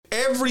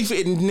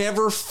It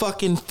never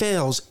fucking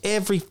fails.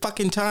 Every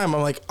fucking time.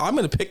 I'm like, I'm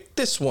going to pick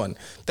this one.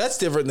 That's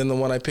different than the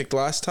one I picked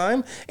last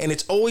time. And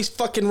it's always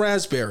fucking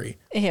raspberry.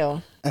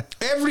 Ew.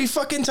 Every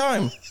fucking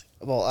time.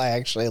 Well, I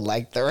actually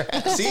like the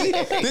raspberry. See?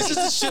 This is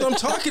the shit I'm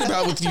talking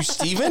about with you,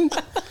 Steven.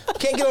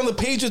 Can't get on the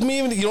page with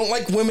me. You don't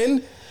like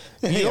women.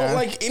 You don't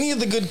like any of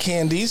the good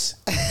candies.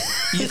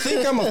 You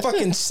think I'm a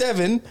fucking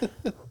 7.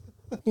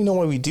 You know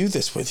why we do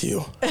this with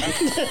you.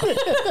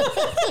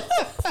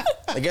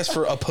 I guess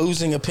for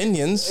opposing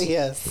opinions.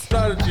 Yes.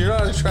 You're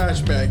not a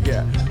trash bag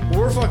yet.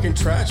 We're fucking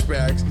trash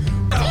bags.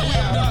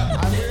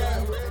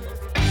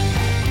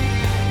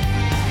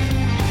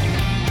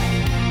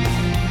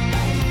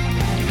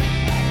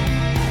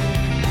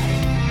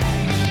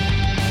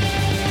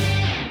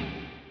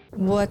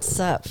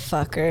 What's up,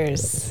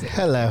 fuckers?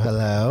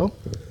 Hello.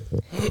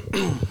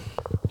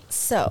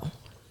 So,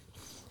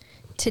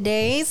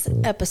 today's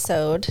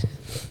episode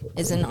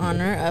is in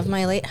honor of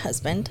my late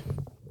husband.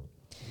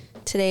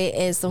 Today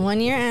is the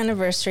 1-year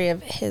anniversary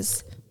of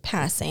his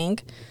passing.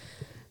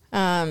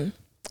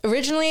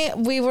 Originally,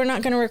 we were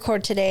not going to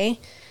record today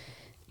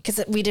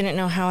because we didn't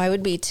know how I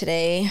would be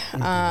today.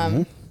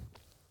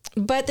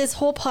 But this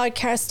whole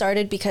podcast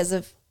started because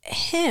of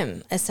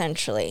him,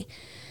 essentially.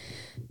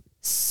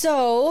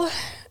 So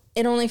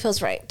it only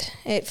feels right.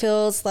 It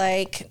feels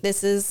like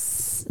this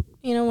is,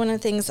 one of the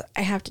things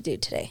I have to do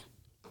today.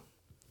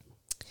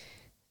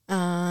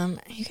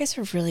 You guys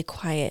are really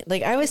quiet.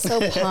 Like, I was so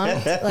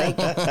pumped. Like,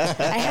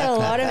 I had a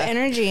lot of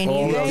energy, and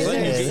you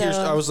guys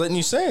I was letting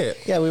you say it.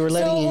 Yeah, we were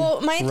letting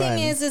you my thing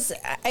is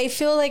I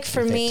feel like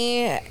for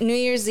me, New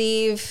Year's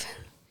Eve,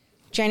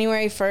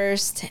 January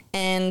 1st,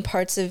 and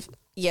parts of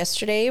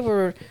yesterday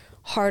were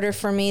harder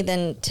for me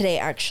than today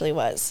actually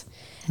was.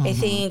 I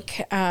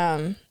think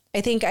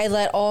I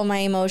let all my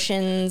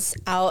emotions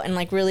out and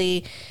like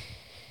really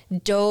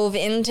dove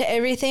into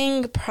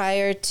everything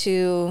prior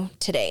to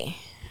today.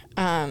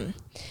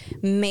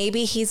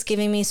 Maybe he's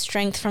giving me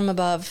strength from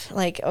above.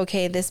 Like,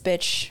 okay, this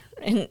bitch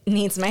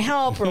needs my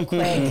help real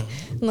quick.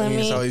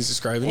 That's how he's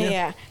describing it?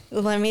 Yeah.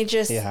 Let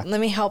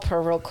me help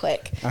her real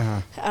quick.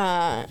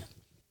 But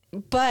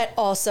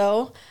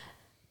also,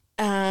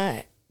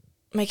 my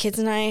kids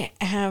and I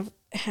have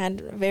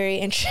had a very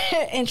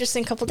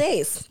interesting couple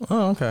days.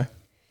 Oh, okay.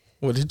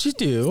 What did you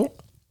do?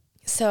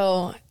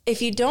 So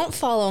if you don't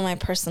follow my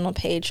personal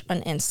page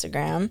on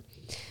Instagram,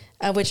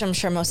 which I'm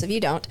sure most of you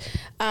don't,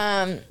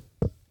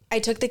 I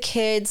took the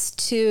kids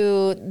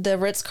to the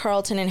Ritz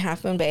Carlton in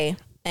Half Moon Bay,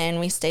 and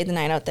we stayed the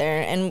night out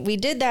there. And we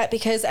did that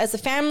because as a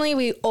family,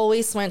 we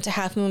always went to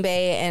Half Moon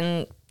Bay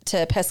and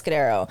to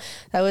Pescadero.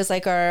 That was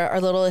like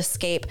our little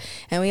escape.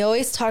 And we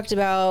always talked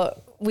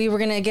about we were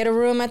going to get a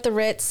room at the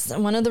Ritz,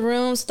 one of the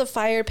rooms, the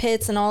fire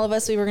pits, and all of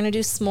us, we were going to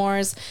do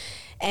s'mores.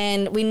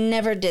 And we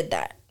never did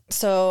that.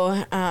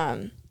 So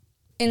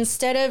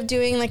instead of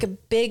doing like a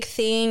big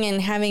thing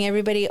and having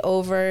everybody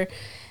over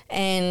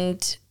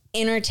and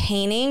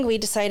entertaining, we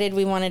decided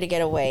we wanted to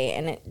get away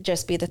and it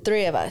just be the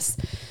 3 of us.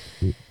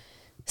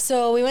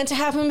 So we went to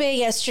Half Moon Bay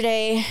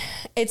yesterday.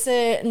 It's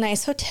a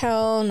nice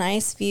hotel,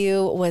 nice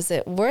view. Was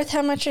it worth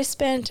how much I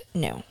spent?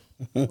 No.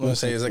 I want to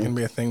say, is that going to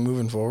be a thing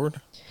moving forward?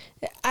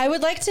 I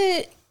would like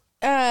to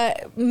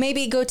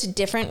maybe go to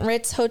different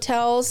Ritz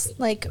hotels,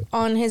 like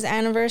on his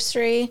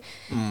anniversary.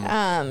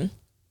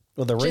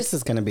 Well, the Ritz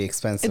is going to be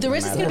expensive. The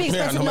Ritz is going to be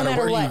expensive no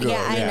matter what.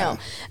 Yeah, I know.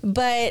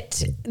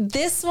 But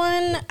this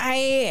one,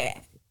 okay,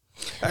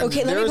 let me put it this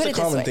way. There is a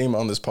common theme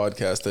on this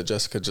podcast that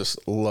Jessica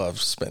just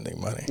loves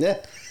spending money. Yeah.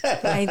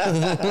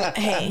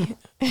 Hey.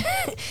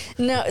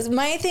 No,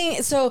 my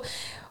thing, so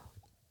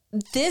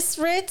this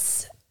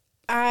Ritz,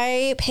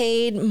 I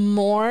paid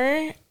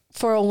more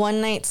for a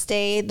 1-night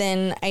stay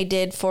than I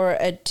did for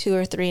a 2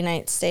 or 3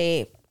 night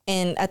stay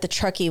at the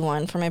Truckee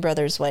one for my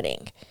brother's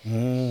wedding.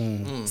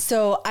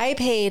 So I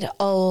paid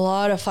a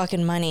lot of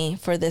fucking money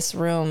for this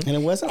room. And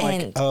it wasn't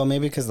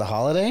maybe because of the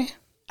holiday?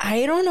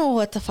 I don't know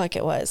what the fuck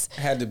it was.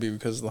 It had to be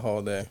because of the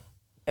holiday.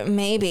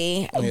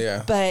 Maybe.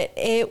 Yeah. But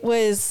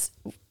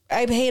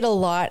I paid a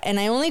lot, and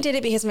I only did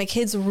it because my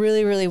kids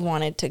really, really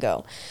wanted to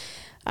go.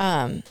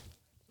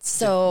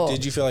 So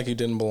Did you feel like you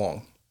didn't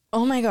belong?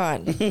 Oh my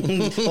God.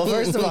 Well,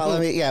 first of all, let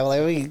me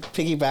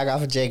piggyback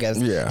off of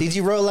Jacob's. Yeah. Did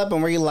you roll up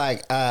and were you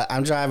like,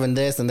 I'm driving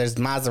this and there's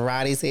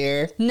Maseratis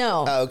here?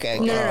 No. Oh, okay.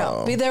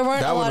 No. There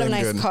weren't a lot of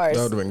nice cars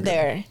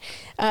there.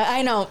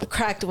 I know,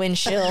 cracked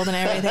windshield and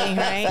everything,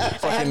 right?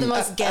 I have the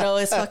most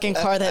ghettoest fucking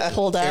car that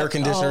pulled up. Air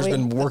conditioner's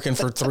been working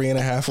for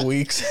 3.5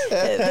 weeks.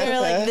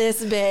 They're like,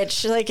 this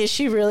bitch, like, is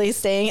she really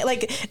staying?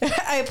 Like,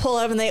 I pull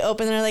up and they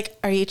open and they're like,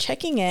 are you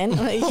checking in?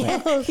 I'm like,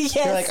 yes.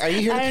 You're like, are you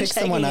here to pick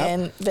someone up?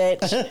 In,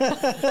 bitch.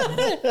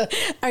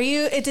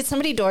 Did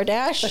somebody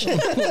DoorDash?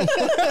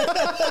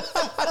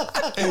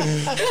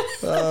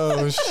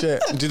 Oh,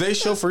 shit. Do they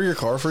chauffeur your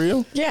car for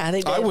you? Yeah,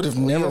 they did. I would have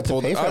never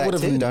pulled it. I would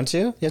have, don't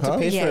you? You have to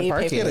pay for it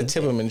parking. You got to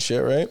tip them and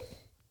shit, right?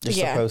 You're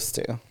supposed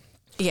to.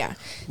 Yeah.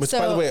 Which,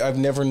 by the way, I've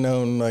never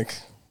known, like,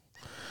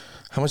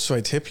 how much do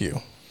I tip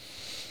you?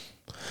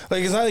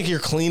 Like, it's not like you're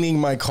cleaning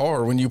my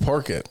car when you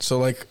park it. So,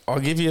 like, I'll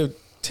give you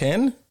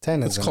 10?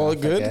 10 is Let's call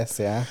it good. I guess,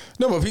 yeah.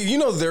 No, but you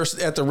know they're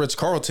at the Ritz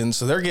Carlton,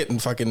 so they're getting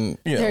fucking.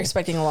 You know, They're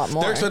expecting a lot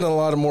more. They're expecting a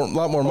lot more money.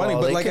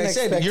 Well, But they like can I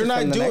said, expect you're it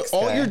not from the doing next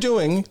all guy. you're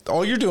doing.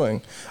 All you're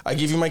doing. I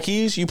give you my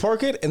keys, you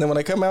park it, and then when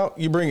I come out,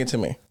 you bring it to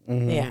me.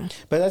 Yeah.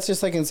 But that's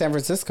just like in San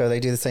Francisco. They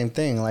do the same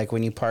thing. Like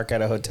when you park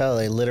at a hotel,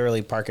 they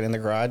literally park it in the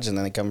garage and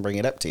then they come bring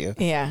it up to you.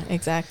 Yeah,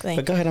 exactly.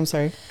 But go ahead. I'm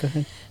sorry. Go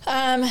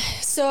ahead.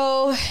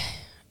 So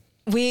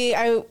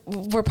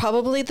we're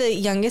probably the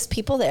youngest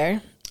people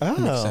there. Oh.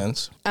 Makes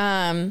sense.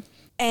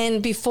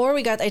 And before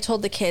we got, I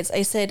told the kids,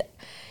 I said,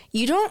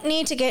 you don't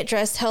need to get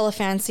dressed hella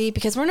fancy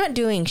because we're not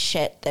doing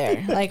shit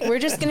there. Like, we're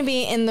just going to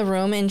be in the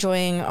room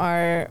enjoying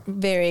our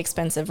very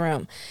expensive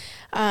room.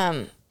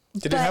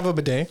 Did it have a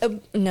bidet?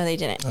 No, they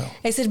didn't. Oh.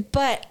 I said,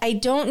 but I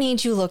don't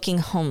need you looking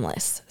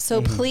homeless.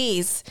 So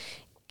please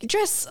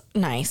dress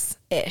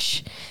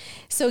nice-ish.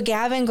 So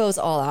Gavin goes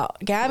all out.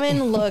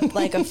 Gavin looked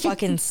like a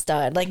fucking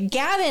stud. Like,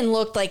 Gavin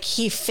looked like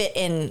he fit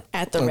in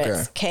at the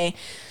Ritz, okay?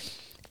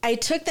 I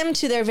took them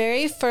to their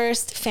very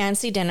first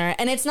fancy dinner,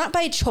 and it's not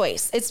by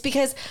choice. It's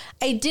because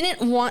I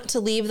didn't want to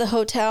leave the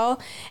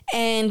hotel,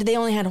 and they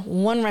only had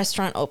one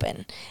restaurant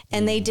open,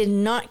 and they did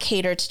not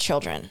cater to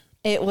children.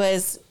 It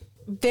was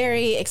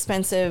very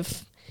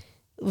expensive,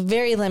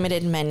 very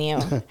limited menu.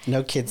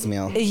 No kids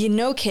meal.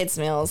 No kids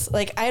meals.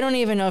 Like, I don't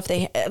even know if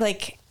they,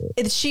 like,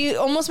 she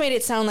almost made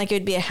it sound like it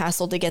would be a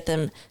hassle to get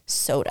them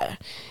soda.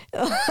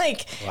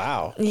 Like,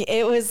 wow.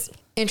 It was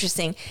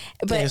interesting.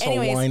 But It's all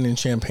anyways, wine and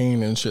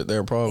champagne and shit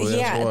there probably.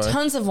 yeah,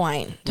 tons of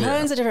wine,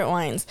 tons of different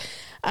wines.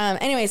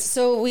 Anyways,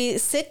 so we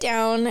sit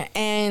down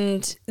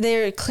and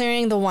they're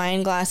clearing the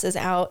wine glasses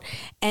out,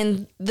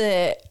 and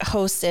the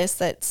hostess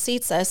that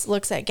seats us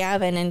looks at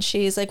Gavin and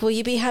she's like, "Will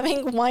you be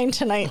having wine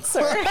tonight,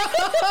 sir?"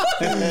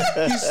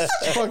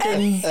 He's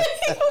fucking. He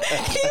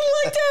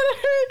looked at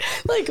her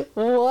like,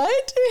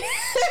 "What?"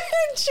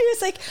 And she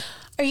was like,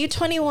 "Are you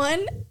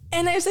 21?"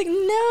 And I was like,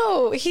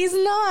 "No, he's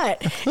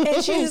not."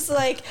 And she was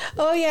like,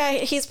 "Oh yeah,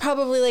 he's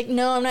probably like,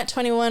 no, I'm not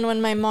 21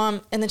 when my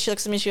mom." And then she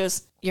looks at me, she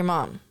goes, "Your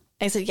mom?"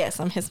 I said, "Yes,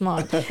 I'm his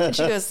mom." And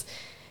she goes,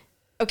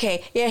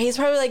 "Okay, yeah, he's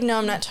probably like, no,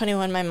 I'm not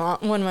 21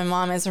 when my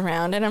mom is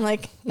around." And I'm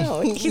like,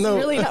 "No, he's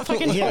really not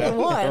fucking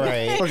 21.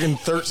 Right. Fucking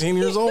 13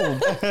 years old.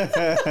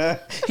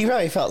 He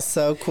probably felt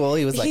so cool.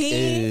 He was like,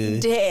 He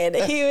did.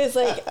 He was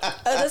like,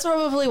 that's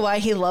probably why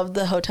he loved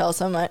the hotel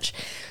so much.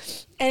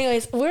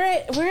 Anyways, we're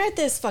at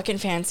this fucking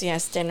fancy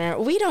ass dinner.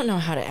 We don't know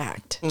how to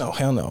act. No,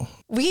 hell no.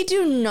 We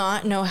do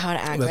not know how to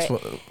act. That's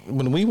right?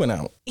 when we went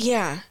out.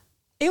 Yeah,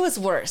 it was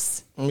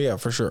worse. Yeah,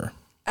 for sure.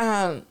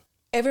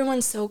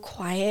 Everyone's so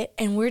quiet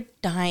and we're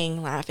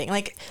dying laughing.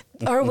 Like,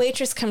 our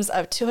waitress comes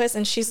up to us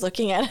and she's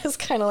looking at us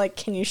kind of like,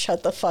 "Can you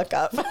shut the fuck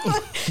up?"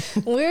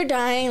 We're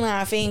dying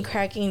laughing,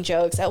 cracking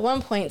jokes. At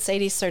one point,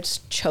 Sadie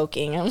starts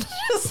choking. I'm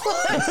just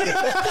like,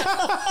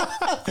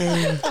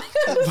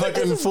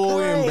 Fucking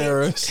fully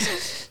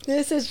embarrassed.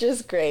 This is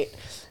just great.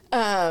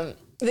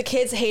 The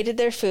kids hated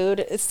their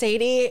food.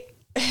 Sadie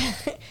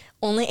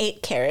only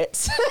ate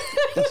carrots.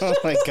 oh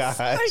my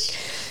gosh.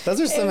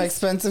 Those are some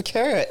expensive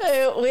carrots.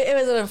 It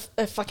was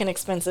a fucking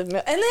expensive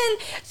meal. And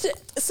then,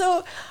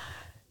 so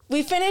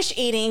we finish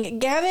eating.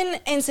 Gavin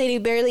and Sadie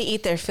barely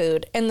eat their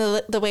food. And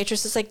the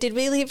waitress is like, "Did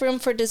we leave room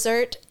for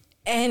dessert?"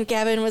 And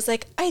Gavin was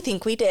like, "I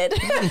think we did."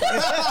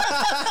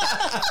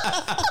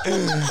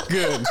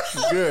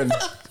 Good.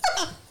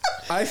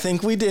 I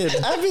think we did.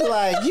 I'd be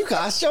like, "You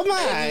lost your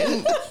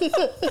mind."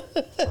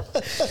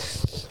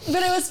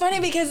 But it was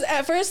funny because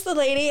at first the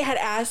lady had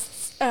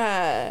asked,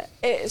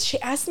 she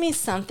asked me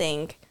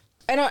something.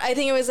 I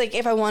think it was like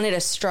if I wanted a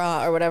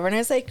straw or whatever. And I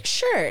was like,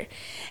 "Sure."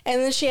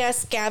 And then she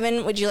asked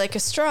Gavin, "Would you like a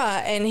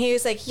straw?" And he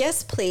was like,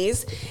 "Yes,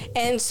 please."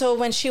 And so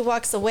when she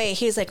walks away,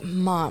 he's like,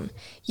 "Mom,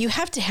 you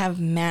have to have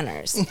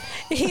manners."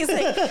 He's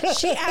like,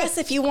 "She asked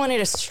if you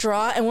wanted a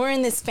straw and we're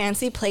in this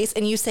fancy place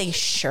and you say,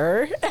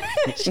 sure."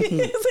 She's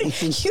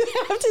like, "You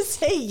have to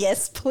say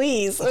yes,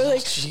 please." We're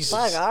like,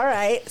 "Fuck, all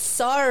right,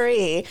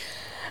 sorry."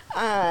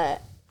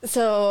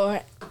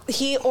 So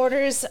he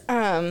ordered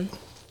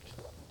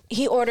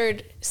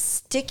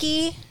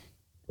sticky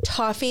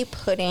toffee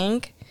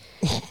pudding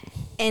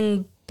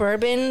and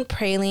bourbon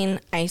praline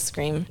ice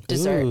cream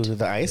dessert. Ooh,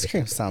 the ice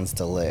cream sounds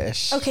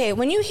delish. Okay,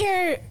 when you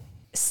hear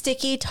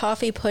sticky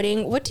toffee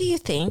pudding, what do you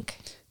think?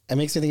 It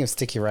makes me think of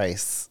sticky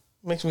rice.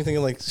 Makes me think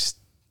of like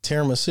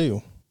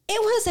tiramisu.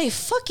 It was a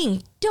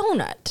fucking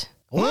donut.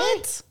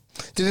 What?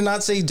 Did it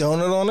not say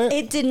donut on it?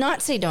 It did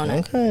not say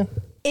donut. Okay.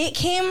 It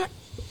came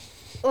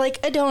like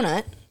a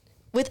donut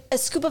with a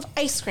scoop of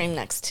ice cream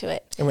next to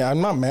it. I mean,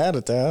 I'm not mad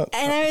at that.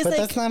 And I was But like,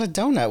 that's not a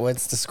donut, what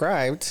it's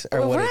described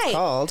or what it's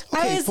called.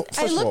 Okay, I first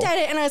of looked all- at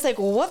it and I was like,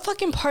 what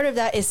fucking part of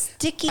that is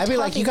sticky I'd be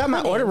like, "You got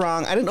my order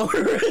wrong. I didn't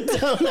order a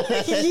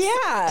donut."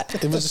 Yeah.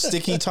 It was a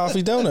sticky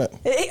toffee donut.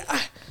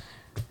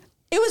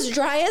 It was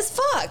dry as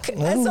fuck. So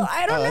I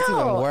don't know. That's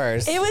even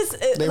worse. It was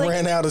They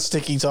ran out of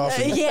sticky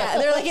toffee. yeah,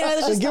 they're like,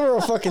 there's just Give her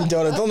a fucking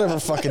donut. They'll never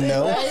fucking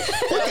know.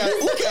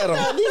 Look at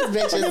them. These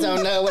bitches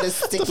don't know what a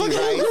sticky The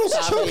fucking girl's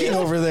rice choking is.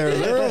 over there.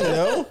 They don't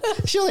know.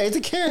 She only ate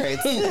the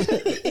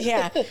carrots.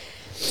 yeah.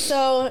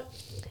 So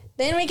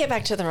Then we get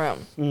back to the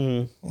room.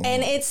 Mm-hmm.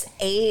 And it's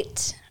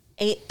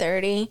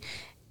 8:30.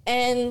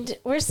 And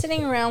we're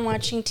sitting around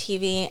watching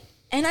TV.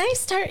 And I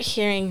start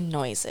hearing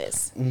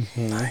noises.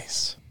 Mm-hmm.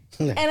 Nice.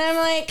 And I'm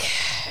like,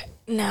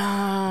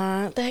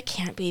 nah, that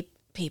can't be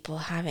people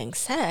having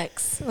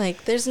sex.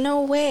 Like, there's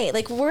no way.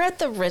 Like, we're at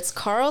the Ritz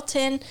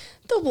Carlton.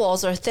 The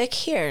walls are thick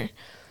here.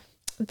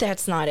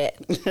 That's not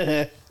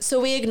it. So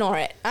we ignore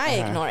it. I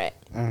ignore it.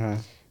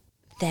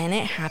 Then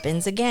it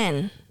happens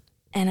again.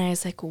 And I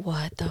was like,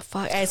 what the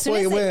fuck?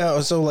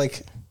 So,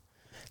 like,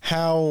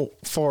 how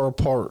far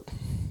apart?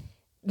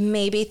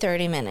 Maybe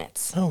 30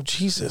 minutes. Oh,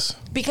 Jesus.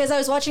 Because I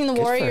was watching the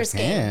Warriors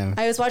game.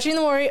 I was watching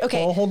the Warriors.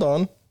 Okay. Oh, hold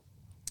on.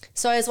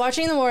 So I was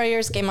watching the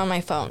Warriors game on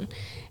my phone.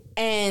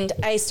 And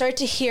I start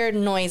to hear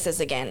noises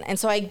again. And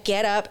so I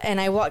get up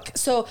and I walk.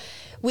 So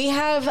we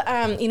have,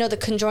 the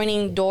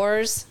conjoining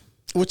doors.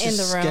 Which in is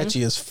the room.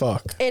 Sketchy as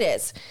fuck. It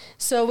is.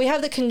 So we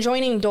have the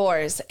conjoining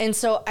doors. And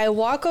so I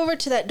walk over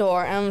to that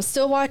door. And I'm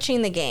still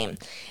watching the game.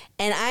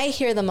 And I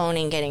hear the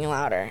moaning getting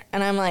louder.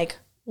 And I'm like,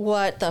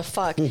 what the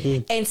fuck?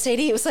 And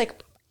Sadie was like,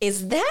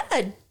 is that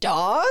a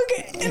dog?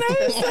 And I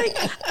was like,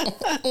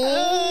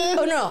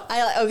 oh no.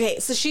 Okay.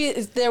 So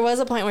there was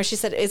a point where she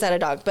said, is that a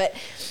dog? But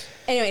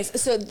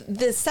anyways, so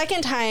the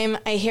second time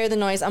I hear the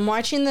noise, I'm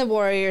watching the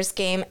Warriors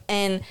game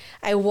and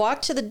I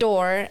walk to the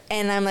door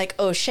and I'm like,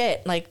 oh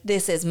shit, like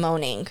this is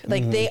moaning.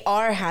 Like they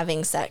are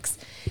having sex.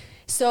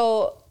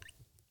 So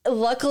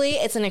luckily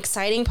it's an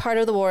exciting part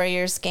of the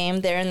Warriors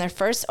game. They're in their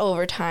first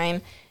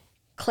overtime.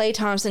 Klay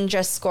Thompson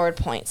just scored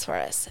points for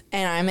us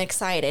and I'm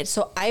excited.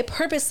 So I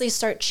purposely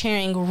start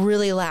cheering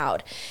really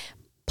loud.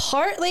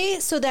 Partly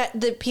so that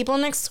the people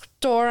next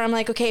door, I'm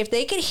like, okay, if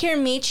they could hear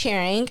me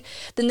cheering,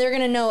 then they're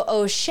going to know,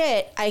 oh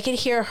shit, I could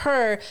hear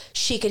her,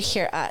 she could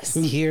hear us.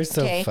 You're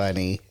so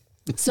funny.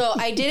 So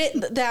I did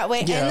it that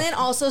way. Yeah. And then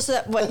also so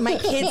that my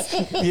kids,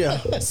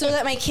 so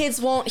that my kids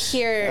won't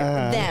hear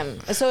them.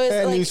 So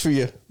it's like, news for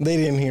you. They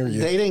didn't hear you.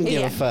 They didn't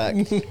give a fuck.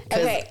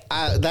 Okay.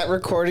 That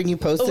recording you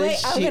posted. Wait,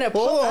 hold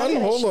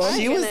on.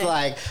 She was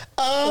like,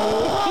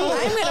 oh.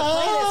 I'm going to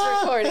play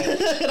this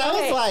recording. And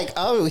I was like,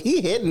 oh,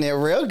 he hitting it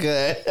real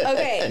good.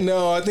 Okay.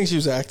 No, I think she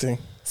was acting.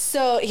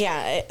 So,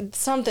 yeah,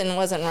 something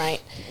wasn't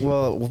right.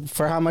 Well,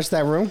 for how much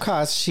that room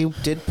cost, she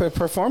did put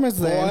performance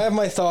there. Well, I have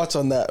my thoughts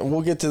on that.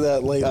 We'll get to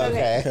that later.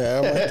 Okay. I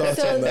have my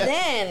thoughts on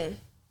that.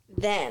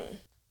 Then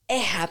it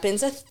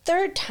happens a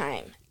third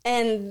time.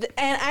 And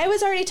I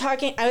was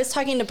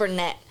talking to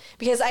Burnett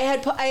because I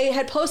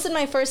had posted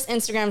my first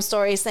Instagram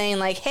story saying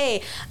like,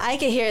 hey, I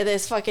could hear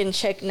this fucking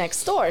chick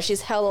next door.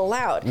 She's hella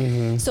loud.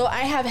 Mm-hmm. So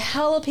I have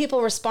hella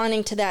people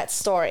responding to that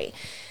story.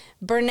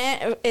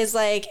 Burnett is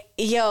like,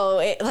 yo,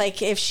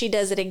 if she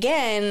does it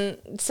again,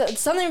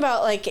 something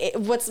about like,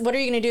 what are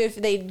you going to do if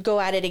they go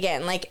at it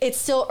again? Like, it's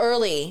still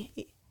early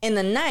in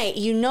the night,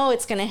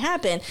 it's going to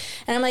happen.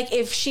 And I'm like,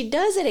 if she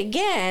does it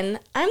again,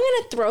 I'm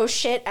going to throw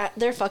shit at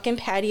their fucking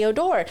patio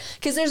door.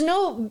 Because there's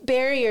no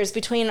barriers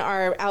between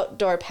our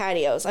outdoor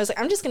patios. I was like,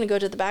 I'm just going to go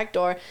to the back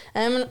door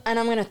and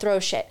I'm going to throw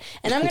shit.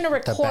 And I'm going to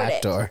record the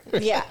back door.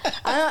 Yeah.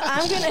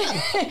 I'm going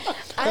to...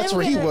 That's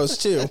where he was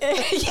too.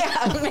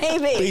 Yeah,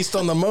 maybe. Based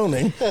on the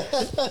moaning.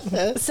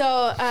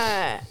 So,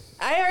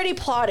 I already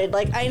plotted.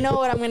 Like, I know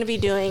what I'm going to be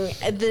doing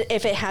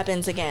if it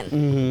happens again.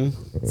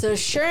 Mm-hmm. So,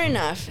 sure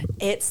enough,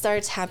 it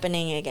starts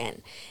happening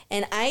again.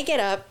 And I get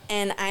up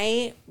and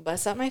I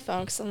bust out my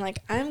phone because I'm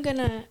like, I'm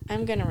gonna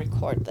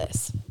record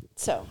this.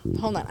 So,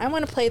 hold on. I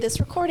want to play this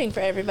recording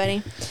for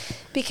everybody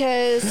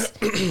because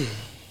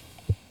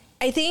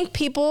I don't think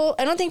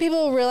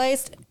people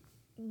realized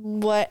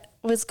what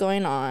was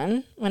going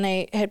on when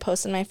I had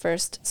posted my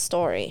first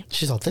story.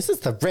 She's like, this is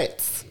the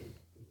Ritz.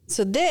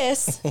 So,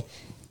 this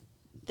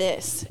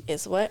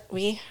is what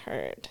we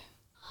heard.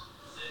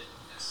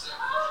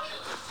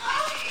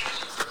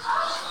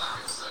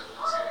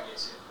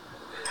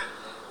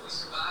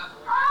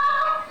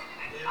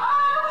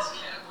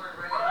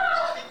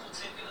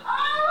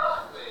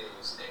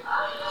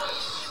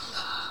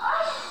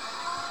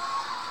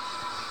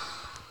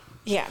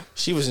 Yeah.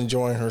 She was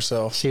enjoying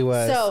herself. She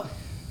was. So,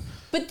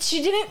 but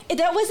she didn't,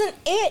 that wasn't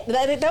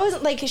it. That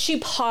wasn't like she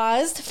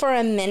paused for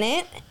a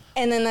minute.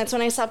 And then that's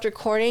when I stopped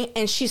recording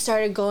and she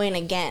started going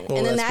again. Well,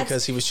 and then that's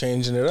because he was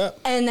changing it up.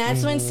 And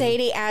that's when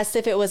Sadie asked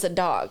if it was a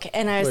dog.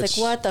 And I was like,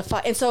 what the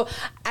fuck? And so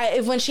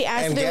when she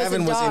asked if it was a dog.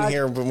 And Gavin was in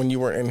here, but when you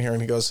weren't in here,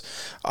 and he goes,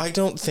 I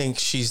don't think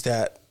she's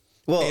that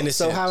Well,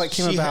 innocent. so how it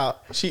came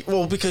about?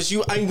 Because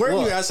you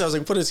asked, I was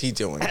like, "What is he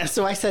doing?"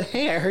 So I said,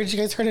 "Hey, I heard you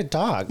guys heard a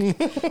dog." And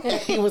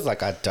he was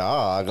like, "A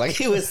dog?" Like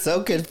he was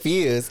so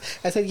confused.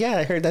 I said, "Yeah,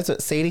 I heard that's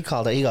what Sadie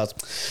called it."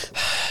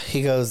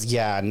 He goes,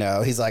 "Yeah,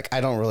 no." He's like, "I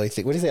don't really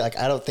think." What do you say? Like,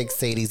 I don't think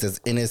Sadie's as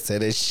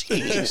innocent as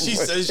she. She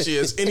says she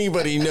is.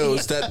 Anybody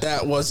knows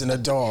that wasn't a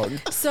dog.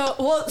 So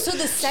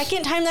the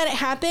second time that it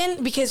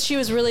happened, because she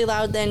was really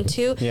loud then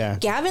too. Yeah.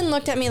 Gavin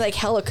looked at me like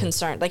hella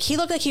concerned. Like he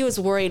looked like he was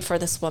worried for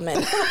this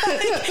woman.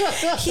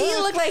 He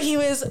looked like he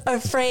was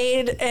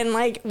afraid and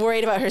like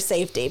worried about her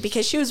safety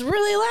because she was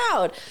really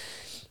loud.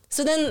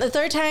 So then the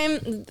third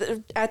time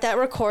at that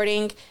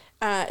recording,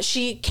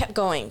 she kept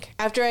going.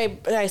 After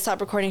I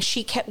stopped recording,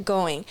 she kept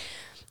going.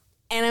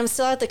 And I'm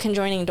still at the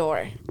conjoining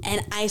door,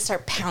 and I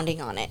start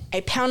pounding on it.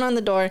 I pound on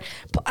the door.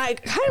 But I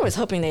kind of was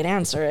hoping they'd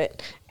answer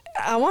it.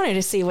 I wanted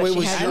to see what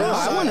she had.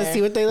 I want to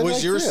see what they look like.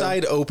 Was your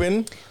side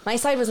open? My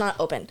side was not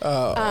open.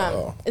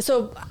 Oh.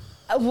 So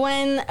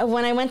when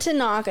I went to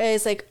knock, I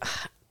was like,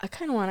 I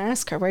kind of want to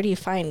ask her, where do you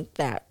find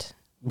that?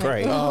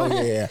 Right.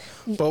 Oh yeah.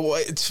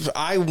 But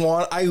I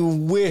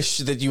wish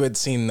that you had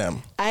seen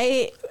them.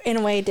 I, in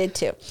a way, did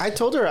too. I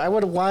told her I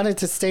would have wanted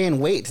to stay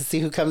and wait to see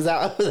who comes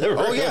out of the room.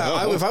 Oh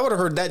yeah. If I would have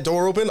heard that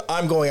door open,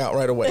 I'm going out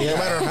right away, no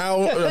matter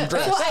how I'm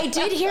dressed. So I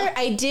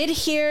did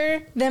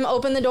hear them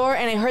open the door,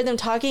 and I heard them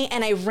talking,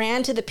 and I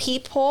ran to the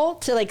peephole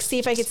to like see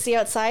if I could see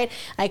outside.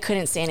 I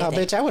couldn't see anything. Oh,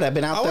 bitch, I would have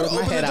been out there with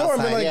my head door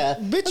outside. and been like, yeah.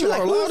 bitch, you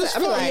are loud as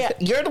fuck. Like,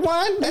 you're the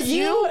one? That's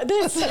you?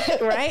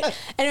 Right?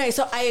 Anyway,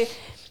 so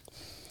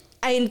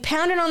I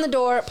pounded on the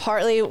door,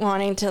 partly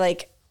wanting to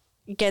like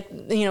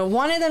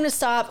wanted them to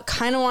stop,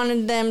 kind of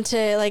wanted them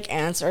to like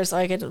answer so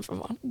I could,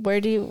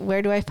 where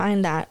do I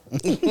find that?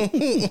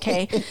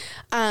 Okay.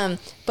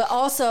 But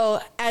also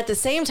at the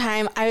same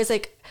time, I was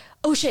like,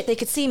 oh shit, they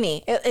could see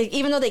me,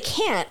 even though they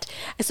can't.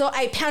 So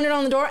I pounded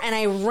on the door and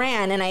I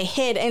ran and I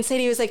hid, and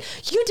Sadie was like,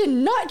 you did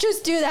not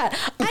just do that.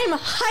 I'm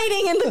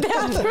hiding in the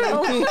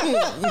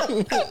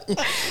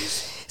bathroom.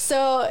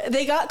 So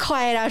they got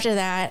quiet after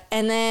that.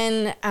 And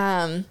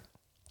then,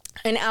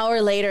 an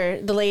hour later,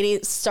 the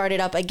lady started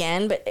up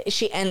again, but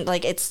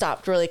it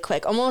stopped really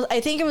quick. I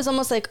think it was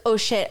almost like, oh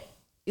shit,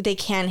 they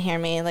can hear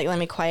me. Like, let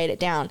me quiet it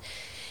down.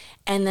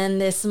 And then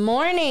this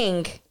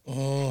morning,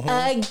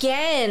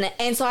 again.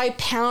 And so I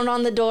pound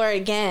on the door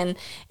again,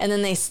 and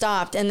then they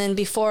stopped. And then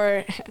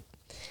before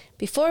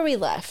we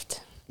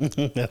left. Oh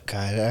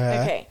God.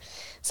 Okay.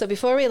 So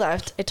before we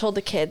left, I told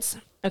the kids,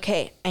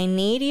 okay, I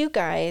need you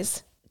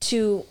guys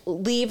to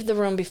leave the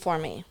room before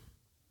me.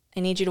 I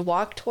need you to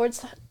walk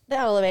towards the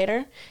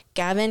elevator.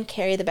 Gavin,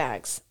 carry the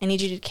bags. I need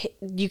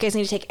you guys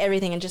need to take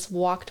everything and just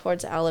walk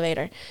towards the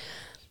elevator.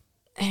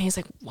 And he's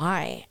like,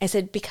 why? I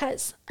said,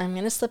 because I'm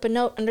going to slip a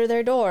note under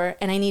their door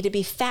and I need to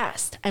be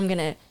fast. I'm going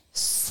to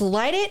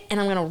slide it and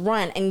I'm going to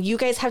run. And you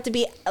guys have to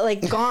be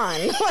like gone.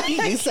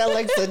 You sound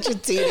like such a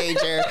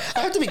teenager.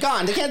 I have to be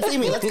gone. They can't see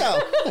me. Let's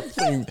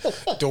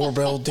go.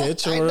 Doorbell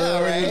ditch or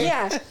whatever. Right?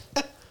 Yeah.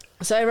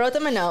 So I wrote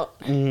them a note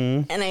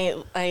and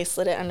I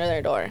slid it under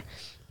their door.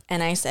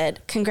 And I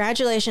said,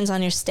 congratulations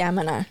on your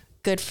stamina.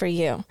 Good for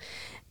you.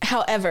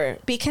 However,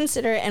 be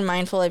considerate and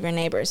mindful of your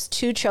neighbors.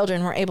 2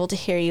 children were able to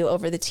hear you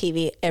over the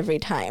TV every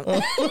time.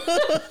 That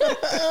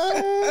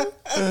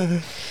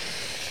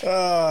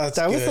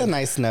was a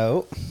nice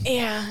note.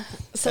 Yeah.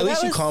 So at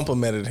least you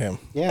complimented him.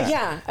 Yeah.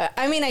 Yeah.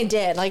 I mean, I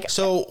did. Like.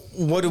 So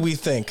what do we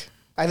think?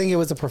 I think it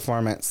was a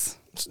performance.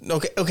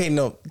 Okay.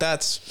 No,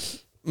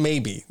 that's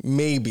maybe.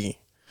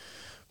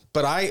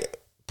 But I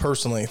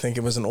personally think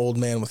it was an old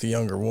man with a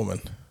younger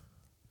woman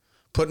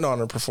putting on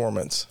her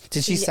performance.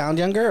 Did she sound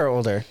younger or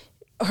older?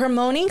 Her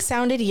moaning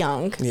sounded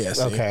young. Yes.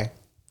 Okay.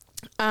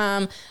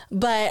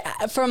 But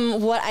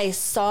from what I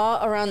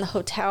saw around the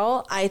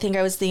hotel, I think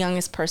I was the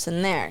youngest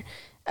person there,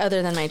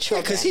 other than my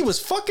children. Yeah, because he was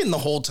fucking the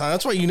whole time.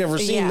 That's why you never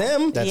seen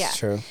them. That's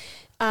true.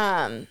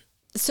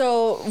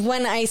 So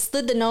when I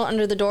slid the note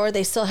under the door,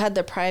 they still had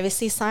the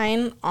privacy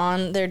sign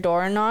on their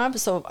doorknob.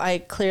 So I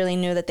clearly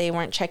knew that they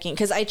weren't checking,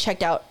 because I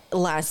checked out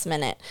last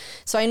minute.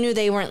 So I knew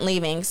they weren't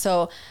leaving.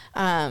 So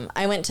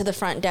I went to the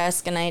front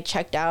desk and I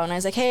checked out and I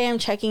was like, hey, I'm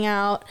checking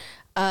out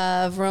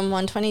of room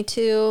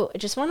 122. I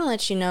just want to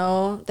let you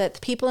know that the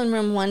people in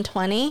room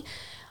 120,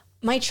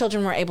 my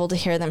children were able to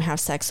hear them have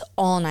sex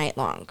all night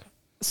long.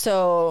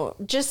 So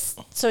just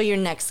so your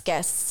next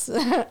guests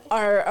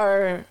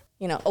are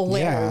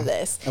aware of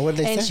this. And what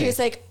did they say? She was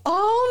like,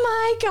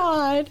 oh my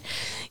God,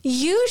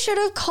 you should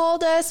have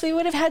called us. We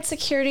would have had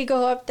security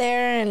go up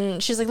there.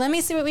 And she's like, let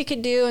me see what we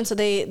could do. And so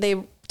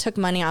they took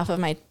money off of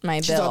my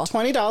bill. She's all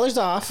 $20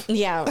 off.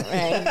 Yeah,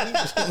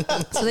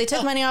 right. So they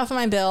took money off of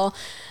my bill.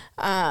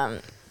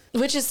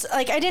 Which is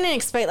like, I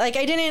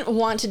didn't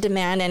want to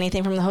demand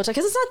anything from the hotel,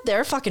 because it's not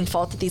their fucking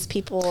fault that these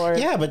people are.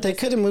 Yeah, but they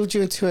could have moved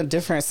you into a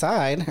different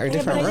side or a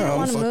different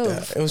room.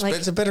 Fuck that.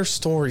 It's a better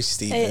story,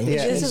 Steven.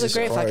 This is a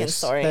great fucking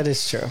story. That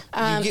is true.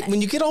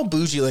 When you get all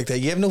bougie like that,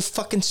 you have no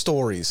fucking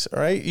stories, all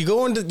right? You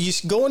go into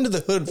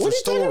the hood for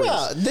stories. What are you talking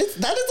about? That is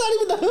not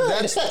even the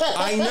hood.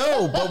 I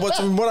know, but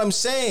what I'm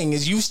saying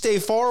is you stay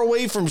far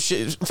away from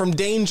from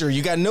danger.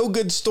 You got no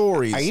good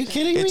stories. Are you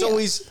kidding me? It's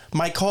always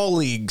my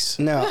colleagues.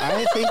 No,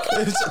 I think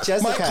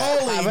Jessica, my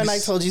colleagues. haven't I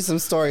told you some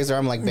stories where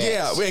I'm like, bitch.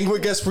 Yeah,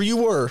 and guess where you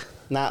were?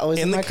 Not always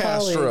in my the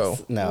Castro.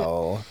 colleagues.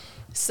 No.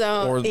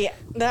 So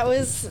that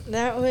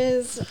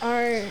was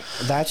our.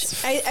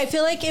 That's. I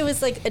feel like it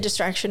was like a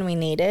distraction we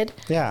needed.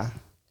 Yeah.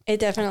 It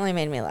definitely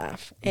made me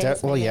laugh.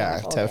 Well,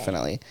 yeah,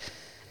 definitely.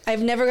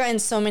 I've never gotten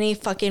so many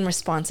fucking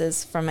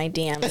responses from my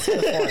DMs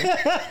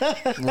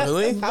before.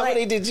 Really? How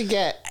many did you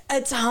get? A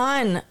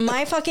ton.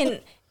 My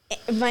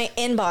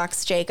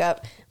inbox,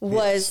 Jacob,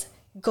 was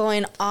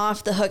going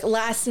off the hook.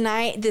 Last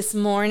night, this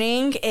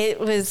morning, it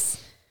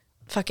was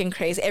fucking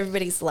crazy.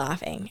 Everybody's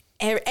laughing.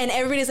 And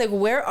everybody's like,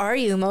 where are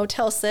you,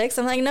 Motel 6?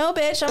 I'm like, no,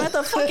 bitch, I'm at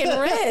the fucking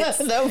Ritz.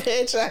 No,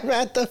 bitch, I'm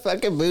at the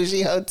fucking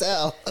bougie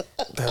hotel.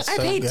 I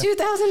paid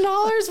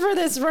 $2,000 for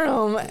this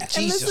room.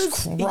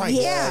 Jesus Christ.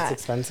 Yeah. It's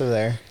expensive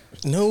there.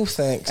 No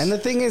thanks. And the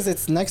thing is,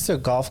 it's next to a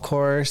golf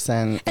course,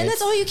 and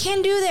that's all you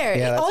can do there.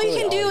 Yeah, all you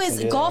really can do all you is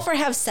can do golf there. or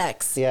have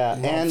sex. Yeah,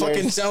 and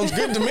fucking sounds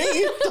good to me.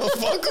 The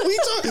fuck are we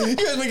talking? You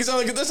guys make it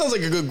sound like that sounds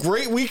like a good,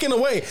 great weekend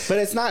away. but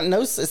it's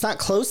not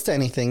close to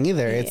anything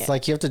either. It's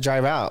like you have to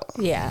drive out.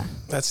 Yeah.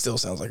 That still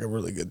sounds like a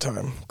really good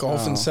time.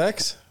 Golf and Oh.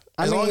 sex,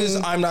 as long as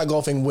I'm not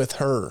golfing with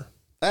her,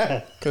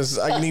 because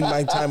I need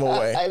my time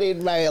away. I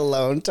need my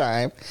alone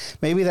time.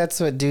 Maybe that's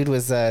what dude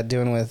was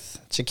doing with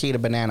Chiquita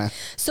Banana.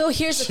 So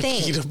here's the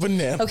thing. Eat a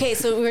banana. Okay,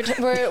 so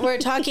we're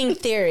talking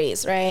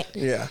theories, right?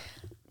 Yeah.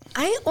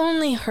 I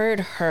only heard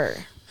her.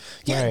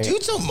 Yeah, Right.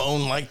 dudes don't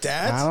moan like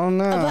that. I don't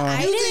know. But I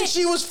You think didn't.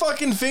 she was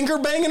fucking finger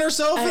banging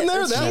herself in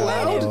there she that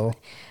might loud? Oh.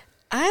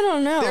 I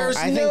don't know. There's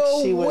I think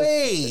no she was-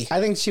 way. I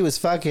think she was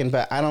fucking,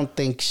 but I don't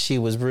think she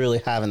was really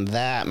having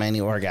that many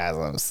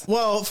orgasms.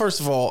 Well, first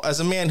of all, as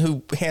a man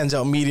who hands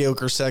out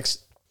mediocre sex,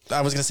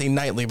 I was going to say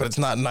nightly, but it's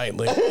not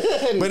nightly.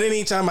 But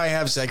anytime I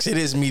have sex, it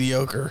is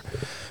mediocre.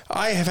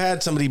 I have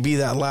had somebody be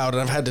that loud,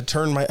 and I've had to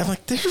turn my... I'm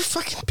like, there are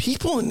fucking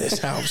people in this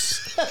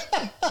house.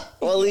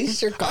 Well, at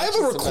least you're I have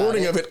a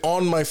recording of it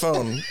on my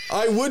phone.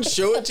 I would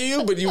show it to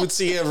you, but you would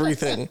see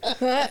everything.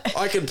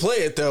 I could play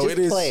it, though. Just It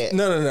is... play it.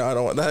 No, I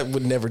don't want... That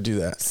would never do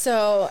that.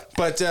 So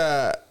But,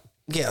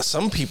 yeah,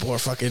 some people are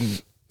fucking...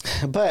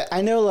 But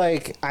I know,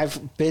 like,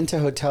 I've been to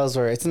hotels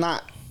where it's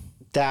not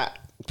that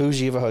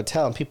bougie of a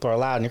hotel, and people are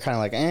loud, and you're kind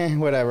of like,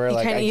 whatever.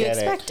 Like, I you get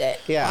expect it.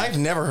 Yeah. I've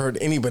never heard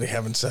anybody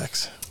having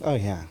sex. Oh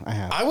yeah, I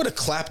have. I would have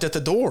clapped at the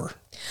door.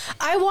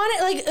 I want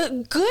it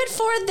like good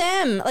for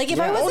them. Like if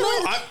I Yeah. wasn't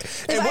Oh, no.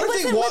 with, And if I what if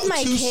wasn't they with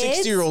my two kids,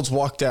 60-year-olds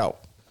walked out?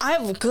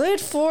 I'm good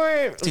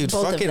for Dude,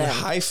 both fucking of them.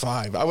 high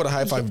five. I would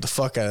have high fived the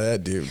fuck out of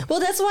that dude. Well,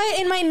 that's why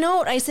in my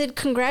note I said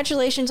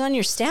congratulations on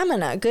your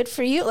stamina. Good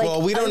for you. Like,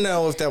 Well, we don't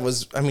know if that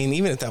was, I mean,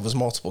 even if that was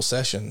multiple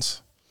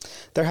sessions.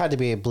 There had to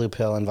be a blue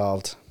pill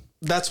involved.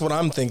 That's what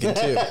I'm thinking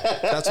too.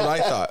 That's what I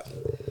thought.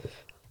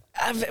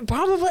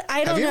 Probably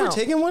I don't Have you know. ever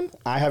taken one?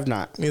 I have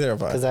not. Neither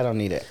have I. Because I don't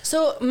need it.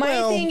 So my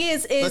Well, thing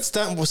is Let's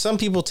not, well, some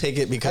people take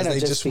it because I know,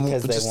 they just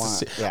because they just to want,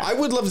 see- yeah. I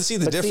would love to see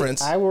the But see,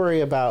 difference. I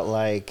worry about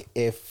like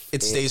if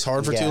it stays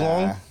hard for too yeah.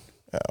 long.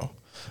 Oh,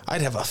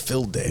 I'd have a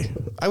filled day.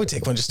 I would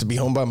take one just to be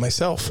home by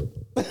myself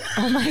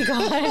oh my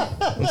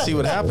god, and see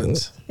what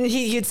happens.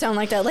 you'd sound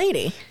like that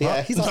lady.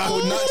 Yeah, he's I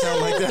would not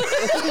sound like that.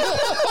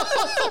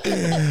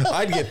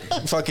 I'd get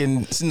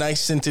fucking nice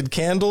scented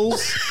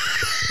candles.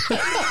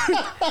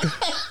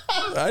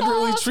 I'd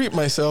really treat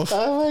myself.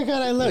 oh my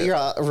god, I love your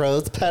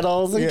rose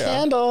petals and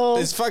candles.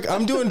 It's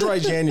I'm doing dry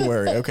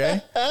January,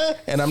 okay?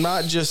 And I'm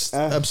not just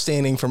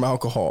abstaining from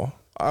alcohol.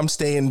 I'm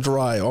staying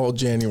dry all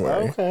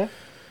January. Okay.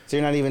 So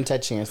you're not even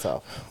touching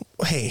yourself.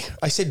 Hey,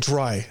 I said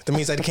dry. That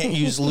means I can't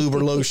use lube or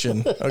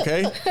lotion,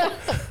 okay?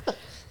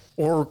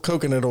 Or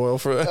coconut oil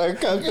for that. Or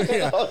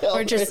coconut oil.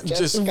 Or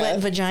just wet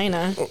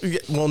vagina.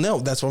 Well, no,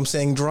 that's what I'm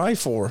saying dry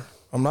for.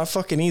 I'm not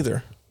fucking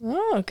either.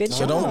 Oh, good So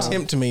job. don't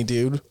tempt me,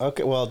 dude.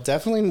 Okay, well,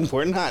 definitely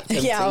we're not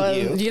tempting Yeah, well,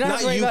 you. you don't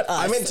have to worry about us.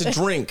 I meant to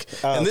drink.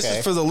 Oh, And this okay.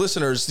 is for the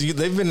listeners.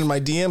 They've been in my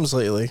DMs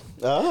lately.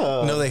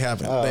 Oh. No, they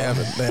haven't. They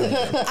haven't.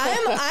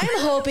 I'm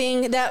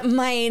hoping that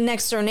my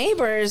next door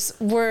neighbors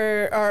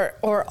are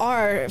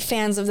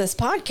fans of this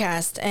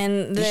podcast,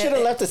 and You should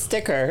have left a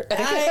sticker.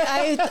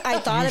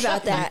 I thought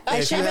about that. I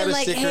If should you have had been a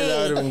like, sticker, that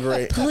hey, would've been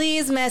great.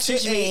 please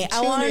message me. I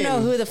tune want to know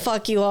in. who the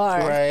fuck you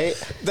are. Right?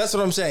 That's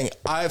what I'm saying.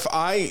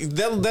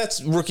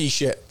 That's rookie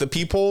shit. The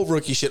people,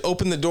 rookie shit.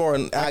 Open the door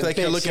and act like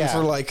you're Bitch, looking yeah. for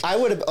like. I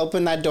would have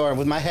opened that door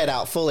with my head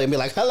out fully and be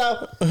like,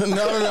 hello.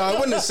 No. I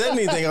wouldn't have said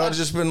anything. I would have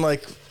just been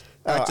like,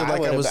 acted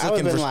like I was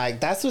looking been for. like,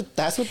 that's what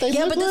they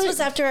Yeah, look but this like? was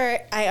after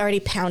I already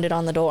pounded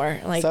on the door.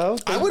 Like, So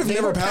I would have they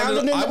never were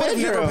pounded. in I the would have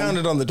never bedroom.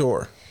 pounded on the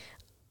door.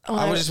 I would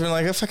have just been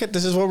like, oh, fuck it.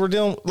 This is what we're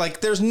doing.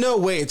 Like, there's no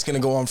way it's gonna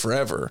go on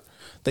forever.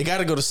 They got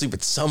to go to sleep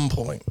at some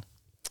point.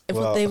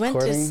 well, they went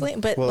to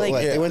sleep, but like,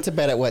 they went to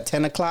bed at what,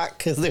 10 o'clock?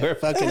 Because they were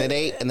fucking at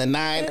 8 and then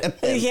 9. And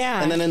then,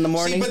 Yeah. And then in the See,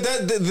 morning. but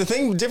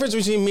the difference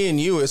between me and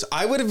you is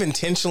I would have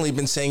intentionally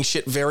been saying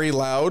shit very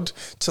loud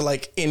to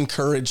like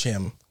encourage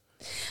him.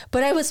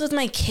 but I was with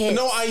my kids.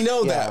 No, I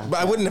know that, but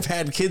I wouldn't have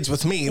had kids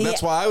with me.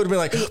 That's Yeah. why I would have been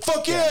like,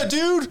 "Fuck yeah,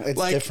 dude!" it's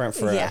like, different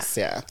for Yeah. us.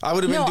 Yeah. I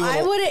would have been No, doing.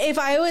 I would if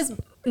I was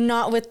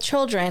not with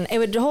children, it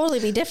would totally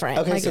be different.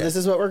 Okay, Like, so this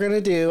is what we're going to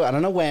do. I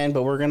don't know when,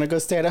 but we're going to go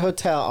stay at a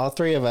hotel, all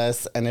three of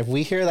us. And if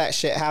we hear that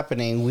shit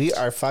happening, we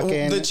are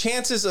fucking the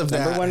chances of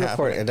number that one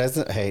report. happening. It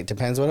doesn't, hey, it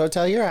depends what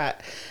hotel you're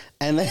at.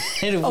 And then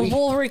if we,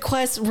 we'll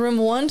request room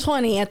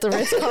 120 at the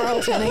Ritz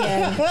Carlton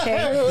again.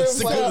 Okay. It's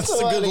the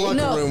good luck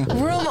No, room.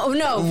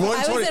 no.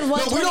 I was in 122.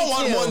 No, we don't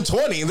want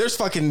 120. There's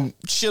fucking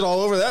shit all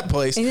over that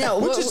place, No,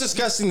 which is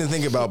disgusting to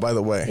think about, by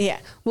the way. Yeah,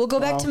 we'll go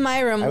back to my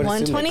room I would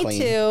assume they're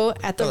 122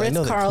 at the Oh, I know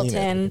Ritz they clean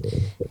Carlton,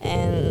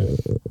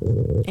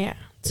 and yeah,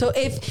 So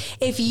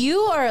if you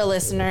are a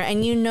listener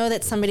and you know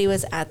that somebody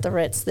was at the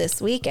Ritz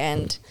this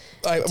weekend,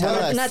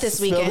 not this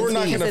weekend. We're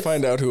not going to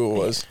find out who it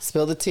was.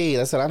 Spill the tea.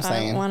 That's what I'm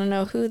saying. I want to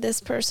know who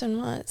this person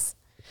was.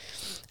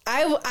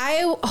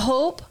 I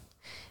hope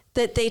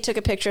that they took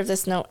a picture of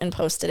this note and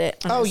posted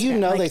it. Oh, you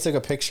know they took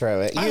a picture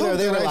of it. You know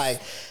they were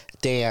like,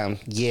 damn,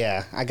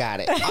 yeah, I got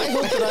it. I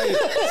hope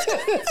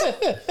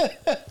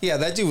that yeah,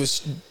 that dude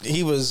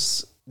he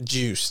was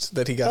juiced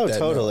that he got that. Oh,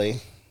 totally.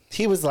 Note.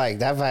 He was like,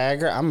 that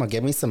Viagra, I'm going to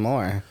give me some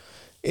more.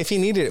 If he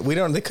needed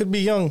it, they could be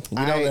young.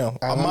 We don't know.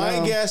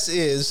 My guess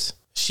is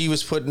she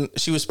was putting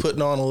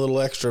on a little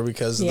extra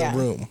because of the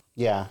room.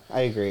 Yeah,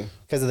 I agree.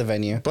 Because of the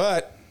venue.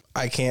 But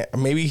I can't,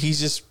 maybe he's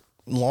just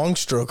long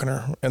stroking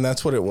her and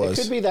that's what it was.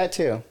 It could be that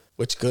too.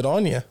 Which good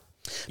on you.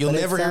 You'll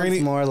never hear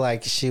any more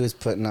like she was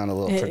putting on a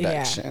little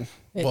production.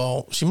 Yeah.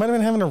 Well, she might have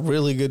been having a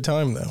really good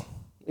time though.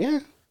 Yeah.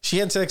 She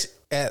had sex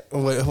at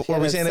what were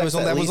we saying? That was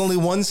only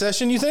one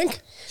session, you think?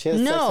 She had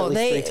sex at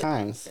least 3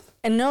 times.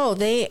 No,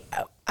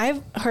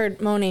 I've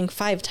heard moaning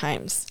 5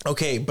 times.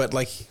 Okay, but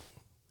like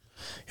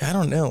I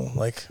don't know.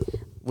 Like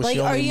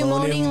are you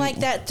moaning like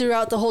that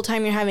throughout the whole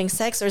time you're having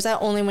sex, or is that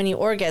only when you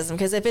orgasm?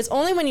 Because if it's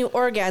only when you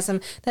orgasm,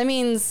 that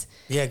means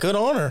good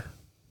on her.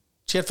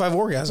 She had 5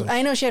 orgasms.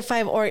 I know she had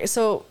 5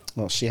 so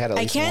well, she had at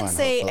least one.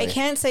 Hopefully. I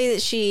can't say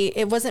that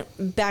it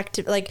wasn't back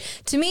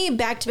to me,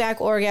 back-to-back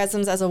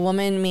orgasms as a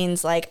woman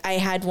means like I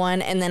had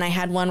one and then I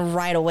had one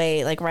right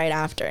away, like right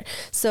after.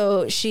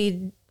 So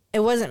it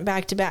wasn't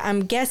back-to-back.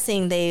 I'm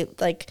guessing they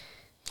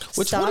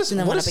stopped and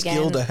then went up again.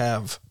 What a skill to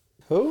have.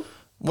 Who?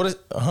 What is,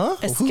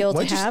 A skill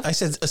to have? I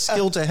said a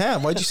skill to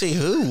have. Why'd you say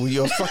who?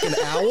 You a fucking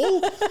owl?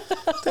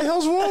 What the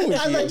hell's wrong with you?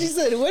 I thought you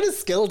said, what is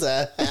skill to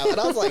have? And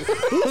I was like,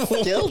 who's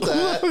skill to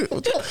have?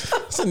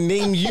 That's a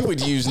name you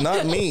would use,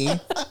 not me.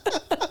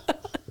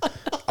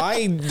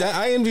 I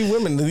envy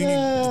women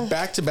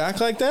back to back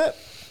like that.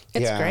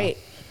 It's great.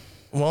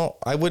 Well,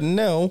 I wouldn't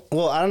know.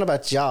 Well, I don't know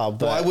about y'all,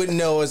 but I wouldn't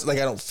know as I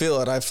don't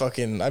feel it.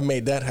 I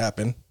made that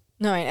happen.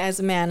 No, as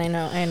a man, I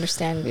know. I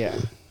understand. Yeah.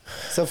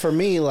 So for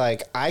me,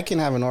 I can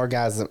have an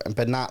orgasm,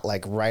 but not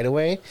right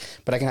away,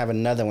 but I can have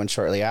another one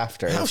shortly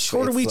after. How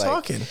short are we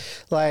talking?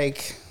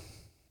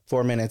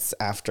 4 minutes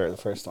after the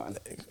first one.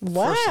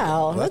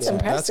 Wow, that's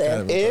impressive.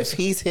 Kind of if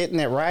he's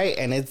hitting it right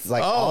and it's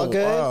all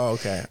good. Oh,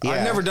 okay. Yeah.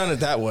 I've never done it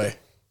that way.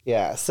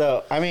 Yeah.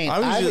 So, I mean,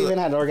 I've even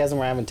had an orgasm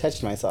where I haven't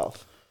touched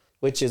myself,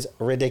 which is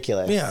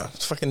ridiculous. Yeah.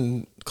 It's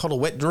fucking called a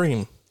wet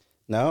dream.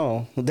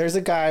 No, there's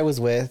a guy I was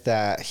with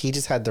that he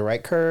just had the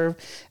right curve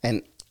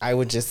and I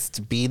would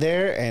just be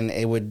there and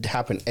it would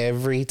happen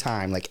every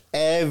time,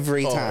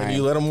 every time. And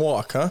you let him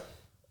walk, huh?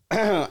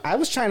 I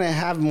was trying to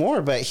have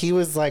more, but he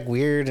was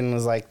weird and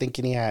was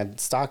thinking he had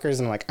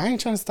stalkers. And I'm I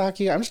ain't trying to stalk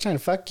you. I'm just trying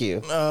to fuck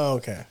you. Oh,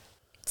 okay.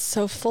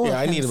 So full of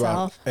I need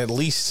himself. about at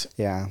least.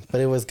 Yeah,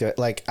 but it was good.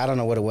 I don't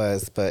know what it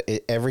was, but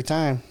every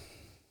time.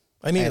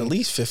 I need at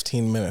least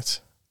 15 minutes.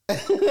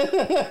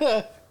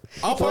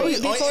 Before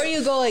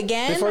you go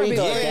again?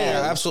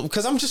 Yeah, absolutely.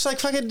 Because I'm just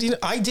fucking,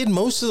 I did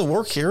most of the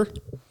work here.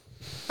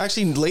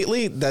 Actually,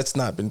 lately, that's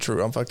not been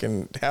true. I'm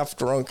fucking half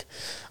drunk.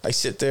 I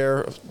sit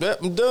there,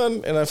 I'm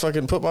done, and I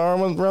fucking put my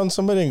arm around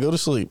somebody and go to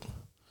sleep.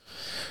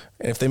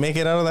 And if they make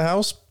it out of the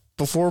house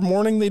before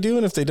morning, they do,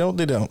 and if they don't,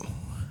 they don't.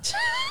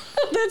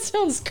 That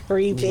sounds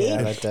creepy.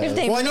 Yeah, that does. If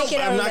they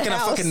I'm not going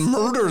to fucking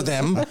murder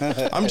them.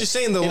 I'm just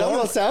saying the it alarm.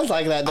 Almost sounds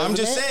like that. I'm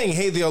just saying,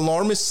 hey, the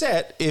alarm is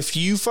set. If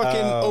you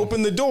fucking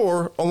open the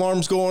door,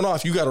 alarm's going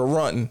off. You got to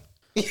run.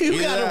 You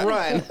got to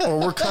run.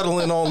 Or we're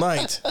cuddling all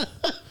night.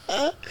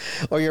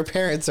 Or your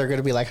parents are going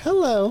to be like,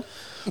 hello.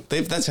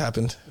 That's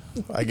happened,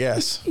 I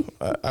guess.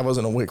 I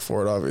wasn't awake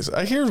for it, obviously.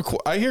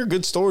 I hear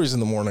good stories in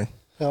the morning.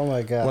 Oh,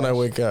 my God. When I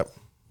wake up.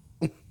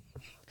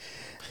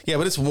 Yeah,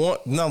 but it's one.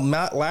 No,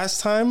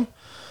 last time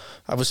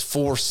I was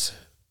forced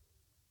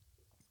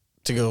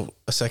to go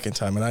a second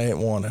time, and I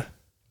didn't want to.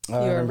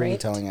 I remember you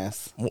telling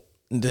us.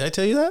 Did I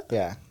tell you that?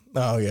 Yeah.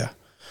 Oh, yeah.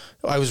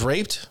 I was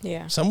raped?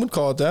 Yeah. Some would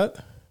call it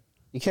that.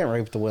 You can't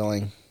rape the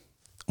willing.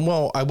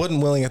 Well, I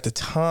wasn't willing at the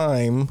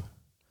time.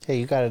 Hey,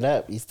 you got it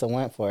up. You still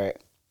went for it.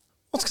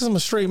 Well, it's because I'm a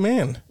straight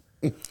man.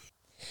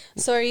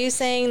 So are you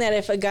saying that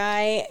if a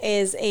guy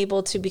is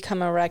able to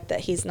become erect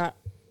that he's not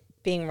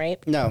being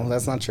raped? No,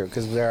 that's not true,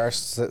 because there are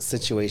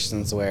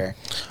situations where...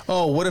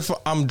 Oh, what if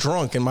I'm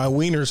drunk and my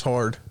wiener's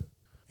hard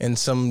and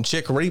some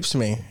chick rapes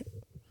me?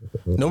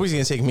 Nobody's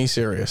going to take me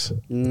serious.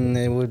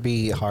 It would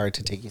be hard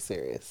to take you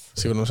serious.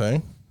 See what I'm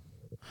saying?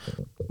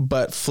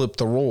 But flip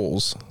the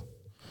roles.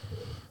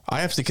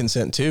 I have to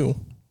consent too.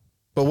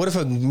 But what if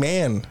a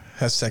man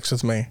has sex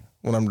with me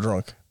when I'm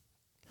drunk?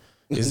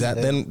 Is that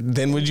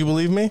then would you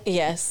believe me?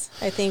 Yes.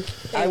 I think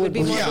it would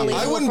be more believable.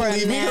 I wouldn't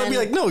believe you. I'd be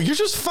like, no, you're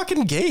just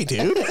fucking gay,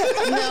 dude. No,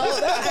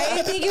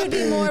 I think it would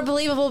be more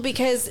believable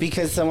because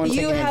someone's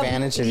taking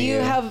advantage of you.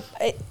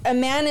 A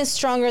man is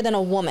stronger than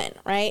a woman,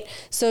 right?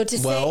 So to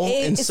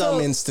say in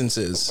some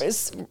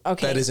instances,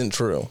 okay, that isn't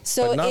true.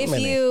 So but not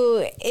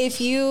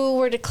if you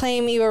were to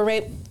claim you were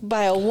raped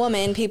by a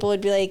woman, people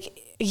would be like,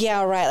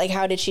 yeah, right. Like,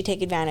 how did she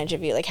take advantage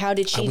of you? Like, how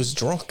did she? I was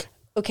drunk.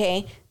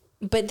 Okay.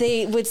 but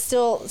they would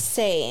still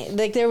say,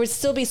 like, there would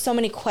still be so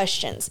many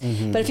questions.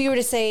 But if you were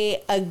to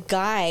say a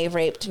guy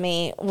raped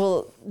me,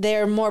 well,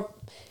 they're more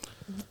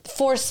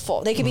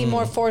forceful. They could be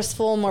more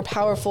forceful, more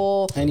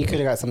powerful. And you could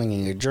have got something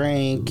in your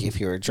drink if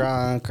you were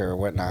drunk or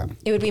whatnot.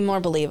 It would be more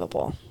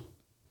believable.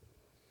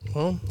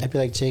 Well, I'd be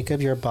like,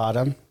 Jacob, you're a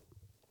bottom.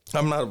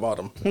 I'm not a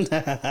bottom.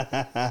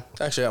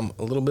 Actually, I'm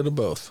a little bit of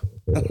both.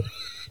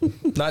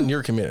 Not in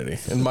your community,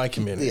 in my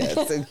community.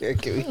 Yes, in your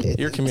community.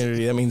 Your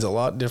community, that means a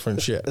lot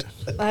different shit.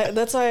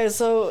 That's why I was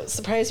so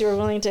surprised you were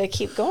willing to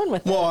keep going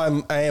with that.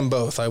 Well, I am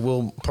both. I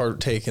will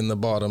partake in the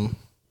bottom.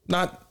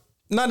 Not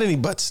any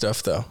butt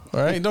stuff, though.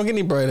 All right? Don't get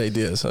any bright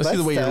ideas. I see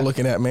the way you're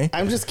looking at me.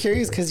 I'm just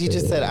curious because you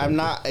just said I'm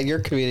not in your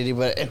community,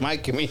 but in my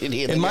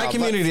community. In my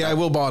community, I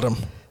will bottom.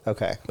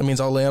 Okay. That means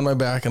I'll lay on my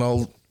back and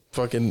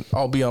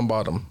I'll be on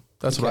bottom.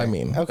 That's what I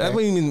mean.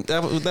 Okay.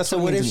 That's So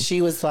what if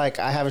she was like,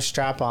 I have a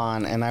strap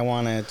on and I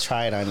want to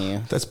try it on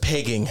you? That's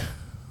pegging.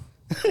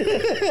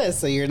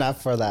 So you're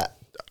not for that?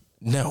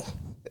 No.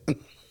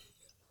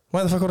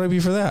 Why the fuck would I be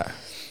for that?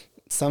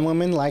 Some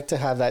women like to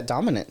have that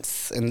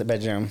dominance in the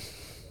bedroom.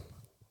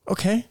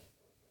 Okay.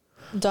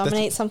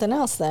 Dominate something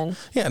else then.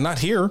 Yeah, not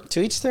here.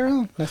 To each their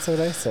own. That's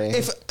what I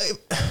say.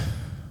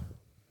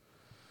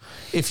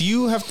 If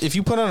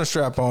you put on a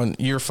strap on,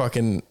 you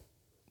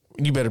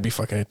better be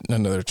fucking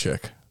another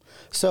chick.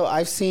 So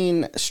I've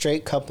seen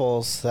straight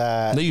couples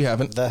that... No, you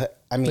haven't. No,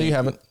 you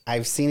haven't.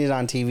 I've seen it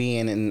on TV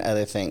and in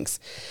other things.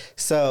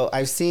 So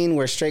I've seen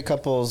where straight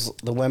couples,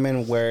 the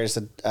women wears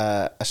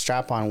a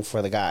strap on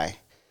for the guy.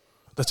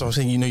 That's what I'm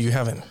saying. You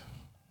haven't.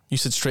 You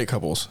said straight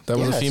couples. That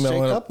was a female.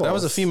 Straight couples. That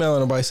was a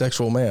female and a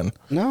bisexual man.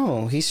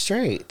 No, he's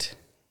straight.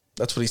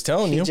 That's what he's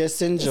telling you. He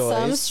just enjoys.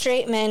 Some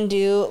straight men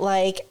do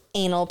like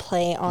anal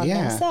play on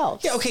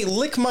themselves. Yeah. Okay.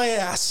 Lick my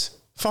ass.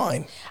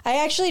 Fine.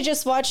 I actually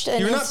just watched an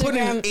You're not Instagram.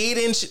 putting an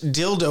 8-inch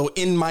dildo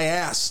in my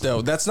ass,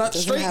 though. That's not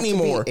straight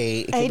anymore.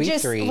 I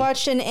just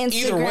watched an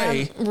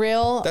Instagram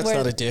reel. That's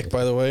not a dick,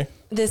 by the way.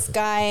 This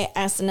guy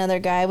asked another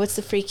guy, "What's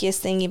the freakiest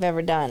thing you've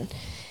ever done?"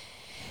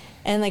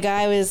 And the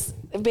guy was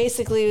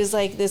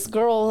like, this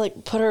girl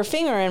like put her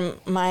finger in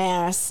my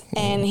ass,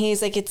 and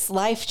he's like, it's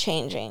life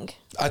changing.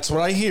 That's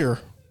what I hear.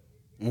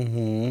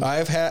 Mm-hmm.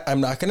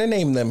 I'm not going to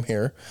name them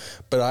here,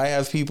 but I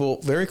have people,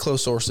 very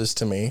close sources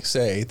to me,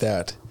 say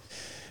that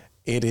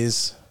it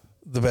is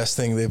the best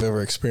thing they've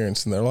ever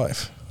experienced in their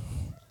life.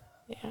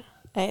 Yeah,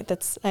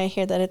 I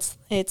hear that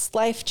it's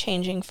life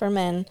changing for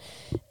men,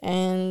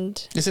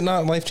 and is it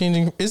not life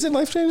changing? Is it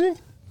life changing?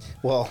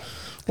 Well,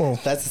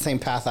 that's the same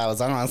path I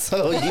was on,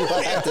 so you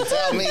have to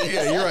tell me.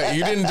 Yeah, you're right.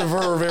 You didn't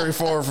diverge very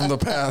far from the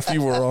path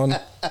you were on.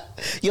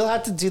 You'll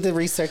have to do the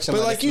research. And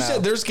but like you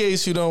said, there's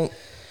gays who don't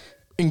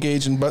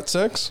engage in butt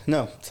sex.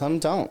 No, some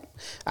don't.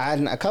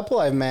 And a couple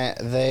I've met,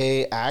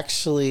 they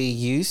actually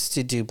used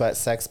to do butt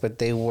sex, but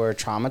they were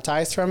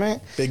traumatized from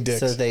it. Big dicks.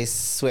 So they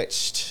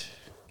switched.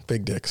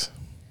 Big dicks.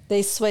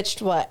 They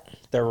switched what?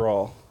 Their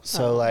role.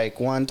 So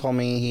like one told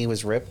me he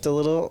was ripped a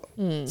little,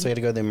 so he had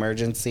to go to the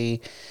emergency.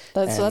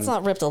 So that's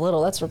not ripped a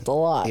little, that's ripped a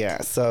lot.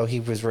 Yeah, so he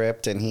was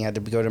ripped and he had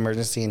to go to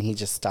emergency and he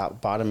just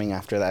stopped bottoming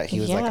after that.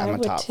 He was like, I'm I a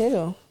would top.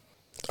 Too.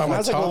 And I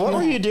was like, well, what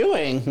were you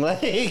doing?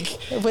 Like,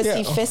 Was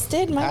he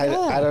fisted? My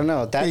God. I don't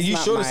know. That's you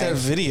not showed us that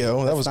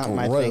video. That was not gross.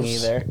 my thing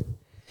either.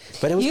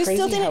 But it was You crazy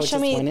still how didn't it show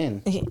just went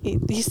in. me.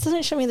 You still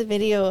didn't show me the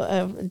video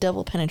of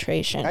double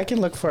penetration. I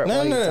can look for it.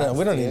 No.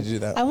 We don't need to do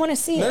that. I want to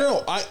see it.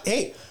 No.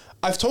 Hey,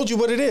 I've told you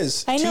what it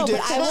is. I know, Two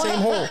but dicks in the same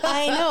hole.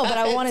 I know, but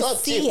I want to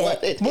see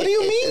it. What do you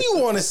mean you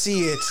want to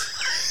see it?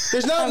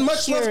 There's not I'm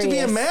much left to be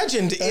curious.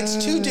 imagined.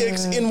 It's two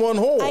dicks in one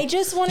hole. I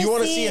just want to see. You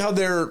want to see how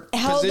they're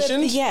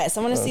positioned? Yes,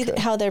 I want to see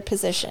how they're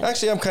positioned.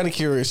 Actually, I'm kind of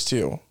curious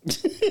too.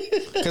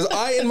 Because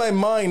I, in my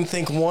mind,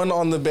 think one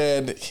on the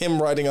bed, him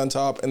riding on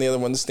top, and the other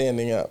one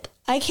standing up.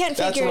 I can't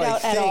That's figure it what I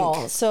out at think.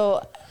 all.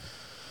 So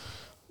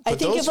I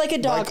think of like a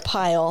dog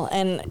pile,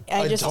 and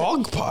I just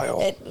dog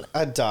pile.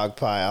 A dog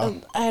pile.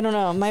 I don't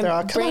know. My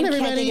all, "Come on, brain can't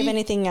think everybody." of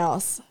anything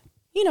else.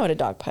 You know what a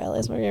dog pile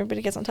is, where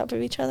everybody gets on top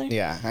of each other.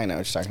 Yeah, I know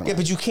what you're talking about. Yeah,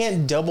 but you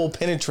can't double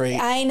penetrate.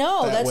 I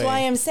know. that That's way. why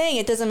I'm saying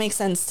it doesn't make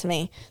sense to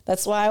me.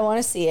 That's why I want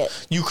to see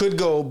it. You could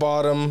go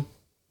bottom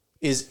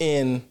is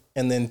in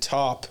and then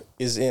top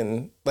is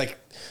in,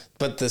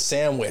 but the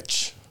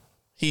sandwich,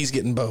 he's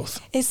getting both.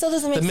 It still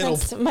doesn't make middle-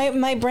 sense.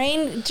 My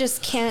brain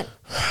just can't.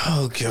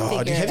 Oh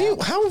God! Figure it Have you?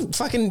 out. How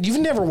fucking? You've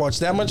never watched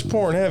that much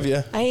porn, have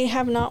you? I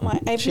have not.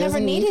 I've She never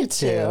hasn't needed needed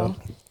to.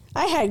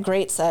 I had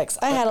great sex.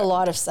 I had a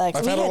lot of sex.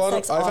 I've had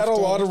a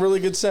lot of really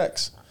good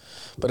sex,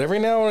 but every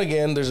now and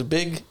again there's a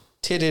big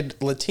titted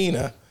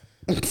Latina.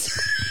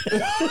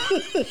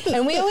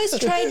 And we always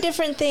tried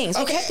different things.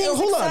 We kept things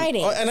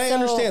exciting. And I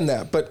understand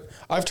that, but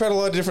I've tried a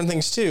lot of different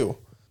things too.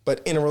 But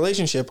in a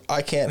relationship,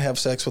 I can't have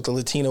sex with a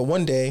Latina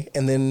one day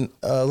and then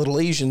a little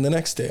Asian the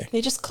next day.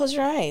 You just close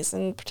your eyes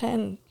and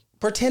pretend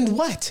Pretend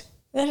what?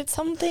 that it's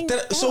something.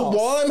 So else.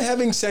 while I'm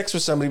having sex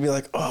with somebody, be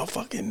like, oh,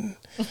 fucking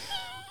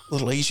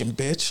little Asian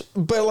bitch.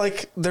 But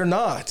like, they're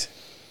not.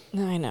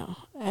 No, I know.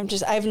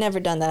 I've never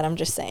done that. I'm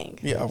just saying.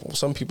 Yeah, well,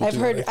 some people I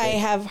do.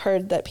 have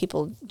heard that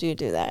people do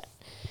that.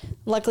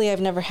 Luckily,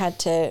 I've never had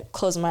to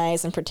close my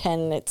eyes and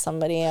pretend it's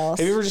somebody else.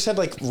 Have you ever just had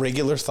like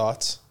regular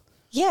thoughts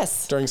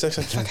Yes. during sex?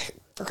 Like, I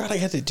forgot I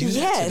had to do that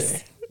Yes.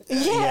 today.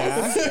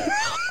 Yes.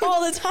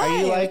 All the time. Are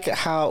you like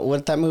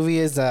what that movie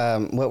is,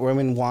 What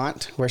Women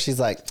Want, where she's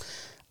like,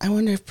 I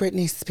wonder if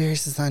Britney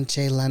Spears is on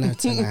Jay Leno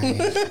tonight.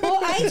 Well,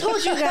 I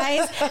told you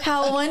guys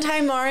how one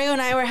time Mario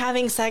and I were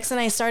having sex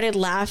and I started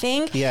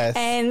laughing. Yes.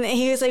 And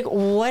he was like,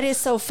 what is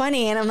so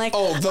funny? And I'm like,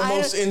 Oh, the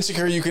most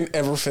insecure you can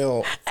ever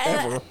feel,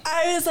 ever.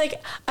 I was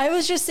like, I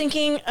was just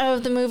thinking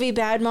of the movie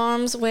Bad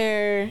Moms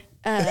where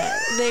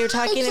they were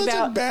talking Such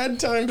about a bad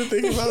time to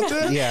think about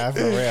that. Yeah, for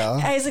real.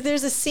 I was like,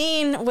 there's a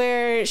scene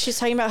where she's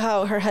talking about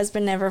how her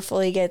husband never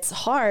fully gets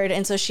hard,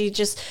 and so she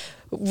just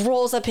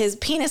rolls up his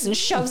penis and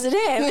shoves it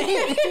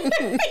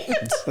in.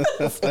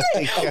 What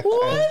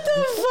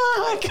the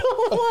fuck?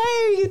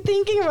 Why are you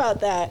thinking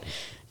about that?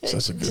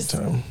 Such a good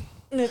time.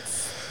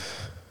 It's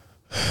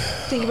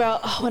think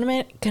about, oh, what am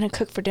I gonna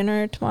cook for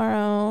dinner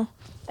tomorrow?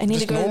 I need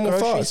Just to go to the normal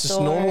grocery thoughts, store.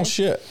 just normal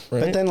shit.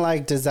 Right? But then,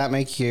 like, did that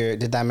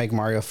make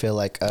Mario feel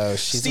like, oh,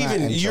 she's not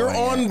Steven, you're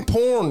enjoying on it?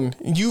 porn.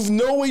 You've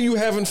no way you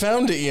haven't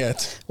found it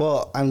yet.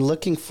 Well, I'm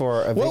looking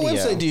for a What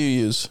video. website do you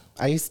use?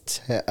 I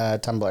used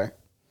Tumblr.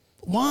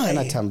 Why?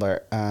 Not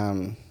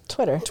Tumblr.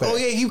 Twitter. Oh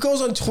yeah, he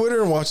goes on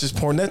Twitter and watches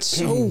porn. That's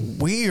so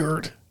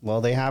weird. Well,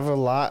 they have a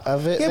lot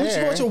of it Yeah, but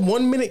there. you watch a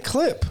 1 minute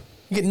clip.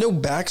 You get no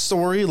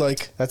backstory.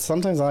 Like, That's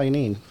sometimes all you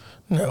need.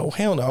 no,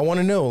 hell no. I want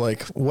to know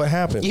like what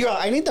happened. Yo,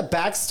 I need the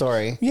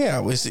backstory. Yeah,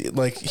 was it,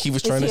 like he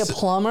was Is trying he to a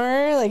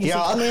plumber? Like, is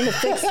Yeah. he coming in to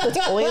fix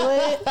the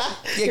toilet?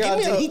 Yeah,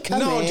 Did he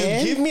come in?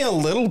 just give me a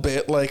little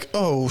bit. Like,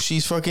 oh,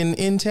 she's fucking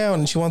in town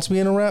and she wants me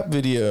in a rap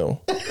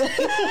video.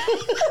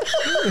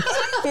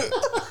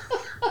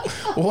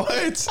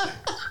 What?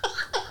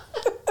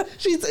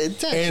 She's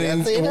intense.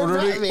 And in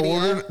order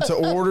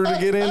to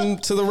get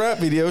into the rap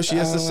video, she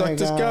has to Oh my suck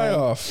this guy God.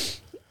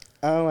 off.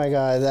 Oh my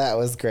god, that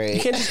was great.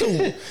 You can't just go.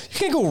 You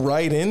can't go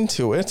right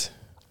into it.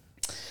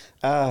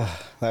 That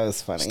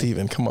was funny.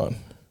 Steven, come on.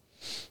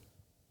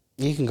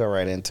 You can go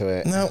right into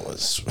it. That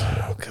was,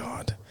 oh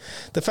God.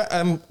 The fact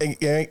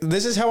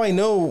this is how I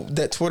know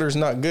that Twitter's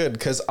not good,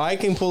 because I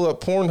can pull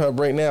up Pornhub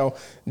right now.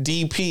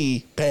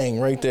 DP, bang,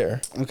 right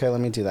there. Okay, let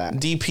me do that.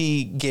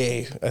 DP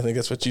gay. I think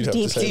that's what you'd have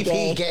to say.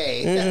 DP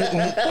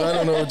gay. I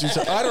don't know what you.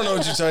 I don't know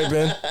what you type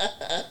in.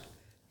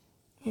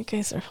 You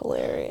guys are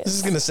hilarious. This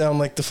is gonna sound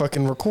like the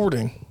fucking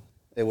recording.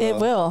 It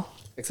will.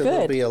 Except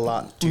there'll Good. be a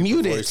lot deeper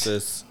Mute it.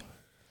 voices.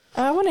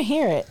 I want to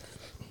hear it.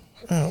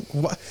 Oh,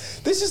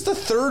 this is the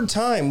third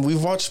time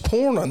we've watched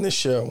porn on this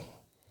show.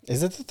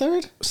 Is it the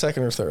third?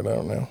 Second or third, I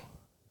don't know.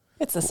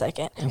 It's the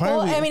second. Why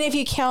Well, are we- I mean, if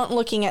you count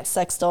looking at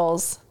sex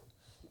dolls.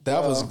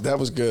 That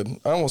was good.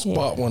 I almost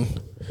bought one.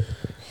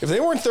 If they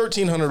weren't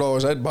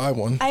 $1,300, I'd buy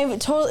one.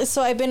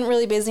 So I've been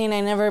really busy and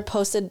I never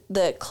posted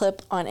the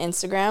clip on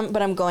Instagram,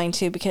 but I'm going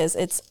to because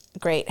it's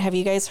great. Have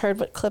you guys heard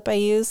what clip I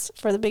used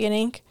for the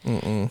beginning?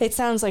 It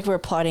sounds like we're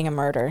plotting a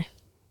murder.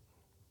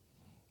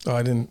 Oh,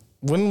 I didn't.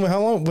 How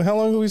long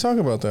did we talk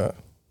about that?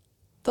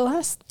 The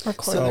last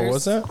recording. Oh,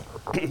 what's that?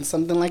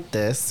 Something like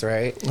this,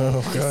 right?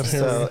 Oh God. Here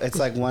So we- it's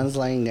like one's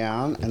laying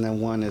down and then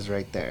one is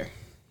right there.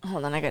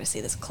 Hold on, I got to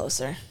see this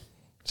closer.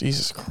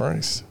 Jesus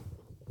Christ.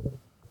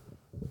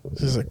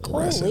 This is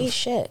aggressive. Holy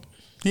shit.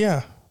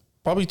 Yeah.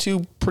 Probably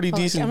two pretty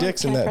decent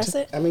dicks in Can I that. press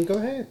it? I mean, go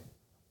ahead.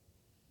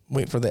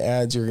 Wait for the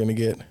ads you're gonna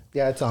get.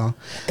 Yeah, it's all.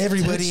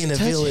 Everybody in a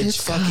Touch village his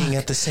fucking cock.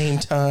 at the same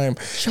time.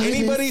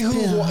 Anybody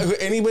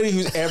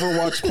who's ever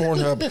watched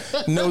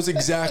Pornhub knows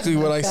exactly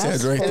what I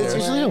said right It's there.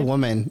 usually a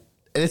woman.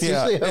 It's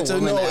Yeah, usually a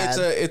woman ad.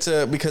 it's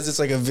a because it's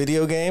like a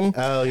video game.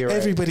 Oh, you're right.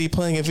 Everybody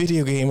playing a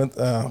video game.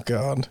 Oh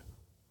God.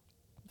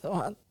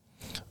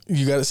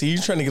 You got to see.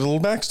 You're trying to get a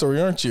little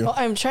backstory, aren't you? Well,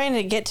 I'm trying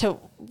to get to,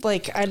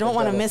 I don't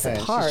want to miss a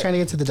She's part. trying to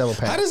get to the double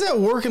How pack. does that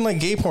work in like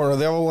gay porn? Are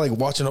they all like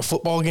watching a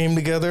football game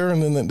together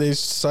and then they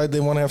decide they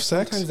want to have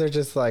sex? Sometimes they're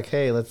just like,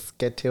 hey, let's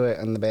get to it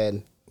on the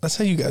bed. That's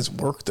how you guys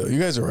work, though. You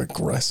guys are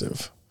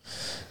aggressive.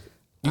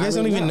 You guys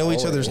I mean, don't even not know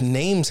each other's always.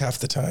 names half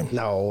the time.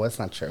 No, that's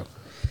not true.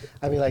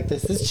 I'd be like,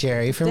 this is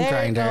Jerry from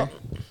There you Grindr.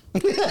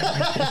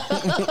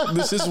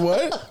 This is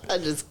what?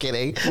 I'm just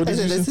kidding. What I did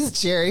said, you this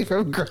is Jerry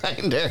from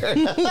Grindr.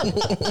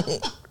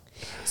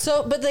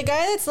 So, but the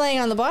guy that's laying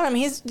on the bottom,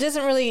 he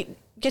doesn't really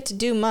get to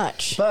do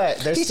much. But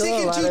there's He's still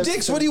taking a lot two of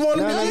dicks. What do you want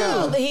him to do?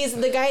 No. He's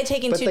the guy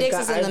taking But two the dicks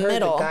guy, is in I've the heard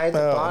middle. The guy at the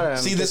bottom.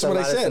 See, gets this is a what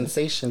I lot of said.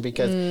 Sensation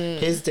because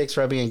his dick's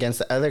rubbing against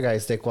the other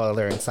guy's dick while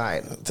they're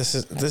inside. This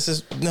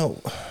is no.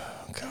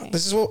 God,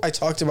 this is what I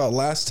talked about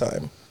last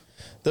time.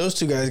 Those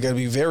two guys got to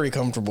be very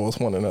comfortable with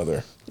one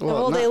another.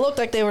 Well, they looked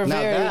like they were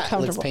now very that looks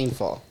comfortable.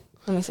 painful.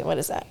 Let me see. What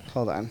is that?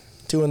 Hold on.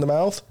 Two in the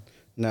mouth.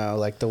 No,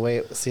 like the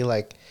way see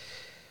like.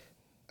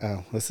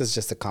 Oh, this is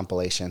just a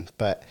compilation,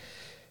 but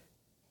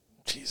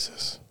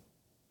Jesus,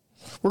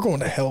 we're going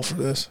to hell for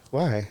this.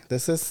 why?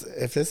 If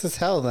this is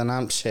hell, then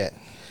I'm shit.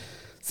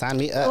 Sign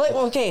me up.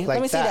 Okay,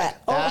 let me see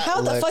that. Oh, how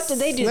the fuck did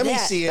they do Let that? me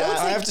see it. That looks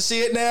I like- have to see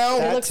it now.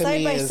 It looks to side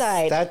me by is-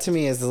 side. That to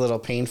me is a little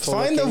painful.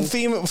 Find looking.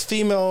 the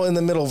female in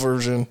the middle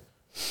version.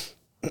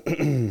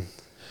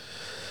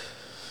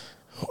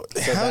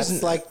 So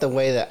that's like the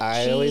way that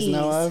I always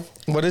know of.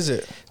 What is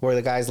it? Where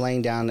the guy's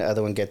laying down, the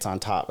other one gets on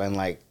top, and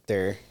like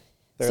they're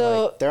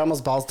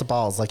almost balls to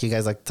balls, like you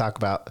guys like to talk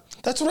about.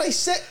 That's what I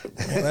said.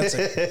 Man,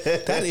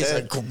 that is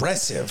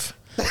aggressive.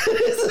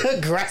 It's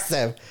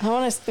aggressive. I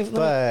want to.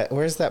 But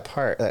where's that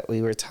part that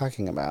we were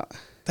talking about?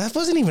 That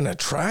wasn't even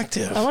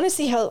attractive. I want to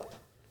see how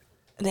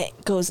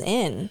that goes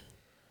in.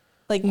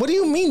 Like, what do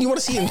you mean? You want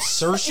to see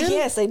insertion?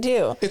 Yes, I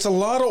do. It's a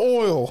lot of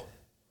oil.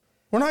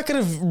 We're not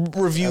going to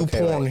review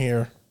porn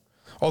here.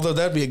 Although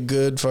that'd be a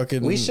good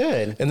fucking... We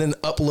should. And then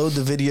upload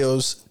the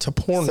videos to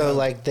porn. So,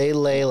 like, they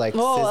lay, like,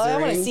 scissoring. I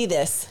want to see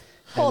this.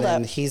 Hold up.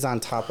 And he's on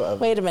top of...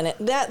 Wait a minute.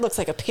 That looks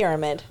like a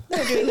pyramid.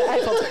 They're doing the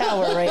Eiffel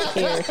Tower right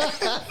here.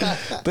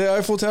 The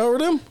Eiffel Tower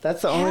them?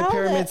 That's the only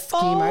pyramid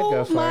scheme I'd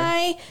go for. Oh,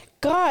 my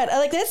God.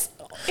 That's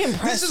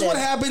impressive. This is what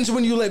happens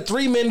when you let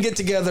 3 men get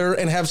together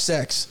and have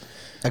sex.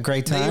 A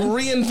great time. They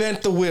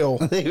reinvent the wheel.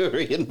 They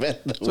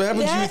reinvent the wheel. So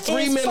what happens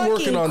when you 3 men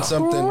working on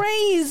something.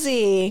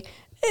 Crazy.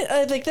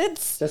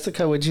 That's...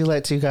 Jessica, would you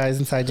let 2 guys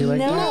inside you like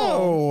that?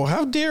 No,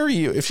 how dare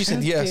you? If she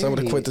said yes, I would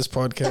have quit this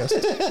podcast.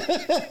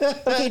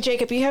 Okay,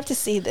 Jacob, you have to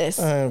see this.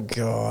 Oh,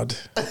 God.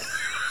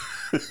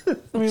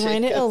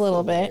 Rewind it a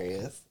little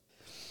bit.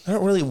 I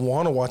don't really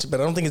want to watch it, but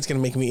I don't think it's going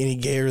to make me any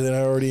gayer than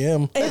I already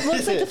am. It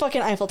looks like the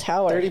fucking Eiffel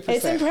Tower.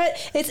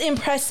 30%. It's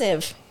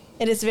impressive.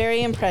 It is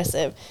very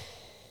impressive.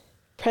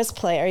 Press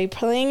play. Are you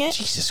playing it?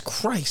 Jesus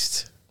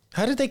Christ.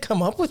 How did they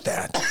come up with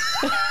that?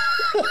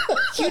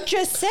 You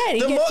just said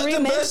you get 3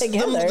 men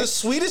together. The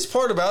sweetest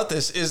part about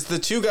this is the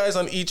 2 guys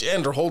on each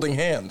end are holding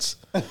hands.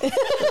 God,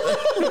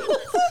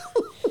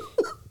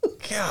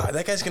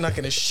 that guy's not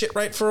going to shit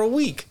right for a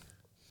week.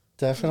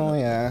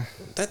 Definitely, yeah.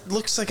 That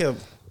looks like a...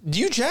 Do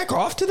you jack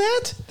off to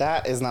that?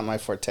 That is not my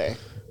forte.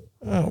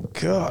 Oh,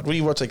 God. What do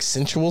you watch, like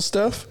sensual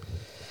stuff?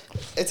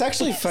 It's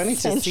actually funny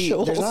to see.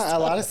 There's not a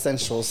lot of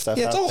sensual stuff.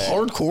 Yeah, it's all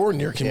hardcore in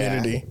your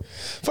community. Yeah.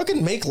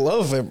 Fucking make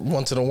love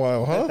once in a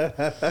while, huh?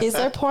 Is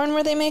there porn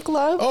where they make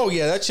love? Oh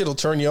yeah, that shit'll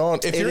turn you on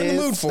if you're in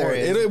the mood for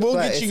it. It will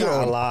get you going.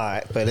 Not a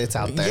lot, but it's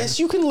out there. Yes,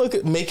 you can look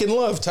at making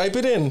love. Type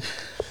it in.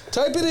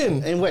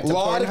 And what? A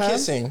lot of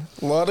kissing.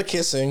 A lot of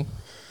kissing.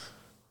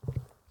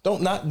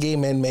 Don't not gay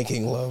men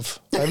making love.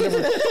 I've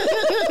never.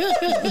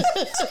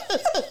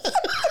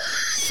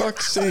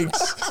 Fuck's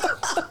sakes.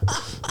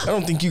 I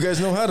don't think you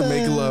guys know how to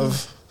make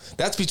love.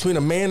 That's between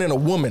a man and a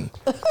woman.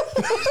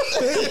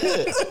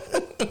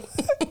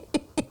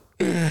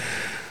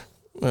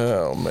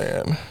 Oh,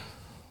 man.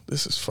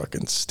 This is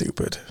fucking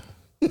stupid.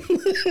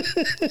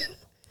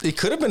 It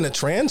could have been a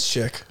trans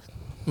chick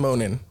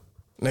moaning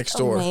next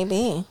door.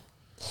 Maybe.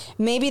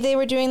 Maybe they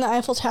were doing the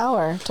Eiffel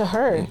Tower to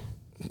her.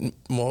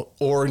 Well,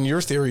 or in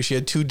your theory, she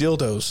had 2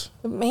 dildos.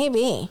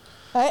 Maybe.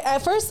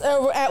 At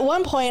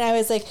one point, I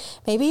was like,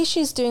 maybe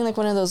she's doing like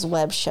one of those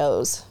web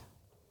shows.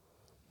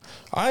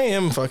 I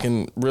am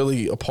fucking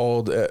really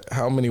appalled at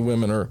how many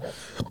women are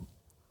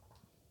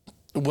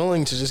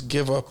willing to just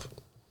give up.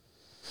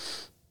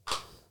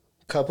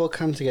 Couple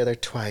come together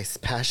twice.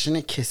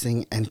 Passionate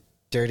kissing and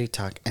dirty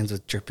talk ends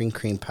with dripping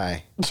cream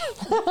pie.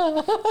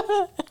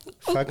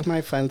 Fuck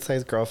my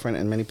fun-sized girlfriend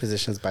in many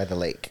positions by the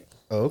lake.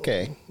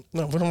 Okay.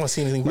 No, we don't want to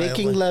see anything.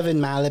 Making love in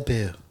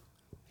Malibu.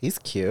 He's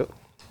cute.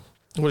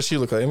 What does she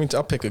look like? I mean,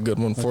 I'll pick a good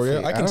one for you.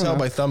 I can tell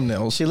by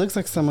thumbnails. She looks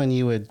like someone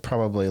you would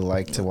probably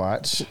like to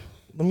watch.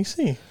 Let me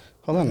see.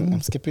 Hold on,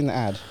 I'm skipping the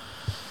ad.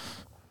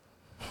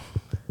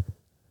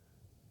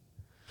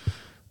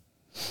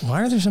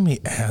 Why are there so many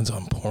ads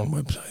on porn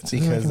websites?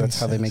 Because that's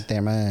how they make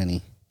their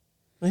money.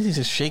 He's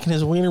just shaking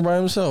his wiener by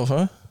himself,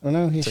 huh? Oh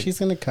no, she's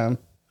gonna come.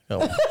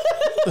 Oh.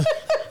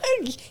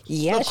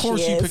 Yeah, of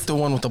course you picked the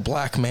one with the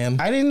black man.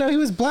 I didn't know he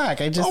was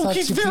black. I just saw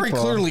he's 2 very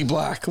people. clearly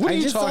black. What are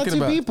you talking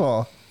about?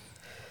 People.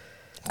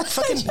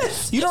 Fucking,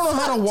 you don't know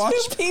how to watch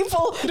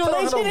people. You don't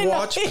know how to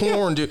watch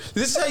porn, dude.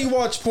 This is how you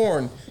watch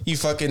porn. You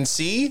fucking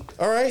see.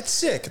 All right,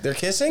 sick. They're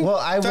kissing. Well,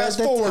 I fast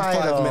read the forward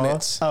title. 5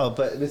 minutes. Oh,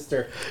 but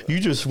Mister, you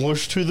just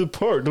watch to the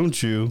part,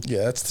 don't you?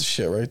 Yeah, that's the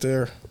shit right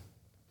there.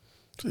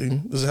 See,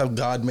 this is how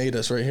God made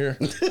us right here.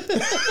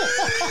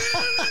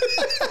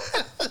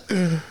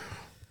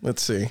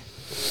 Let's see.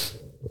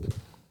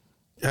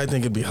 I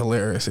think it'd be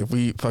hilarious if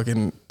we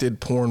fucking did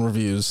porn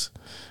reviews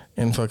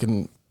and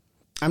fucking.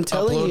 I'm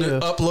telling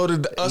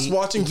uploaded us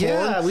watching porn.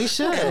 Yeah, we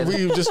should. And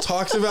we just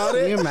talked about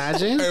it. Can you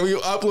imagine? And we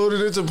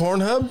uploaded it to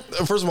Pornhub.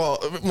 First of all,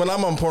 when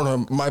I'm on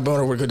Pornhub, my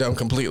boner would go down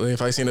completely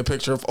if I seen a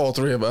picture of all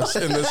 3 of us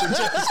in the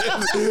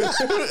suggestions.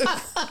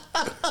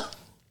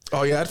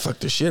 Oh yeah, I'd fuck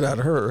the shit out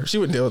of her. She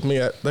wouldn't deal with me.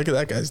 Look at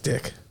that guy's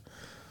dick.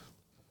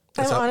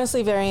 I'm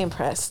honestly very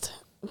impressed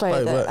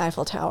by the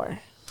Eiffel Tower.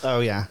 Oh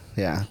yeah,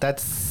 yeah.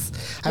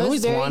 I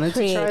always wanted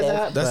to try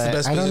that. That's the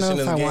best position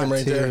in the game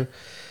right there.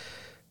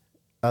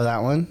 Oh,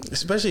 that one?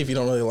 Especially if you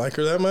don't really like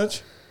her that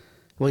much.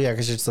 Well, yeah,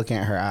 because you're just looking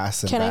at her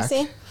ass and Can back. I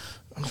see?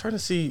 I'm trying to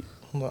see.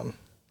 Hold on.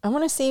 I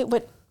want to see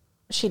what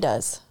she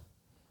does.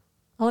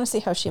 I want to see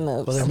how she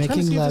moves. Well, they're I'm trying to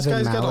making see if love this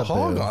in guy's got a Malibu.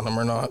 hog on him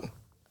or not.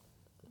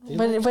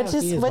 What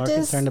does? What does?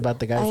 Concerned about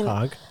the guy's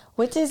hog.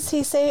 What does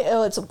he say?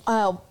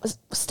 Oh, it's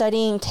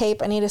studying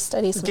tape. I need to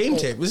study some Game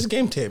tape. This is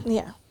game tape.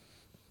 Yeah.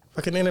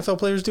 Fucking NFL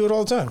players do it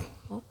all the time.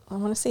 Well, I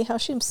want to see how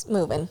she's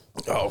moving.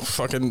 Oh,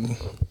 fucking.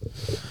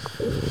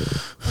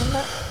 I'm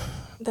not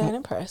that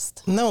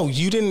impressed. No,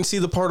 you didn't see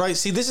the part I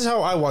see. This is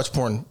how I watch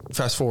porn.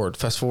 Fast forward,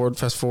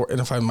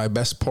 and I find my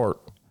best part.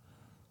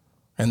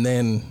 And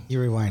then.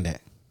 You rewind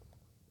it.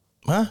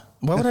 Huh?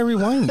 Why would I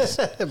rewind?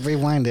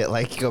 Rewind it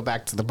like you go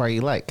back to the part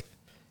you like.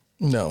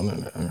 No.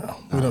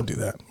 We don't do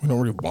that. We don't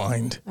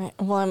rewind. Right.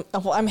 Well,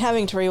 I'm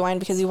having to rewind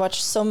because you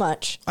watch so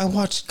much. I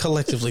watched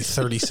collectively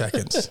 30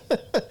 seconds.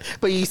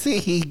 But you see,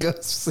 he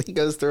goes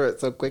through it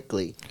so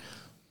quickly.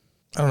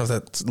 I don't know if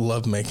that's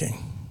love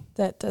making.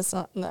 That does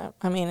not. No,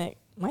 I mean, it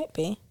might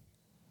be.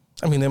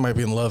 I mean, they might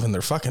be in love and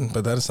they're fucking,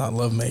 but that is not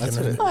love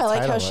making. Oh, I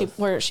like how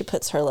where she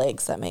puts her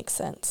legs. That makes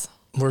sense.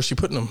 Where's she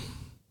putting them?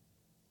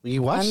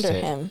 You watched Under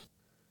it. him.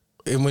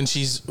 And when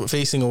she's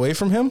facing away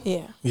from him?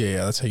 Yeah.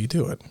 Yeah, that's how you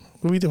do it.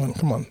 What are we doing?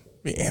 Come on.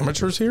 We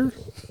amateurs here?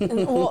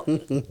 Well,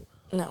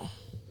 no.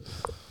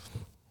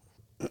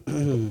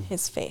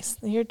 His face.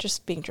 You're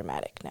just being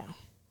dramatic now.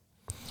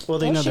 Well,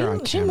 they know they're on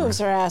camera. She moves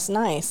her ass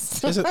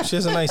nice. She has a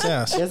nice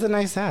ass. She has a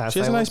nice ass. She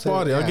has a nice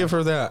body. I'll give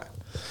her that.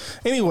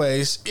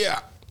 Anyways, yeah.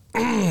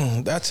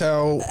 That's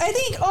how. I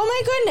think, oh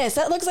my goodness,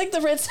 that looks like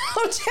the Ritz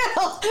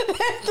Hotel.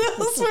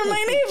 Those were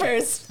my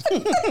neighbors.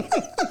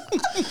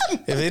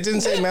 If it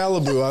didn't say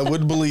Malibu, I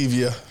would believe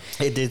you.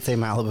 It did say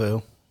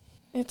Malibu.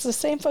 It's the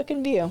same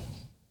fucking view.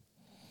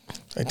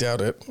 I doubt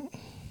it. All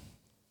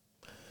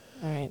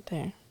right,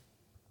 there.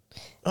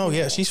 Oh,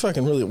 yeah, she's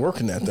fucking really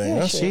working that thing.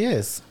 Yeah, Huh? She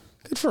is.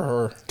 Good for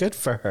her. Good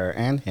for her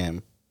and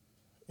him.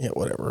 Yeah,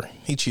 whatever.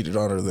 He cheated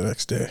on her the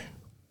next day.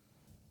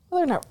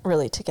 Well, they're not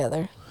really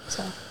together,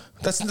 so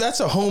That's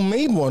a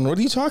homemade one. What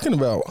are you talking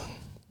about?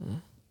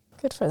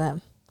 good for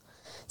them.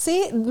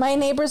 See, my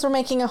neighbors were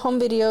making a home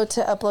video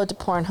to upload to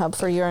Pornhub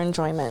for your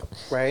enjoyment.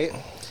 Right?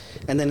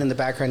 And then in the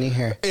background you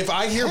hear, If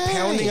I hear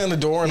pounding on the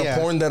door in a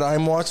porn that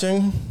I'm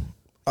watching,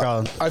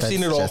 girl, I've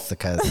seen it all.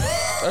 Jessica's.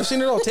 I've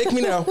seen it all. Take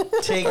me now.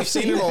 I've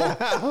seen it all.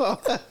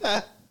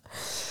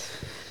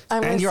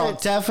 And you're all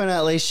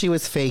definitely, she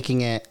was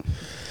faking it.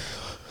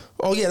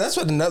 Oh yeah, that's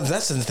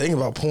the thing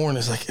about porn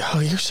is like, oh,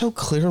 you're so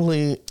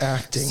clearly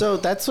acting. So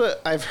that's what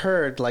I've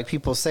heard, like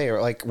people say,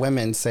 or like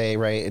women say,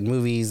 right, in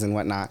movies and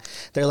whatnot.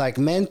 They're like,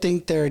 men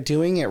think they're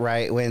doing it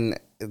right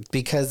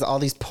because all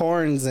these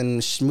porns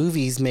and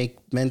movies make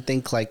men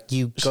think like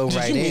you go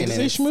right in.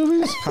 Did you mean to say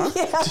schmovies? Huh?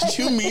 Yeah. Did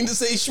you mean to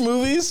say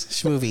schmovies?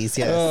 Schmovies,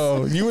 yes.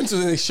 Oh, you went to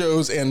the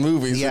shows and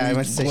movies. Yeah, and I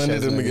went to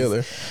blended them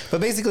together.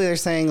 But basically, they're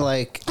saying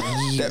like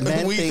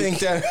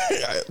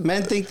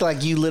men think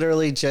like you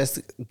literally just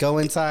go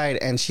inside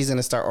and she's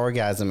gonna start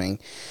orgasming.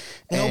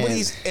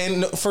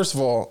 And first of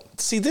all,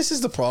 see, this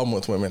is the problem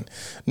with women.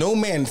 No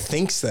man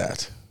thinks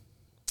that.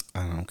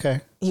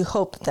 Okay. You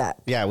hope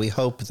that. Yeah, we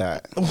hope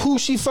that.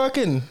 Who's she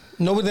fucking?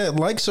 Nobody that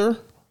likes her,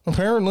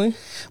 apparently.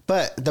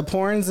 But the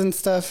porns and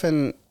stuff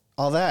and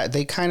all that,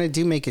 they kind of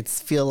do make it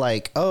feel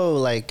like, oh,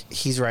 like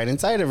he's right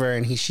inside of her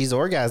and she's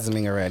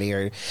orgasming already.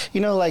 Or,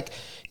 like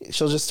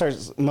she'll just start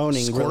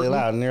moaning really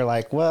loud. And you're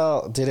like,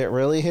 well, did it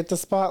really hit the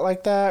spot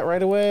like that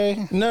right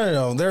away?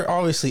 No. They're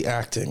obviously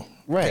acting.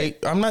 Right.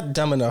 Okay? I'm not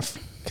dumb enough,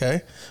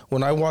 okay,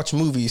 when I watch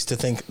movies to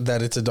think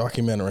that it's a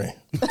documentary.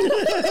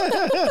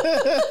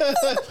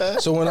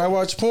 So when I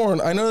watch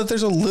porn, I know that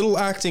there's a little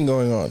acting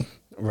going on.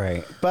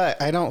 Right. But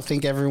I don't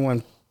think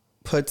everyone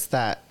puts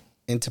that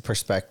into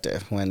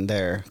perspective when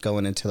they're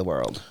going into the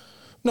world.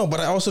 No, but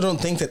I also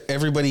don't think that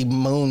everybody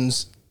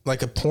moans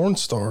like a porn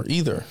star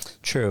either.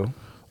 True.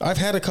 I've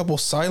had a couple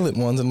silent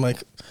ones and I'm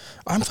like,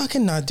 I'm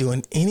fucking not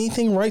doing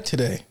anything right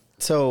today.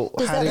 So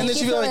does that make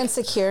you feel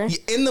insecure?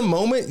 In the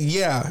moment,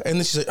 yeah. And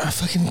then she's like, I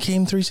fucking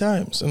came 3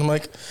 times. And I'm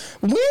like,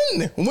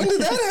 when? When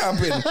did that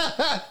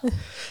happen?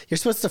 You're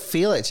supposed to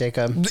feel it,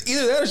 Jacob.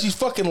 Either that or she's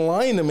fucking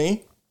lying to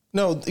me.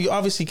 No, you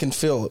obviously can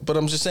feel it. But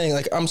I'm just saying,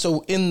 like, I'm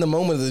so in the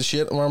moment of this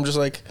shit where I'm just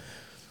like,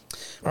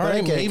 all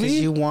right, maybe.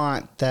 You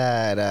want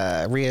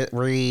that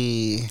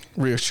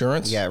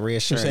reassurance? Yeah,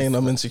 reassurance. You're saying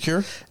I'm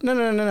insecure? No.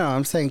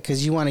 I'm saying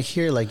because you want to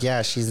hear, like,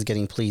 yeah, she's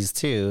getting pleased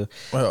too.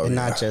 And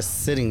not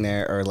just sitting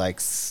there or, like,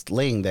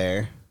 laying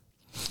there.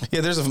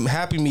 Yeah, there's a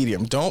happy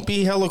medium. Don't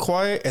be hella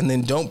quiet and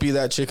then don't be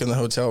that chick in the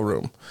hotel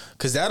room.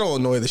 Because that'll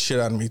annoy the shit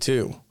out of me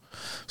too.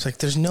 It's like,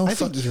 there's no... I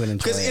think you would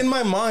enjoy it. Because in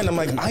my mind, I'm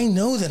like, I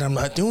know that I'm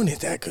not doing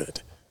it that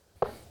good.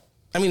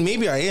 I mean,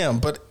 maybe I am,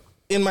 but...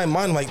 In my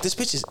mind, I'm like, this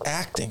bitch is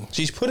acting.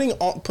 She's putting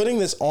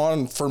this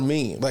on for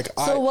me.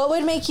 So what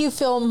would make you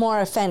feel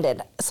more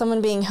offended?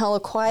 Someone being hella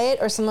quiet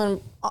or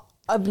someone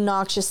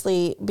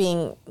obnoxiously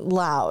being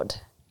loud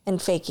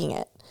and faking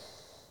it?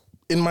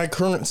 In my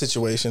current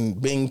situation,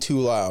 being too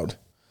loud.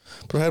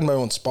 But if I had my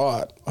own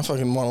spot, I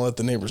fucking want to let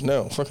the neighbors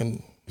know.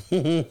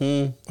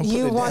 You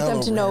want them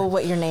to know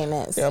what your name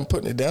is. Yeah, I'm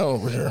putting it down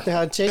over here.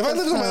 Yeah, if I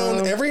lived on my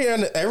own, every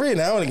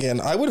now and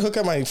again, I would hook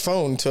up my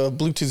phone to a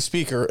Bluetooth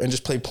speaker and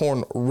just play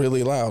porn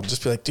really loud.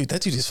 Just be like, dude,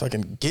 that dude is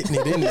fucking getting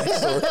it in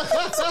next door.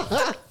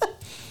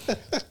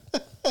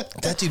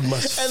 That dude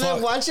must And fuck.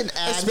 then watch an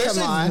ad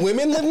Especially come on.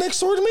 women live next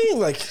door to me.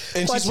 Like,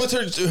 and she's with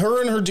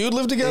her and her dude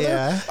live together.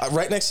 Yeah.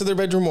 Right next to their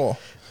bedroom wall.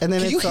 And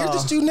then Can you it's hear all,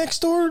 this dude next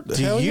door? Do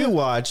Hell you yeah.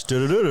 watch? Yeah,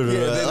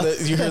 then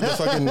you hear the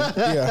fucking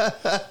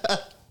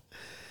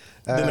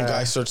Then a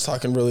guy starts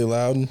talking really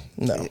loud.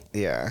 No,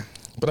 Yeah.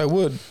 but I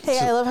would. Hey,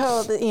 I love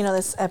how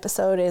this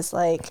episode is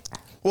like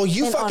Well,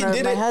 you in fucking honor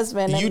did of it. my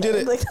husband. You and, did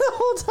it. like the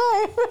whole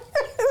time.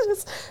 It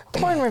was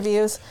porn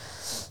reviews.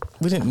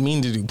 We didn't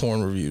mean to do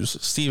porn reviews.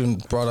 Steven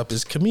brought up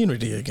his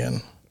community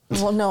again.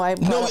 Well, no, I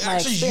brought No, up my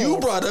actually, you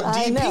experience. brought up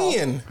I know.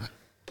 DPing.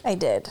 I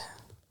did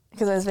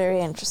because I was very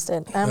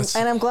interested, and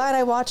I'm glad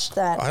I watched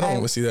that. I don't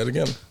want to see that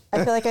again.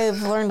 I feel like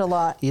I've learned a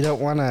lot. You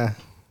don't want to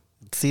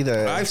see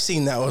the. I've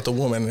seen that with a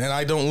woman, and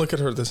I don't look at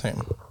her the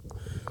same.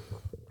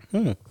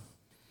 I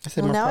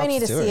said Well, more now I props need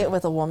to to see her. it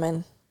with a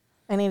woman.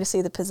 I need to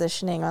see the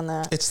positioning on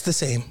that. It's the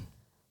same.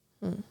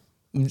 But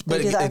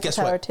They do that guess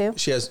for power what? too?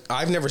 She has.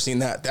 I've never seen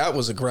that. That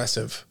was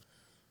aggressive.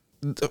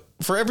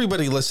 For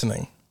everybody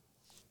listening,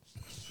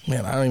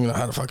 man, I don't even know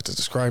how the fuck to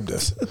describe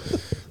this.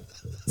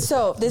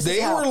 So this They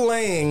is how. were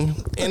laying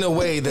in a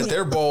way that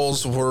their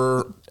balls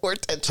were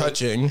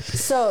touching,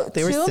 So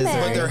They were two scissoring.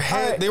 men. but their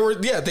head. They were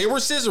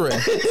scissoring.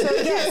 So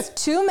yes,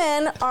 two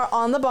men are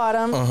on the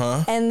bottom,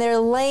 and they're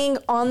laying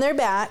on their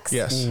backs.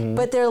 Yes.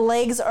 But their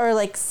legs are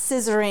like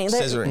scissoring.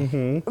 They're-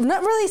 Scissoring.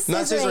 Not really scissoring.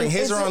 Not scissoring.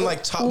 His It's are on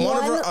like top. One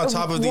of them on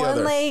top of the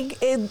other. One leg,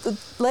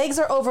 legs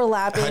are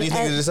overlapping. How do you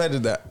think and they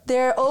decided that?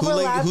 They're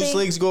overlapping. Whose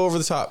legs go over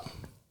the top?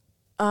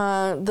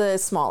 The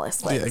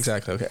smallest legs. Yeah,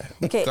 exactly. Okay.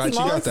 Okay, Glad you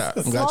got that.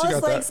 I'm glad you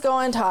smallest got legs that. go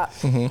on top,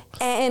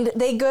 and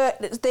they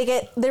get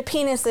their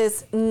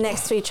penises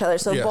next to each other.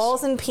 So Yes.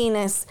 balls and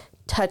penis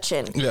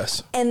touching.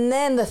 Yes. And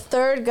then the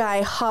third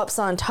guy hops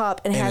on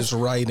top and is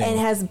riding. and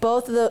has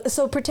both of the.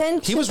 So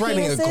pretend He two was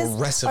riding penises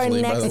aggressively, are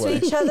by the next way.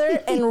 to each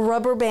other and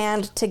rubber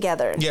band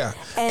together. Yeah.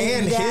 and,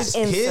 And that his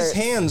inserts.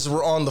 hands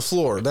were on the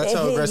floor. That's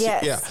how aggressive.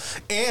 Yes.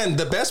 Yeah. And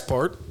the best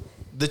part,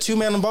 the two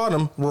men on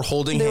bottom were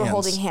holding They hands. were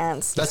holding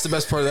hands. That's the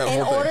best part of that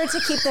in whole order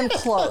thing. to keep them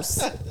close.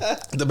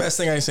 The best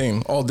thing I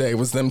seen all day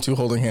was them two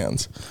holding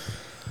hands.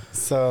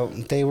 So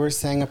they were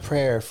saying a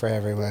prayer for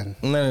everyone.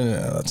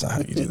 No. That's not how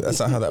you do that. That's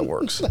not how that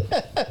works.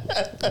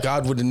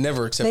 God would have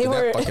never accepted They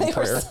were that fucking they were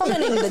prayer.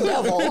 summoning the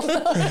devil.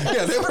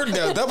 Yeah, they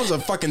were. That was a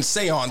fucking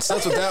seance.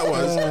 That's what that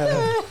was.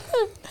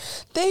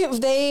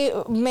 They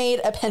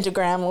made a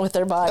pentagram with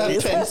their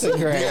bodies.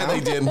 Pentagram. Yeah, they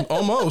did.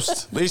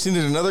 Almost. They just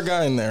needed another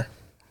guy in there.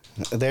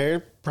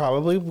 There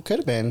probably could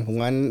have been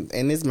one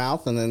in his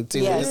mouth and then two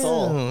in Yes. his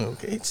soul. Oh,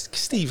 okay. It's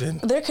Steven.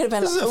 There could have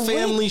been This is a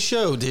family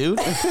show, dude.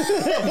 You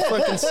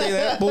fucking say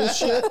that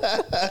bullshit.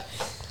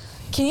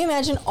 Can you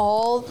imagine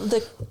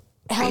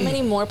how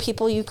many more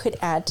people you could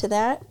add to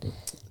that?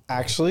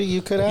 Actually,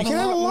 you could have. You can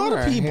have a lot of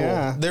more, people.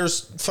 Yeah.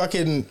 There's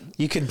fucking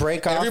You could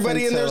break off.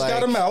 everybody in into, there's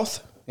got a like-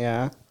 mouth.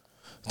 Yeah.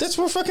 That's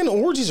where fucking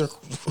orgies are.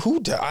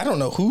 I don't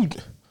know who.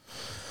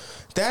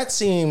 That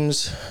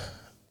seems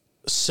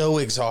so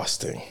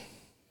exhausting.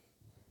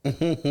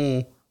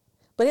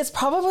 But it's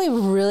probably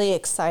really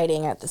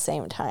exciting at the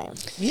same time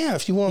Yeah,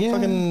 if you want Yeah.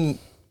 fucking.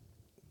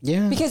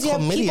 Yeah. because you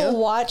have Chlamydia. people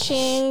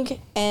watching,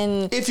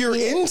 and If you're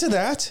into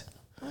that,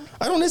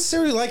 I don't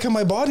necessarily like how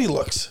my body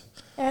looks.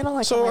 I don't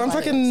like. So how my I'm body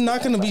fucking looks.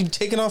 not going to be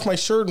taking off my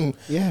shirt and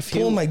Yeah, if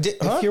pulling my dick.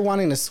 Huh? If you're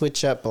wanting to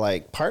switch up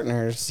like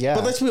partners, yeah.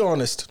 But let's be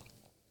honest.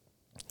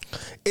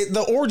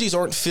 The orgies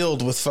aren't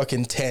filled with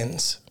fucking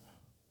 10s.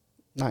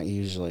 Not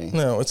usually.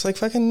 No, it's like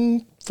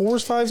fucking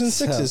 4s, 5s, and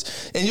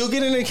 6s. And you'll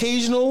get an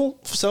occasional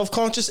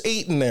self-conscious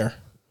 8 in there.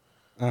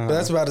 But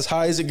that's about as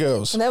high as it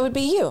goes. And that would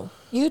be you.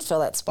 You'd fill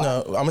that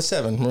spot. No, I'm a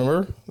 7,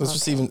 remember? That's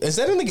what's even. Is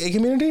that in the gay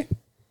community?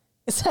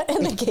 Is that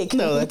in the gay community?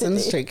 No, that's in the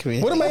straight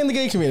community. What am I in the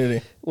gay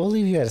community? We'll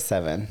leave you at a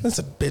 7. That's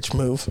a bitch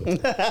move.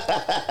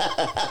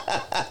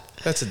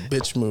 That's a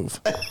bitch move.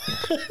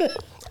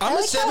 I'm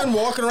a 7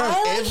 walking around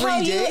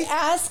every day. You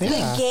ask the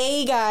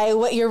gay guy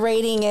what your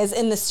rating is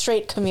in the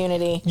straight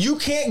community. You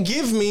can't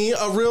give me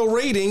a real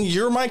rating.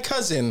 You're my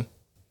cousin.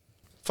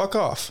 Fuck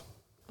off.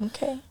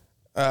 Okay.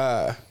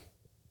 I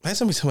had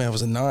somebody tell me I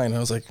was a 9. I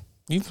was like,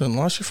 you've done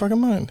lost your fucking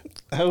mind.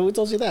 Who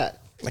told you that?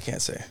 I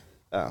can't say.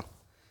 Oh.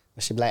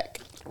 Was she black?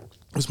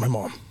 It was my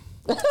mom.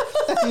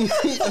 I'm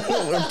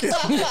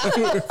kidding.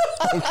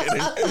 I'm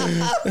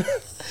kidding.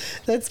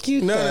 That's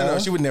cute. No.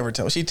 She would never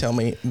tell me. She'd tell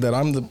me that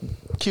I'm the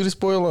cutest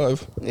boy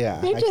alive.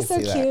 Yeah. You're I just so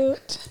can see that.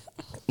 cute.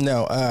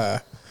 No,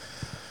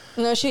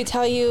 No, she'd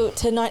tell you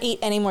to not eat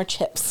any more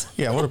chips.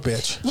 yeah, what a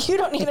bitch. You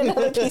don't need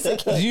another piece of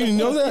Do cake. you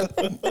know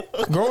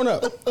that? Growing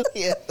up,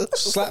 Yeah.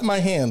 slap my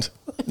hand,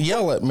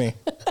 yell at me.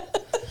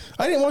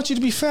 I didn't want you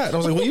to be fat. I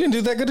was like, well, you didn't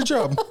do that good a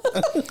job.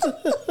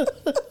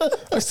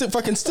 I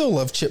still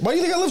love chips. Why do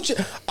you think I love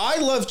chips? I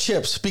love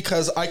chips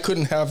because I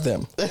couldn't have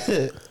them.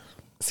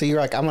 So you're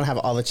like, I'm gonna have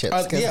all the chips.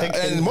 'cause I Yeah,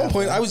 couldn't and at one have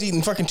point, them. I was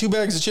eating fucking 2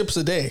 bags of chips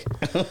a day.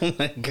 Oh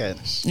my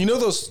gosh. You know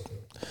those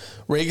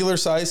regular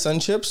size Sun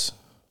Chips?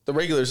 The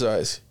regular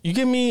size. You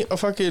give me a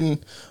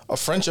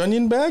French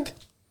onion bag,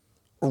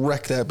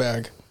 wreck that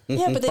bag.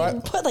 Yeah, but they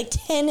put like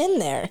 10 in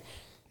there.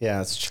 Yeah,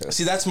 that's true.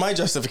 See, that's my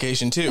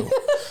justification too.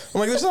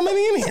 I'm like, there's not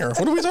many in here.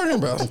 What are we talking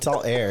about? It's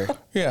all air.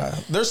 Yeah,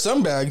 there's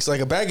some bags,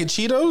 like a bag of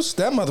Cheetos,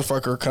 that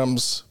motherfucker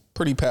comes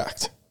pretty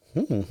packed.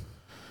 You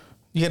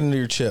get into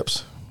your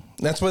chips.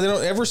 That's why they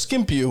don't ever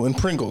skimp you in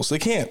Pringles. They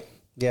can't.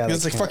 Yeah,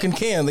 because they fucking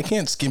can. They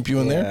can't skimp you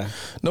in there.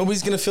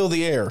 Nobody's gonna fill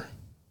the air.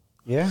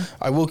 Yeah,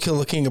 I will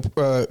kill a king of.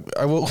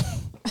 I will.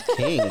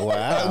 King.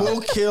 Wow. I will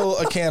kill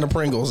a can of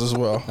Pringles as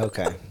well.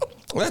 Okay.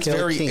 That's Kill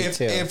very.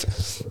 king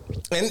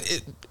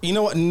You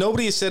know what?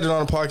 Nobody has said it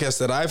on a podcast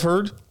that I've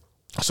heard,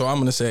 so I'm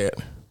gonna say it.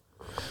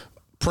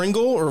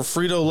 Pringle or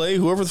Frito-Lay,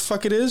 whoever the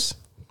fuck it is,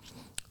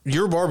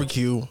 your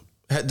barbecue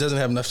doesn't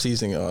have enough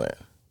seasoning on it.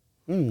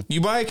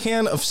 You buy a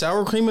can of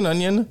sour cream and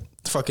onion,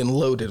 it's fucking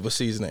loaded with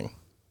seasoning.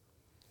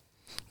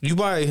 You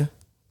buy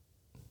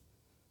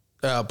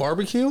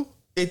barbecue,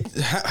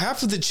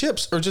 half of the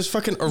chips are just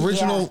fucking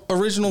original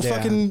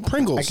fucking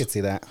Pringles. I could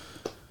see that.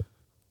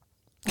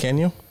 Can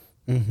you?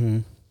 Mm-hmm.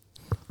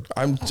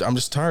 I'm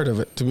just tired of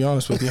it, to be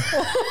honest with you.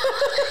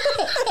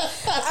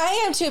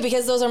 I am too,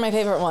 because those are my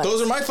favorite ones.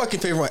 Those are my fucking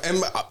favorite ones.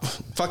 And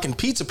fucking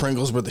pizza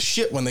Pringles were the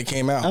shit when they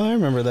came out. Oh, I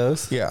remember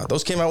those. Yeah,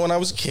 those came out when I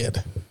was a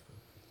kid.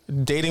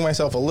 Dating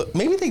myself a little.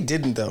 Maybe they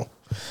didn't, though.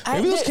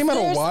 Maybe those came out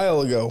a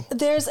while ago.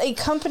 There's a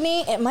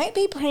company, it might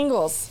be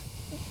Pringles.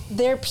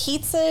 Their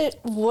pizza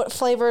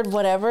flavored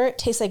whatever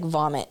tastes like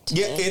vomit.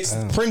 Yeah, it's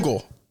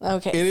Pringle.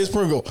 Okay. It is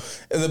Pringle.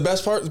 And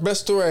the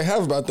best story I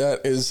have about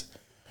that is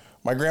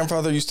my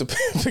grandfather used to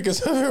pick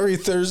us up every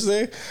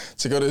Thursday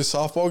to go to his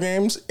softball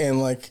games,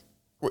 and like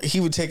he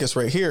would take us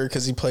right here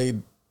because he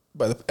played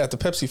at the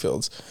Pepsi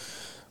Fields.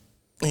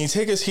 And he'd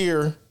take us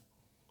here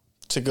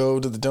to go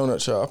to the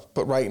donut shop,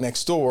 but right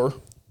next door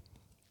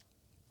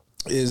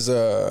is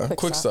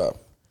Quick Stop.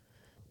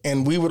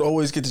 And we would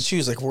always get to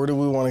choose, like, where do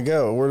we want to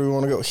go? Where do we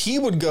want to go? He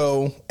would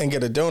go and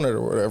get a donut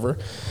or whatever,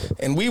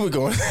 and we would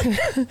go in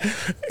there,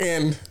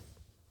 and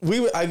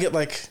I get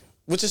like,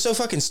 which is so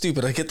fucking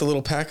stupid. I get the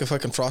little pack of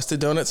fucking frosted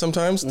donuts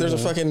sometimes. There's a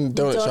fucking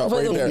donut shop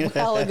right there.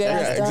 Hella good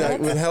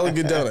Exactly, with hella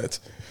good donuts.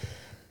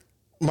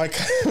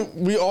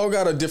 We all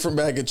got a different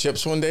bag of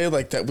chips one day,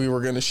 like that we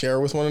were going to share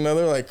with one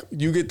another. Like,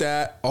 you get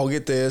that, I'll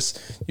get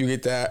this, you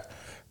get that.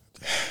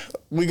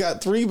 We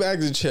got 3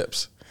 bags of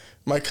chips.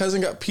 My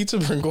cousin got pizza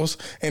Pringles,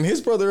 and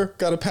his brother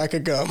got a pack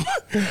of gum.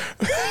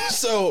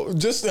 So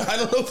just, I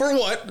don't know for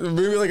what,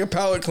 maybe like a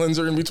palate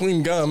cleanser in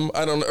between gum,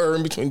 or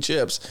in between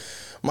chips.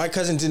 My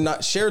cousin did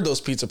not share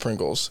those pizza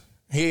Pringles.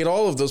 He ate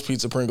all of those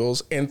pizza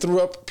Pringles and threw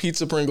up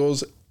pizza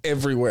Pringles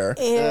everywhere.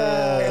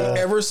 And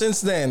ever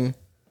since then,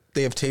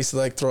 they have tasted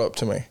like throw up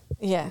to me.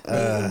 Yeah.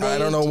 I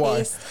don't know why.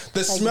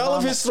 The smell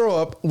of his throw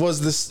up was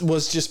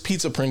just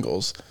pizza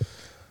Pringles.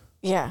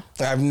 Yeah.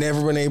 I've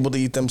never been able to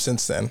eat them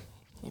since then.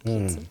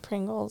 Pizza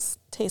Pringles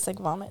taste like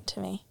vomit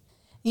to me.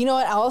 You know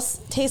what else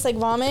tastes like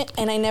vomit?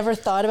 And I never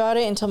thought about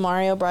it until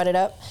Mario brought it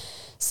up.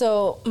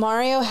 So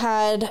Mario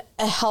had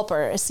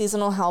a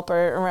seasonal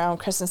helper around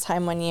Christmas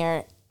time one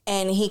year,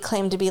 and he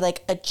claimed to be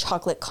like a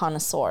chocolate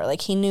connoisseur.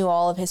 Like, he knew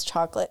all of his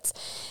chocolates.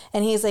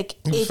 And he's like,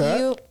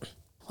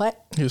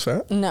 what? He was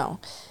fat? No.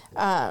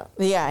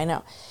 Yeah, I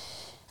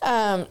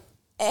know.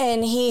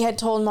 And he had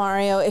told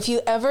Mario, if you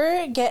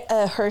ever get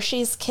a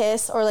Hershey's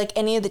Kiss or like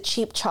any of the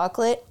cheap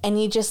chocolate and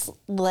you just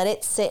let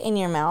it sit in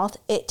your mouth,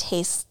 it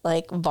tastes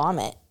like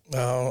vomit.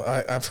 Oh,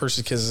 I have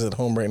Hershey's Kisses at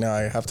home right now.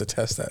 I have to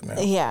test that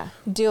now. Yeah,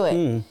 do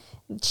it.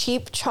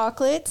 Cheap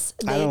chocolates,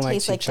 they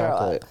taste like throw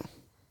up.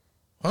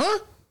 Huh?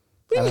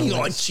 What do you mean you don't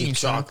like cheap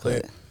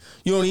chocolate?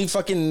 You don't eat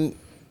fucking...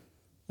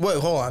 Wait,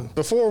 hold on.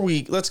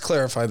 Let's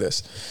clarify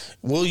this.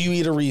 Will you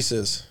eat a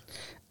Reese's?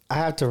 I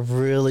have to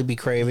really be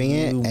craving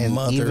it, and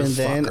even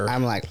then,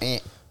 I'm like, eh.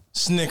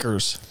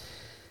 Snickers.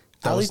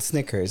 I'll eat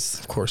Snickers.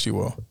 Of course you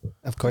will.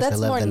 Of course, I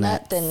love the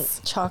nuts. nut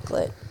Than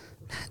chocolate.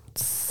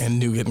 And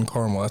nougat and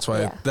caramel. That's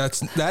why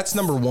that's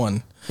number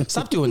 1.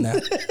 Stop doing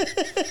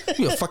that.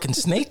 You a fucking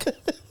snake?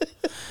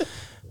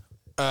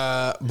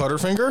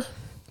 Butterfinger?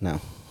 No.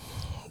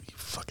 You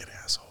fucking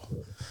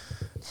asshole.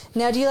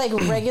 Now, do you like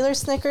regular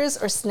Snickers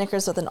or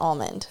Snickers with an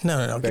almond?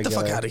 No. Get the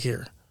fuck out of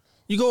here.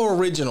 You go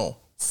original.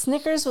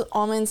 Snickers with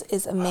almonds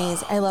is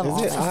amazing. I love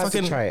almonds. I'll have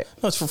to try it.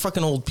 No, it's for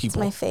fucking old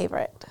people. My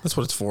favorite. That's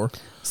what it's for.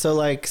 So,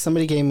 like,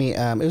 somebody gave me,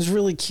 it was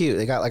really cute.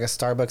 They got like a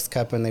Starbucks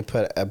cup and they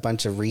put a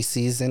bunch of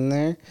Reese's in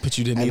there. But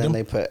you didn't eat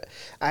them?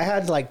 I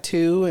had like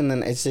 2 and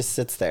then it just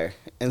sits there.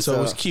 And so it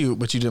was cute,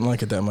 but you didn't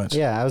like it that much.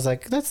 Yeah, I was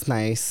like, that's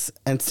nice.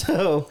 And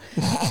so,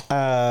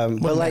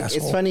 but like, asshole.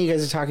 it's funny you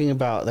guys are talking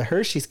about the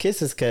Hershey's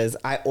Kisses because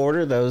I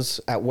order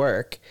those at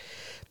work.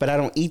 But I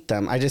don't eat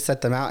them. I just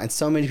set them out, and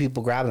so many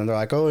people grab them. They're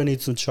like, "Oh, I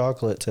need some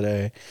chocolate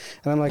today,"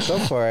 and I'm like, "Go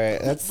for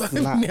it." I've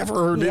never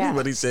heard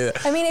anybody say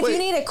that. I mean, if you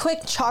need a quick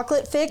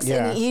chocolate fix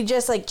and you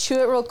just like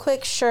chew it real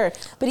quick, sure.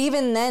 But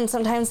even then,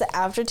 sometimes the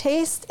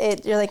aftertaste,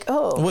 you're like,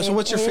 "Oh."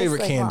 What's your favorite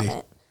like candy?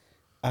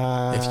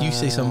 Vomit. If you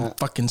say something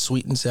fucking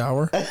sweet and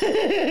sour,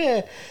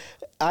 I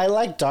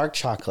like dark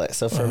chocolate.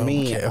 So for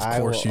me, of I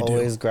will course you do.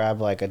 always grab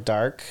like a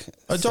dark.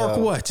 Dark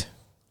what?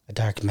 A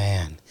dark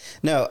man.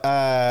 No,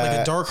 Like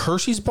a dark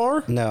Hershey's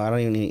bar? no, I don't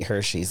even eat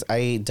Hershey's. I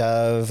eat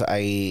Dove.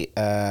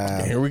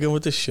 Here we go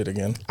with this shit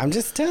again. I'm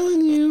just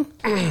telling you.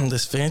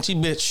 This fancy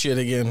bitch shit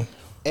again.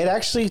 It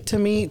actually, to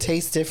me,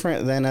 tastes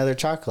different than other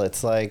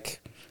chocolates. Like,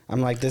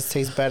 I'm like, this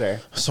tastes better.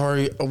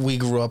 Sorry, we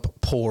grew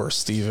up poor,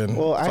 Steven.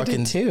 Well, I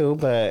did too,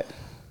 but...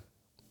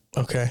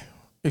 Okay.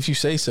 If you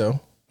say so.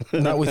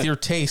 Not with your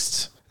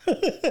tastes.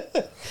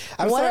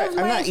 I'm sorry, I'm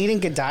not eating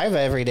Godiva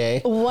every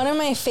day. One of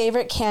my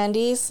favorite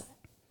candies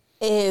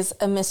is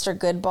a Mr.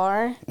 Good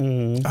bar.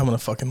 I'm going to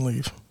fucking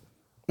leave.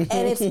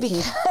 And it's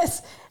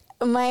because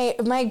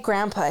my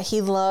grandpa,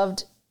 he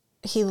loved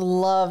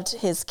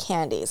his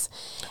candies.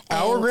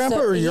 Our And grandpa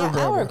or your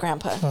grandpa? Our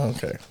grandpa. Oh,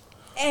 okay.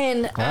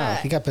 And Wow,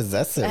 he got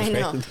possessive I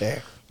know. right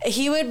there.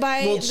 he would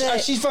buy Well,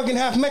 she's fucking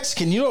half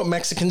Mexican. You know what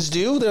Mexicans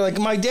do? They're like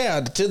my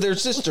dad to their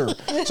sister.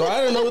 So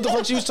I don't know what the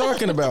fuck she was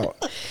talking about.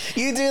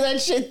 You do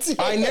that shit too.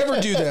 I never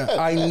do that.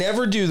 I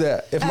never do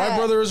that. If my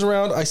brother is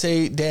around, I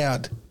say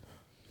dad.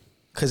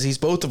 Because he's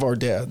both of our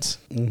dads.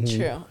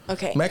 True.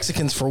 Okay.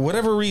 Mexicans, for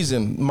whatever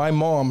reason, my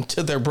mom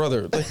to their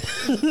brother. Like,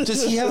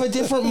 does he have a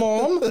different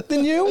mom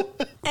than you?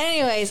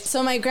 Anyways,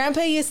 so my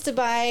grandpa used to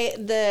buy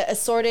the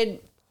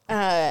assorted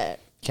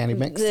Candy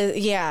mix?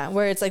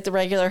 where it's like the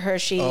regular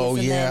Hershey's. Oh,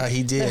 and yeah, then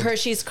he did. The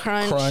Hershey's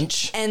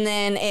Crunch. And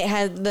then it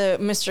had the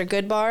Mr.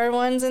 Good Bar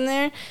ones in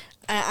there.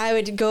 I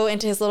would go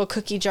into his little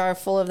cookie jar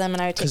full of them,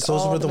 and I would take Because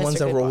those all were the ones Mr.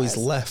 that Good were always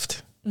bars.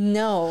 left.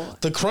 No.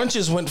 The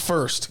Crunches went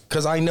first,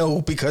 because I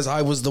know, because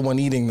I was the one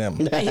eating them.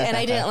 And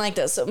I didn't like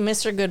those. So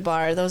Mr. Good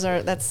Bar,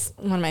 that's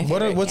one of my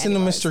favorite. What's in the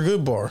candy bars. Mr.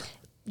 Good bar?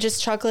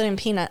 Just chocolate and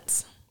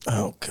peanuts.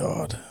 Oh,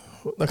 God.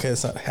 Okay,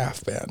 it's not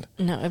half bad.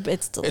 No,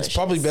 it's delicious. It's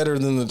probably better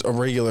than a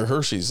regular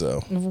Hershey's,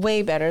 though.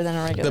 way better than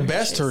a regular. The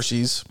best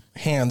Hershey's,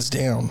 hands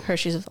down.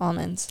 Hershey's with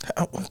almonds.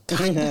 Oh, God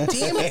damn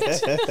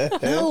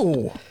it.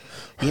 No.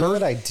 You know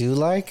what I do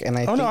like? And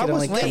I think I it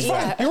only wasn't. comes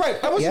That's fine. You're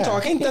right. I wasn't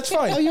talking. That's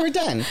fine. Oh, you were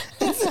done.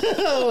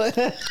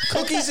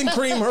 Cookies and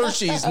cream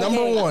Hershey's,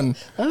 number one.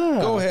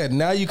 Go ahead.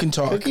 Now you can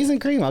talk. Cookies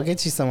and cream. I'll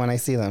get you some when I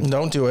see them.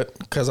 Don't do it,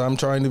 because I'm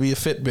trying to be a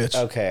fit bitch.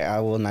 Okay, I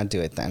will not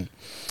do it then.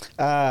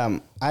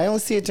 I only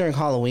see it during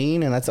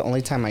Halloween, and that's the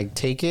only time I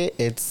take it.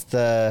 It's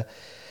the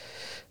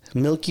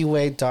Milky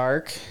Way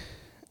Dark.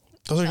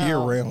 Those are year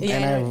round.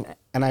 Yeah.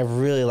 And I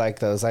really like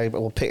those. I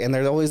will pick, and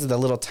they're always the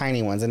little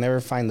tiny ones. I never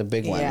find the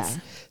big ones. Yeah.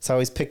 So I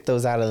always pick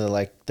those out of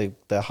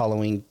the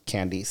Halloween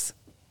candies.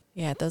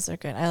 Yeah, those are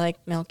good. I like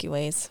Milky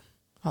Ways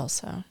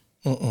also.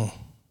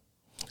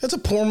 That's a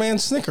poor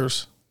man's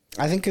Snickers.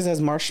 I think because it has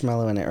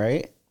marshmallow in it,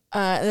 right?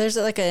 There's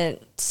like a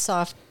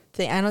soft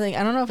thing. I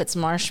don't know if it's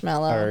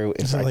marshmallow. Or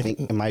Is it I like- think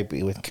it might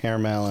be with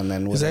caramel and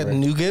then Is that whatever.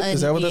 nougat?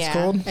 Is that what that's Yeah,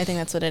 called? I think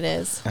that's what it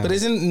is. But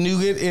isn't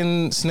nougat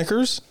in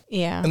Snickers?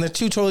 Yeah. And they're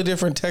two totally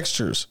different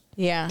textures.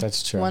 Yeah.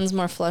 That's true. One's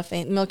more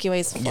fluffy. Milky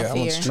Way's Yeah, I want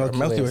fluffier. to try. Milky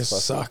Milky Ways Ways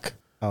fluffy. suck.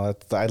 Oh,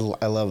 I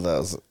love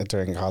those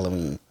during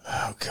Halloween.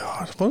 Oh,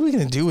 God. What are we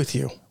going to do with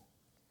you?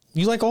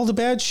 You like all the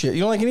bad shit.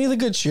 You don't like any of the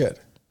good shit.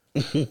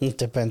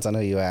 Depends on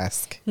who you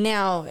ask.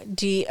 Now,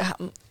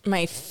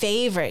 my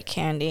favorite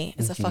candy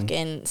is a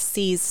fucking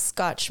C's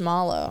Scotch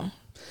Mallow.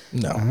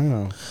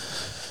 No.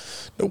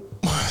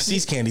 Nope.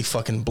 See's candy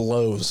fucking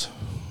blows.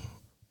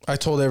 I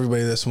told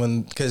everybody this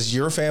because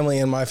your family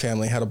and my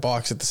family had a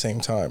box at the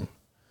same time.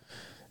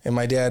 And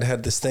my dad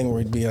had this thing where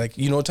he'd be like,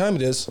 you know what time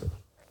it is?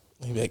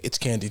 He'd be like, it's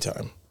candy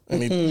time.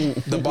 And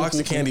the box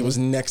of candy was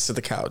next to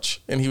the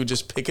couch. And he would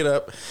just pick it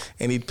up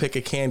and he'd pick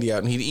a candy out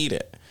and he'd eat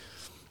it.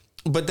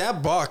 But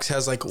that box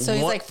has like So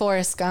he's like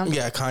Forrest Gump.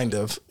 Yeah, kind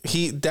of.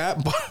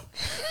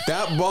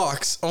 That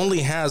box only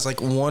has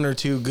like one or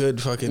two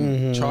good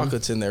fucking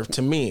chocolates in there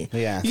to me.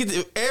 Yeah.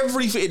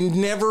 It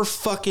never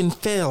fucking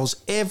fails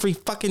every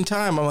fucking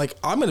time. I'm like,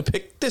 I'm gonna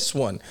pick this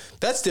one.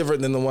 That's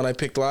different than the one I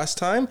picked last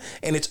time,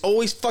 and it's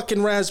always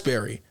fucking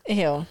raspberry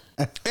Ew.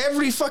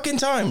 every fucking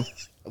time.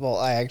 Well,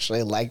 I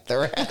actually like the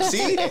rest.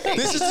 See,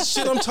 this is the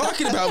shit I'm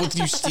talking about with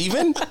you,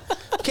 Steven.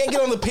 Can't get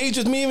on the page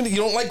with me. You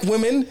don't like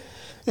women.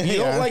 You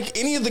don't like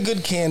any of the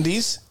good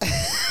candies.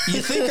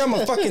 You think I'm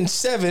a fucking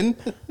 7.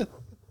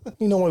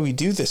 You know why we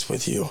do this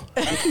with you.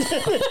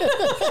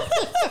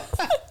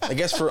 I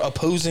guess for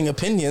opposing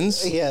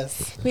opinions.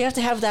 Yes. We have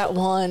to have that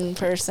one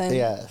person.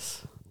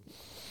 Yes.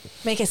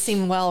 Make it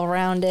seem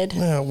well-rounded.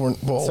 Yeah,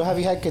 So have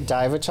you had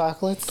Godiva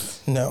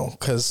chocolates? no,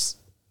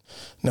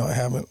 I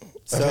haven't.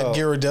 I've So- had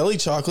Ghirardelli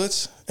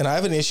chocolates, and I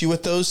have an issue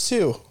with those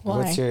too. Why?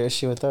 What's your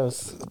issue with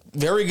those?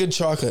 Very good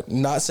chocolate.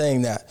 Not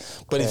saying that.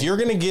 But if you're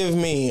going to give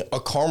me a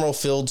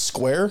caramel-filled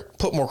square,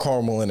 put more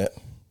caramel in it.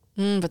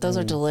 But those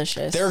are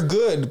delicious. They're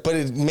good, but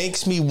it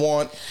makes me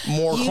want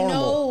more you caramel.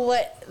 know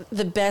what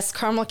the best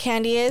caramel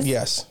candy is?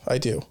 Yes, I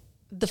do.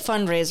 The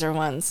fundraiser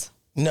ones.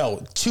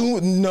 No,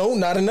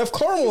 not enough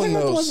caramel in The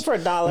those. ones for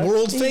 $1.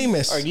 World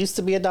famous. Or used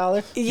to be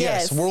 $1?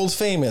 Yes, world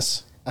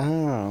famous.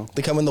 Oh.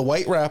 They come in the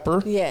white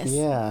wrapper. Yes.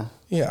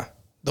 Yeah,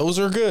 those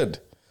are good.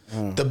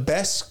 The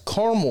best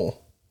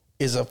caramel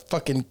is a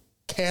fucking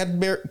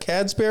Cadbury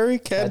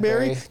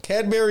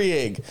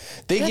egg.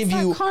 They That's give not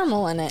you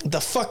caramel in it.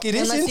 the fuck it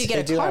Unless isn't. you get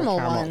a They do have caramel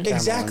caramel. one.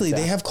 Exactly.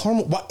 ones, They yeah. have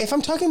caramel. If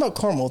I'm talking about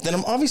caramel, then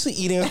I'm obviously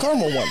eating a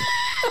caramel one.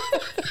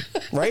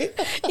 Right?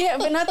 Yeah,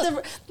 but not the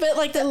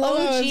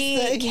OG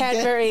saying,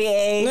 Cadbury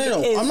egg.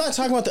 No. is- I'm not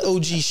talking about the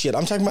OG shit.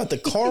 I'm talking about the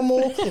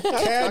caramel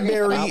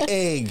Cadbury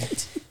egg.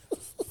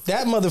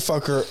 That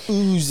motherfucker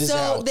oozes So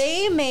out.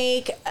 they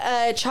make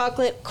a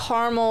chocolate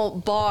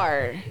caramel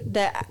bar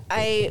that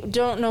I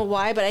don't know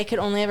why, but I could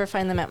only ever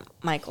find them at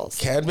Michael's.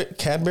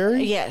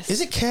 Cadbury? Yes.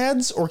 Is it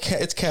Cads or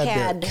it's Cadbury?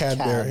 Cad.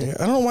 Cadbury.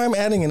 I don't know why I'm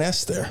adding an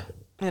S there.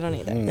 I don't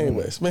either.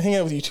 Anyways, been hanging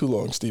out with you too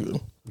long,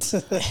 Steven.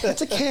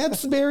 It's a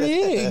Cadbury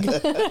egg.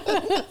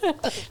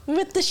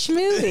 With the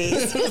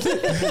schmoothies.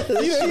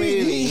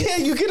 Yeah,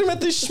 you get them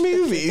at the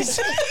schmoovies.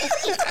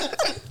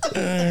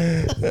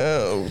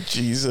 Oh,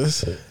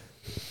 Jesus.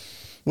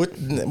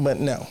 But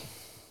no.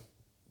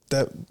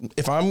 That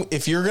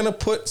if you're gonna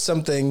put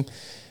something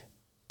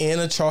in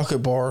a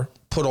chocolate bar,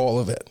 put all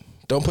of it.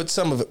 Don't put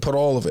some of it. Put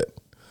all of it.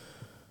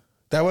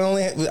 That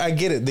way, I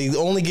get it. They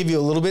only give you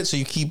a little bit, so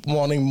you keep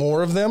wanting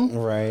more of them.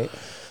 Right.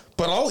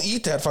 But I'll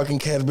eat that fucking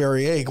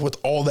Cadbury egg with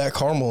all that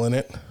caramel in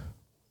it,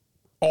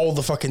 all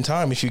the fucking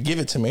time if you give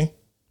it to me.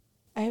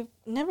 I've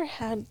never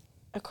had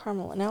a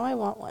caramel one. Now I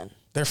want one.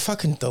 They're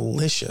fucking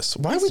delicious.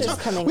 Why are we Easter's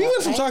talking? coming We up,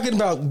 went from right? talking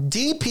about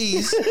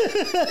DPs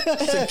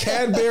to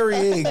Cadbury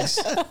eggs.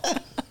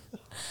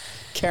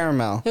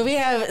 Caramel. We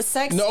have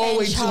sex No, and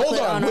wait, chocolate hold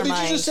on. on What our did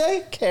mind. you just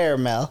say?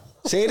 Caramel.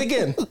 Say it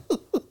again.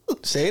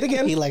 Say it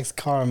again. He likes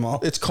caramel.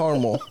 It's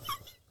caramel.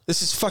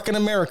 This is fucking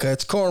America.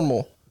 It's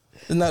caramel.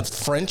 Isn't that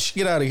French?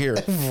 Get out of here.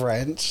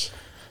 French.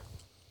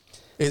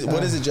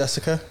 What is it,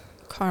 Jessica?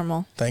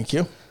 Caramel. Thank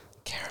you.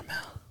 Caramel.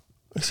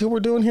 See what we're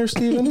doing here,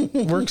 Steven?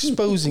 We're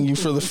exposing you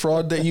for the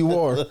fraud that you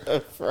are.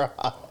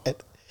 Fraud.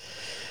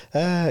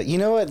 You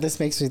know what this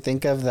makes me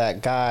think of?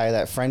 That guy,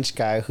 that French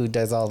guy who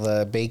does all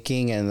the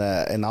baking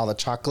and all the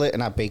chocolate, and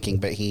not baking,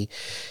 but he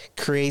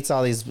creates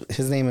all these.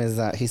 His name is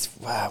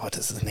what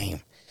is his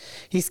name?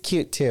 He's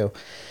cute too.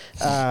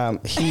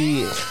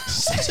 He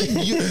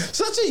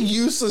Such a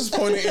useless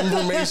point of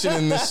information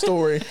in this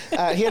story.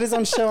 he had his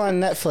own show on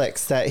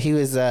Netflix that he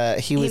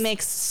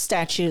makes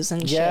statues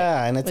and shit.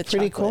 yeah, and it's with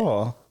pretty chocolate.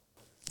 cool.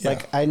 Yeah.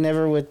 Like I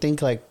never would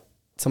think like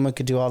someone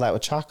could do all that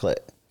with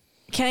chocolate.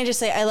 Can I just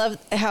say, I love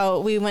how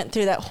we went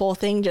through that whole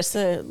thing just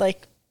to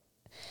like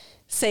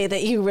say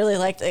that you really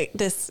liked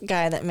this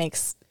guy that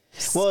makes.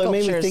 Well, it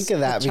made me sculptures think of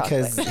that with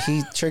because chocolate.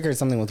 he triggered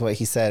something with what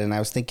he said, and I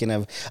was thinking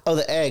of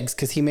the eggs,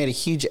 because he made a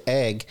huge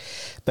egg,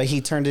 but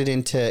he turned it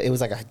into, it was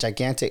like a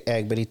gigantic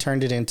egg, but he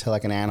turned it into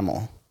like an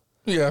animal.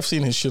 Yeah, I've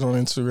seen his shit on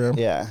Instagram.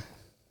 Yeah,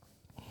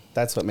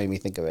 that's what made me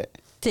think of it.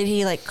 Did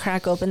he like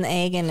crack open the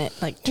egg and it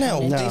like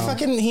turned No,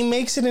 into- he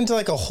makes it into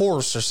like a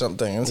horse or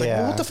something. And it's like, Yeah.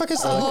 well, what the fuck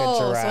is that? Like a Oh,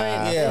 so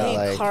giraffe, yeah, he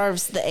like-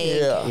 carves the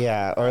egg. Yeah.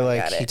 Yeah, or like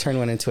got he it. turned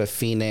one into a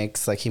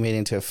phoenix. Like he made it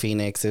into a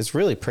phoenix. It was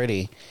really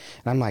pretty,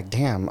 and I'm like,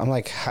 damn. I'm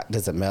like, how,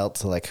 does it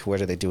melt? Like, what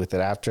do they do with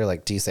it after?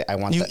 Like, do you say I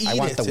want You the eat I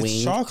want it. the It's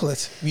wing?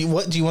 chocolate.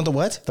 What do you want? The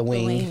what? The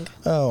wing. wing.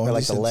 Oh, Or you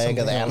like the said leg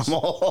of the something else.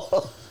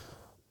 animal.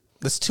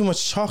 That's too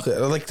much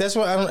chocolate. Like that's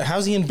why I don't.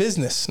 How's he in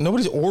business?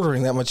 Nobody's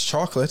ordering that much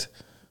chocolate.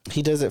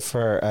 He does it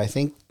for, I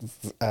think,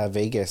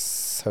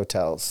 Vegas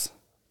hotels.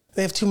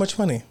 They have too much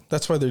money.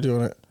 That's why they're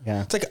doing it.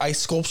 Yeah. It's like ice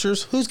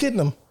sculptures. Who's getting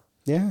them?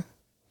 Yeah.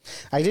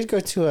 I did go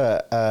to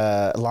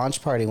a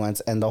launch party once,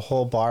 and the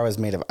whole bar was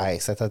made of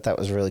ice. I thought that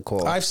was really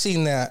cool. I've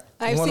seen that.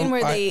 I've One seen of-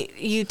 where I-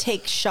 you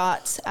take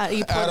shots.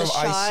 You pour Out the of ice,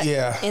 shot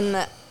yeah. in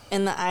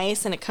the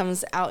ice, and it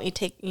comes out. You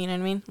take, you know what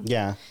I mean?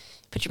 Yeah.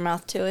 Put your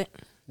mouth to it.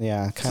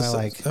 Yeah. Kind of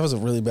like, that was a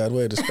really bad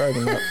way of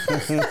describing that.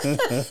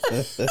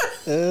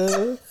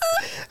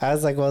 I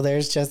was like, well,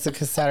 there's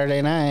Jessica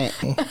Saturday night.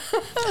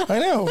 I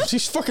know.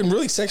 She's fucking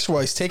really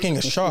sexualized taking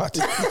a shot.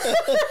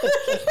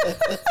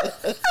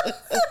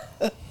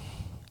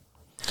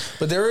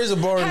 But there is a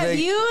bar in Have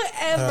Vegas. you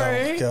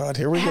ever Oh, God,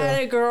 here we had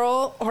go. a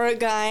girl or a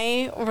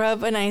guy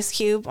rub an ice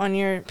cube on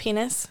your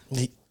penis?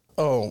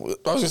 Oh,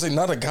 I was gonna say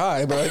not a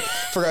guy, but I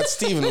forgot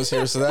Steven was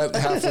here, so that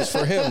half was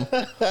for him.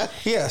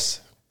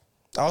 Yes.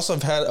 I also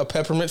have had a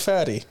peppermint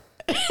fatty.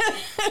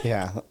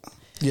 Yeah.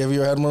 You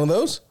ever had one of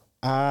those?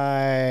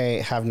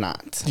 I have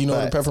not. Do you know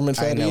what a but peppermint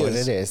fatty I know what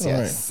is? it is, All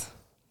yes.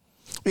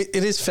 It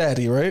is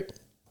fatty, right?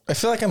 I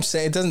feel like I'm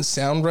saying it doesn't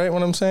sound right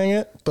when I'm saying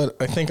it, but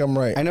I think I'm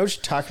right. I know what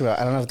you're talking about.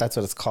 I don't know if that's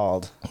what it's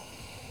called.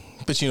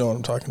 But you know what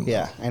I'm talking about.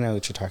 Yeah, I know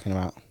what you're talking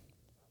about.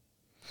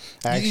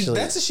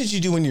 That's the shit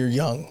you do when you're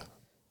young.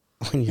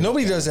 when you're-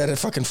 Nobody does that at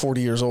fucking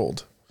 40 years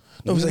old.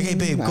 Nobody's like, hey,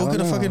 babe, I go don't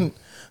get a know. fucking...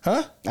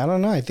 Huh? I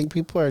don't know. I think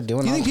people are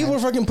doing. You think all people are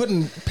kinds- fucking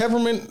putting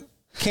peppermint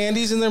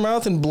candies in their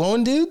mouth and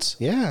blowing dudes?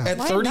 Yeah. At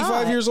Why 35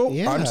 not? year old?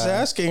 Yeah. I'm just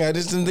asking. I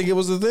just didn't think it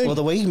was the thing. Well,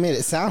 the way you made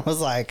it sound was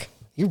like,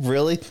 you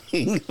really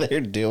think they're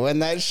doing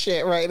that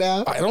shit right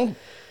now? I don't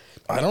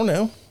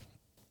know.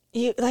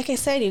 You, like I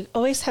said, you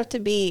always have to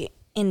be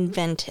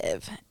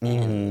inventive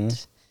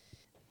and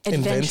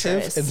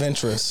adventurous.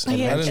 Adventurous.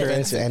 Yeah. Not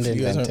Adventurous and inventive.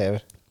 You guys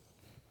aren't-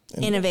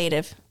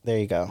 Innovative. There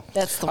you go.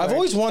 That's the word. I've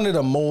always wanted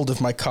a mold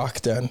of my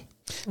cock done.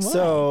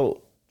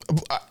 So,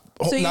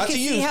 So you not can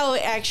to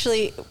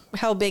see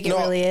how big it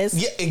really is.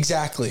 Yeah,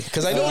 exactly.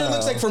 Because I know what it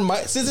looks like from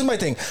my. This is my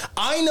thing.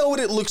 I know what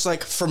it looks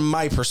like from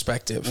my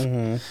perspective.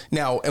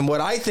 Now, and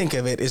what I think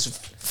of it is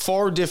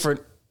far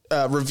different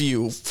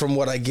review from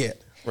what I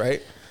get.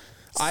 Right.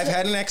 I've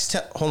had an ex.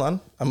 Hold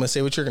on. I'm going to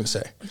say what you're going to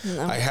say.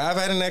 No. I have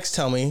had an ex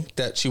tell me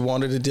that she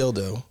wanted a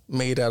dildo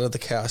made out of the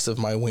cast of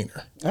my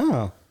wiener.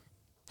 Oh.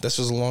 This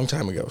was a long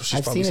time ago.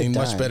 She's probably seen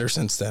much better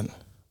since then.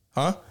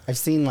 Huh? I've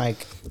seen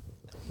like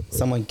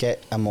someone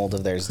get a mold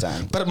of theirs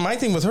done. But my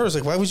thing with her is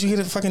like, why would you get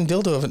a fucking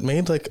dildo of it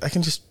made? Like, I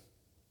can just...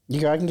 I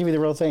can give you the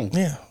real thing.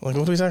 Yeah. Like,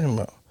 what are we talking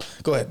about?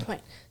 Go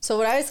ahead. So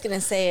what I was going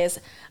to say is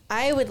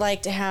I would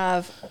like to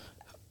have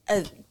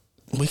a...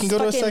 We can go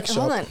to a sex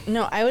shop. Hold on.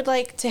 No, I would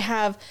like to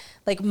have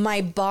like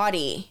my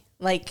body.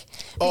 Like...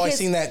 I've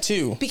seen that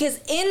too. Because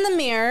in the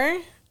mirror...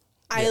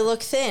 I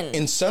look thin.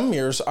 In some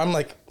mirrors, I'm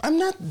like, I'm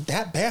not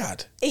that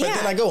bad. But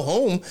then I go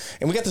home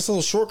and we got this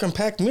little short,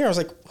 compact mirror. I was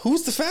like,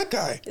 who's the fat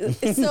guy?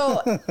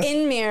 So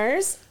in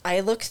mirrors,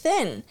 I look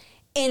thin.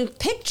 In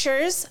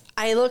pictures,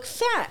 I look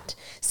fat.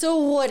 So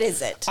what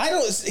is it? I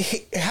don't.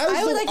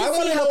 I would like to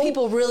see how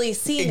people really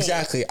see me.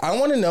 Exactly. I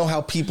want to know how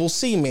people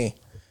see me.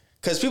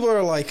 Because people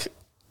are like,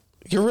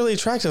 you're really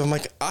attractive. I'm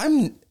like,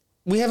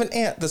 we have an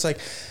aunt that's like,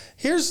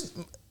 here's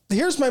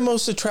my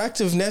most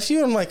attractive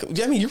nephew. I'm like,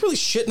 I mean, you're really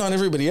shitting on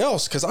everybody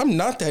else because I'm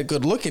not that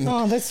good looking.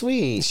 Oh, that's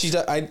sweet.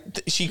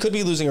 She could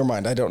be losing her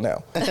mind. I don't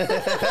know.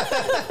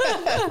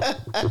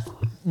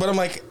 But I'm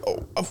like,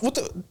 what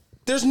the?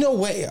 There's no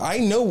way. I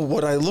know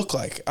what I look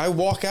like. I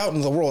walk out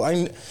into the world.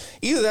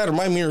 Either that or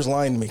my mirror's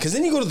lying to me. Because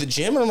then you go to the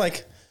gym and I'm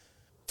like,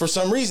 for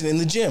some reason in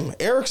the gym,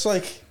 Eric's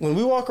like, when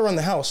we walk around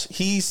the house,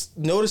 he's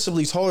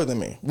noticeably taller than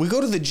me. We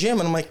go to the gym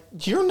and I'm like,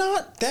 you're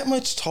not that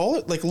much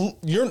taller. Like,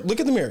 look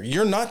at the mirror.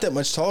 You're not that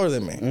much taller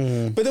than me.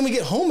 Mm-hmm. But then we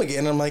get home again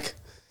and I'm like,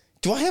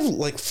 do I have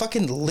like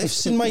fucking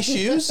lifts in my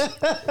shoes?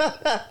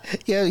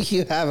 Yeah,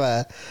 you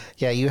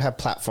have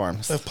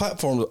platforms. I have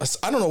platforms.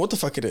 I don't know what the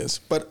fuck it is,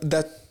 but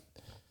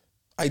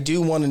I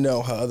do want to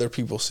know how other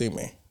people see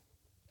me.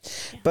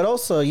 But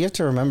also, you have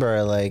to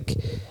remember, like,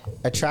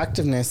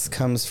 attractiveness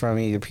comes from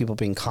either people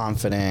being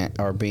confident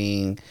or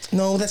being...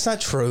 No, that's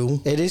not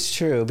true. It is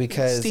true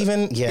because...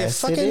 Steven, yes,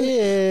 if fucking it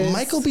is.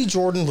 Michael B.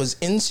 Jordan was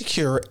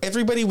insecure,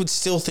 everybody would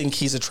still think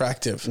he's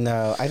attractive.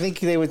 No, I think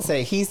they would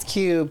say he's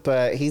cute,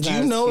 but he's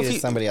not as cute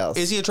as somebody else.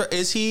 Is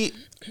he...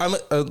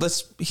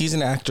 he's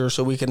an actor,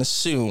 so we can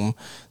assume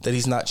that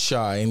he's not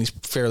shy and he's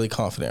fairly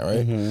confident,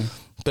 right? Mm-hmm.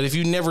 But if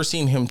you've never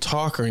seen him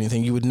talk or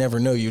anything, you would never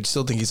know. You'd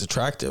still think he's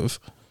attractive.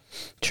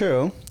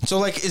 True. So,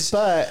 like, is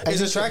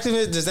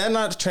attractiveness, does that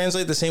not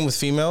translate the same with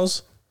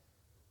females?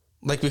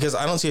 Like, because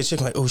I don't see a chick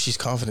like, oh, she's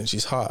confident,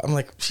 she's hot. I'm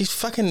like, she's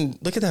fucking,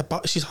 look at that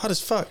body, she's hot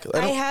as fuck.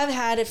 I have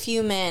had a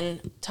few men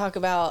talk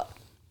about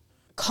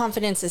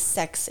confidence is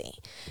sexy.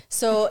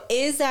 So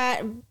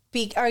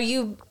are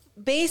you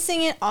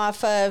basing it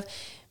off of,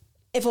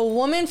 if a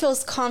woman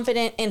feels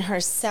confident in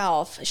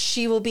herself,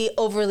 she will be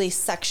overly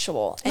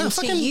sexual. And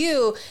to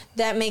you,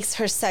 that makes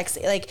her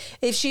sexy. Like,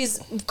 if she's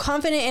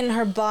confident in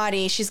her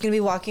body, she's going to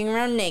be walking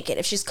around naked.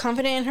 If she's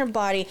confident in her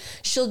body,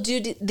 she'll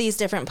do these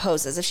different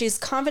poses. If she's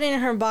confident in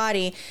her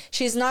body,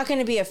 she's not going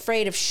to be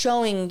afraid of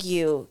showing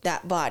you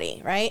that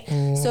body, right?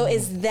 So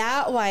is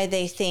that why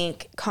they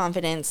think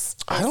confidence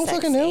is I don't sexy?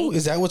 fucking know.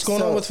 Is that what's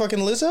going on with fucking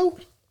Lizzo?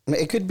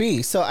 It could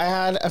be. So I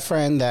had a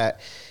friend that...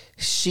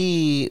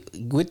 she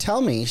would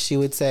tell me, she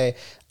would say,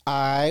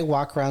 I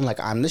walk around like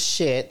I'm the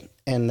shit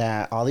and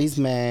that all these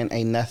men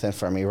ain't nothing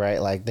for me,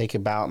 right? Like they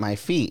could bow at my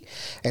feet.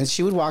 And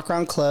she would walk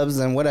around clubs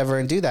and whatever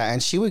and do that.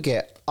 And she would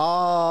get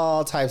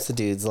all types of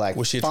dudes, like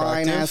was she attractive?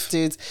 Fine ass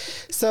dudes.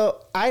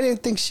 So I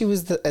didn't think she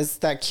was as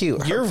that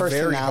cute. You're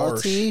very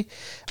harsh.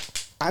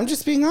 I'm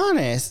just being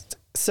honest.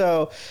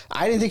 So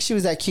I didn't think she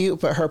was that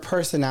cute, but her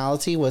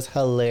personality was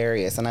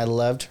hilarious. And I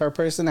loved her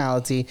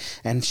personality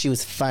and she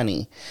was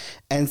funny.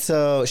 And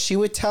so she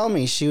would tell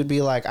me, she would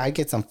be like, I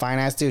get some fine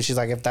ass dude. She's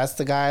like, if that's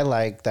the guy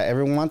like that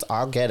everyone wants,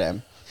 I'll get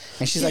him.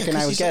 And she's like, and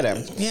I would get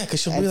him. Yeah,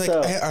 because she'll be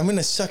like, hey, I'm going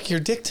to suck your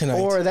dick tonight.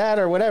 Or that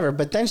or whatever.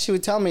 But then she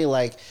would tell me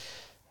like,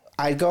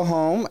 I'd go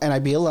home and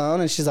I'd be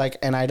alone and she's like,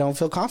 and I don't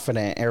feel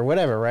confident or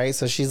whatever, right?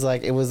 So she's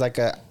like, it was like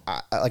a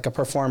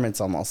performance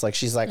almost. Like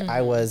she's like,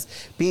 I was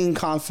being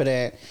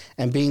confident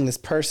and being this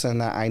person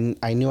that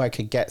I knew I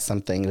could get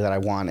something that I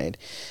wanted.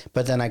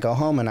 But then I go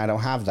home and I don't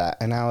have that.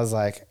 And I was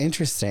like,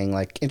 interesting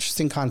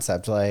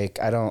concept. Like,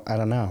 I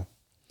don't know.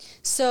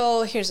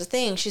 So here's the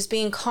thing. She's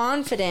being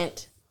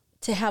confident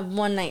to have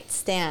one night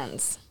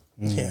stands.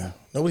 Yeah.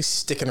 Nobody's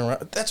sticking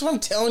around. That's what I'm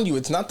telling you.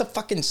 It's not the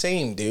fucking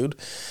same, dude.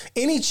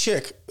 Any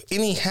chick,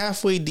 any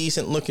halfway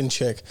decent looking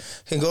chick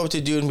can go up to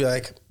a dude and be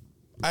like,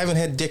 I haven't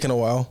had dick in a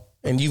while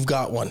and you've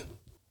got one.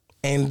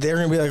 And they're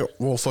going to be like,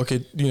 well, fuck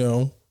it. You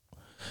know,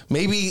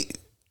 maybe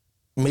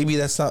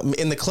that's not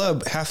in the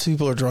club. Half the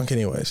people are drunk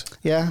anyways.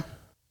 Yeah.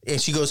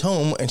 And she goes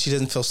home and she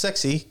doesn't feel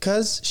sexy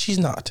because she's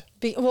not.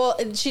 Well,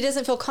 she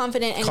doesn't feel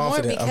confident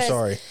anymore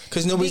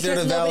because nobody's there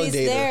to validate her. Nobody's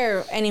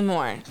there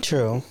anymore.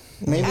 True.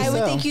 Maybe I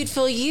would think you'd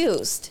feel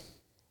used.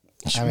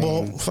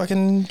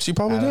 She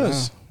probably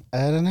does.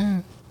 I don't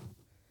know.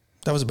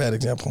 That was a bad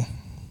example.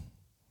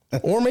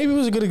 Or maybe it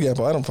was a good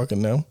example. I don't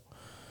fucking know.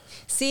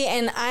 See,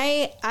 and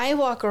I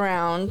walk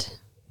around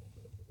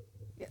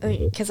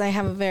because I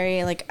have a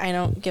very like I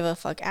don't give a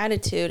fuck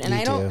attitude, and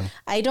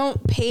I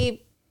don't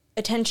pay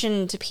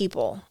attention to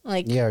people.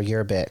 Like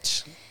you're a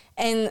bitch,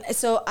 and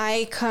so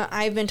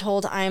I've been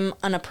told I'm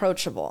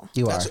unapproachable.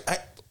 You are.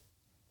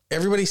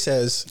 Everybody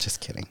says. Just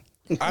kidding.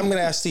 I'm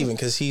gonna ask Steven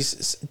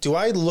because do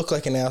I look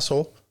like an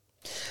asshole?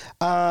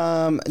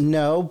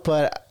 No,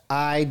 but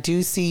I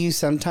do see you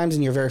sometimes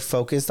and you're very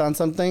focused on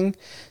something.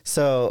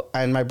 So,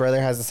 and my brother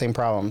has the same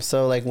problem.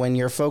 So like when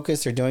you're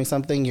focused or doing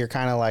something, you're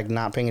kind of like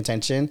not paying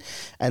attention.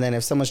 And then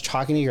if someone's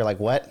talking to you, you're like,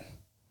 what?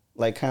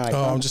 Like kind of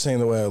like, I'm just saying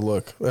the way I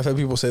look. I've had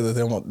people say that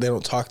they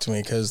don't talk to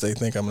me because they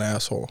think I'm an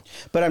asshole.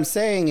 But I'm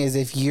saying is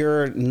if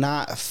you're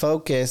not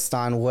focused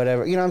on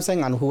whatever, you know what I'm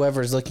saying, on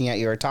whoever's looking at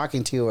you or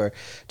talking to you or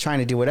trying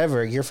to do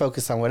whatever, you're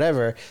focused on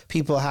whatever,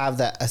 people have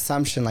that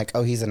assumption like,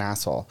 oh, he's an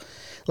asshole.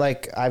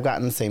 Like I've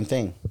gotten the same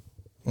thing.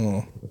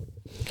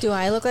 Do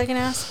I look like an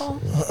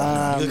asshole?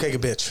 You look like a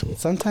bitch.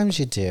 Sometimes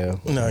you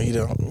do. No, you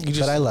don't.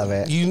 But I love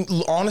it. You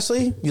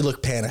honestly, you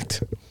look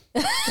panicked.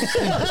 You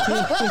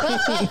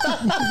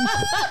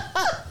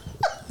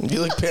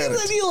look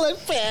panicked. You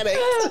look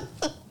panicked.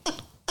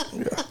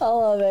 Yeah. I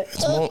love it.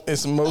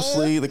 It's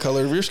mostly the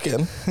color of your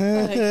skin.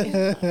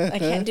 I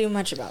can't do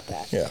much about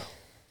that. Yeah.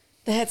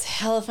 That's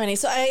hella funny.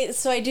 So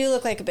I do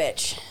look like a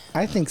bitch.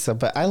 I think so,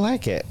 but I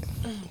like it.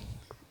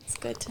 It's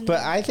good to know.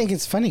 But I think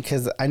it's funny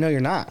because I know you're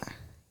not.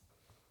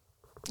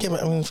 Yeah,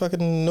 but I mean,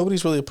 fucking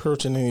nobody's really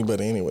approaching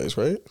anybody, anyways,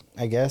 right?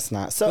 I guess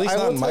not. So At least I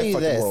not will in tell my you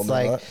fucking this: world,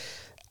 like, not.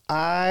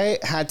 I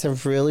had to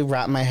really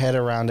wrap my head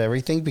around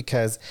everything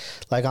because,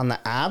 like, on the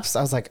apps,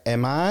 I was like,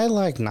 "Am I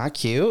like not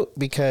cute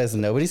because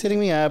nobody's hitting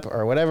me up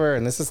or whatever?"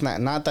 And this is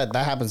not that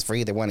happens for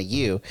either one of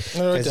you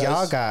No, it because does.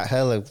 y'all got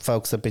hella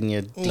folks up in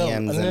your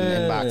DMs and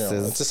inboxes.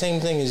 No. It's the same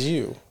thing as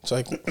you. It's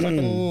like,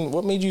 fucking,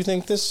 what made you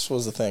think this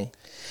was the thing?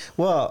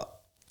 Well,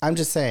 I'm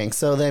just saying.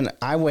 So then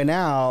I went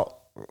out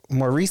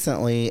more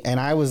recently and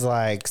I was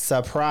like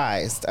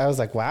surprised. I was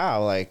like,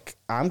 wow, like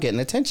I'm getting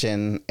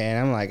attention. And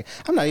I'm like,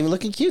 I'm not even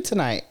looking cute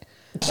tonight.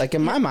 Like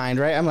in my mind,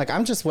 right? I'm like,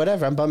 I'm just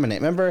whatever. I'm bumming it.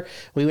 Remember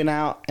we went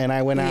out and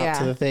I went out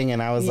to the thing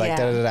and I was like,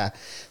 da da da.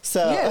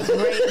 So you had a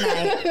great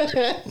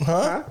night.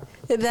 Huh?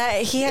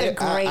 That he had a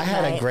great night. I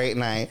had a great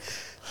night.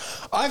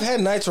 I've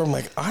had nights where I'm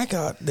like, I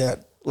got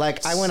that.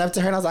 Like I went up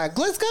to her and I was like,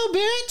 let's go,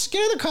 bitch,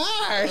 get in the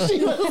car.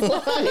 She was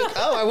like,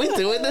 oh, are we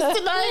doing this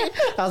tonight?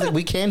 I was like,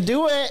 we can't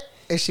do it.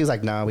 And she was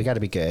like, no, we got to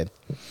be good.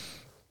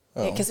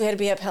 Yeah, because we had to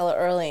be up hella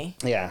early.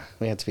 Yeah,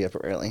 we had to be up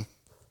early.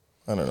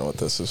 I don't know what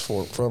this is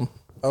from.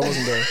 I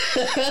wasn't there.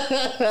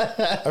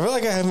 I feel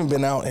like I haven't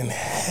been out in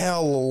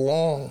hell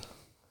long.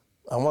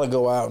 I want to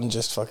go out and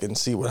just fucking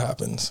see what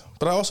happens.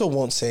 But I also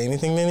won't say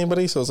anything to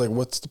anybody, so it's like,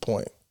 what's the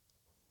point?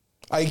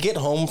 I get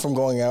home from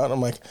going out, and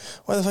I'm like,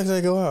 why the fuck did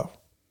I go out?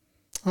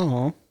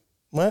 Oh.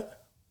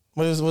 What?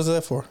 What's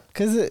that for?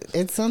 Because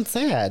it sounds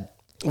sad.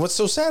 What's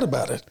so sad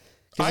about it?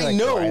 I like,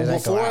 know why did I go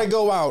before I out?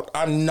 go out,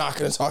 I'm not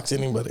going to talk to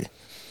anybody.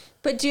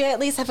 But do you at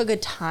least have a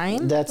good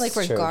time? That's like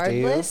true. Do you?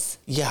 regardless.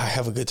 Yeah, I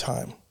have a good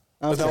time.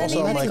 Okay. But also,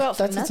 I'm Let's like, go out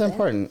for That's what's nothing.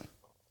 important.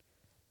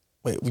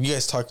 wait, you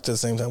guys talked at the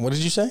same time. What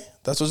did you say?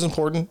 That's what's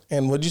important.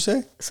 And what did you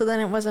say? So then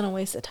it wasn't a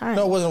waste of time.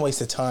 No, it wasn't a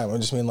waste of time. I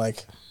just mean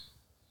like,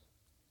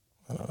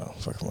 I don't know.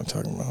 Fuck, am I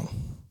talking about?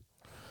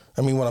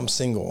 I mean, when I'm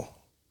single.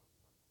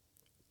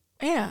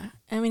 Yeah.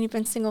 I mean, you've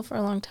been single for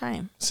a long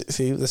time.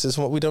 See, this is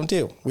what we don't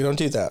do. We don't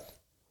do that.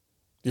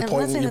 You're I'm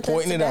not saying You're that that's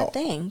pointing a it bad out,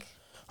 thing.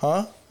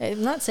 huh?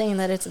 I'm not saying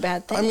that it's a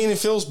bad thing. I mean, it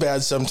feels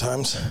bad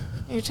sometimes.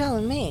 You're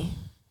telling me.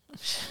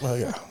 Well,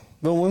 yeah.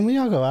 But when we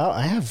all go out,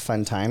 I have a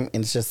fun time.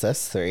 It's just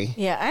us three.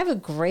 Yeah, I have a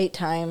great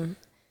time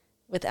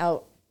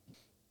without,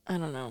 I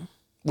don't know.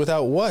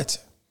 Without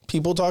what?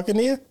 People talking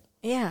to you?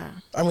 Yeah.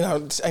 I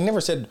mean, I never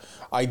said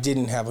I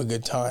didn't have a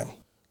good time.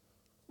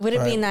 Would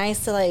it be Right.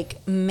 nice to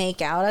like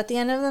make out at the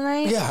end of the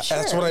night? Yeah,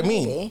 that's what I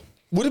mean. maybe.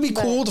 Would it be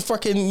cool to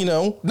fucking,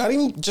 not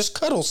even just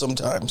cuddle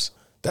sometimes?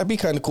 That'd be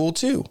kind of cool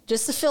too.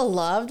 Just to feel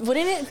loved.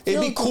 Wouldn't it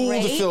feel It'd be cool to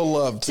great feel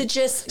loved. to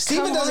just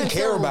Steven come doesn't home and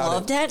care feel about it.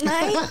 loved at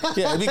night?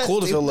 Yeah, it'd be cool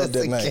to feel loved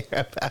at Doesn't night.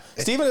 care about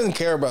it. Steven doesn't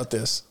care about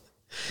this.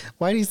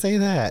 Why do you say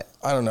that?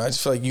 I don't know. I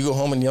just feel like you go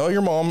home and yell at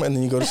your mom and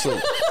then you go to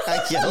sleep.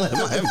 I yell at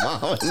my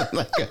mom and then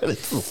I go to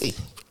sleep.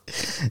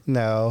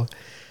 No,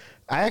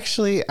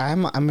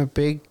 I'm a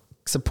big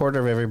supporter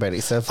of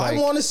everybody. So if I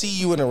want to see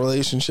you in a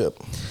relationship.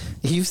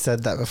 you've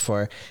said that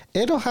before,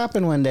 it'll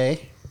happen one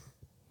day.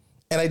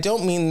 And I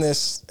don't mean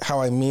this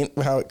how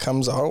it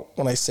comes out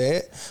when I say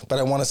it, but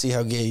I want to see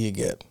how gay you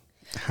get.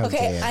 How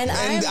Okay, dare. and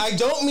And I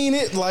don't mean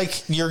it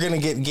like you're going to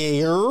get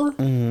gayer.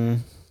 Mm-hmm.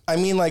 I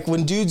mean like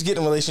when dudes get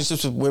in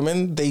relationships with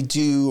women,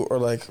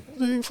 you're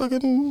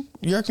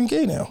acting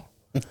gay now.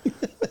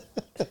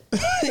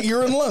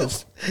 You're in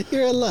love.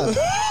 You're in love.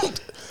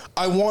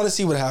 I want to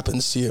see what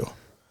happens to you.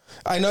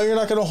 I know you're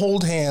not going to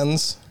hold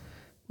hands.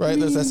 right?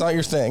 That's not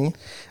your thing.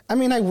 I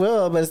mean, I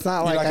will, but it's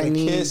not You're like not I gonna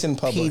need kiss in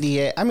public.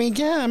 PDA. I mean,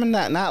 yeah, I'm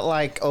not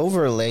like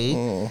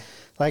overly.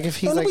 Like if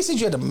he's Nobody like, said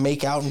you had to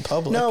make out in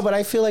public. no, but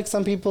I feel like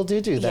some people do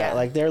that. Yeah.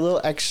 Like they're a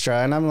little extra,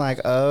 and I'm like,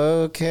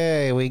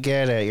 okay, we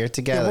get it. You're Yeah,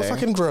 together. we're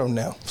fucking grown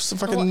now. So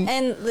fucking.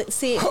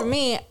 See, for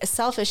me,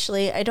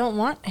 selfishly, I don't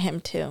want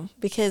him to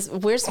because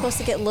we're supposed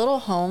to get little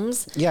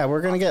homes. Yeah,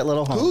 we're gonna get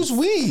little homes. Who's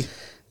we?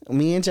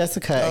 Me and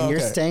Jessica, and you're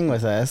okay. staying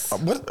with us.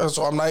 What?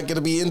 So I'm not going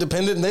to be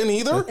independent then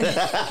either?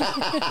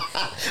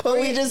 Well,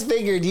 we just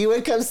figured you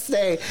would come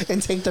stay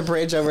and take the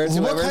bridge over to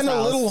What whoever's kind of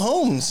house. little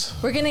homes?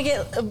 We're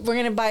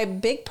gonna buy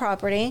big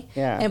property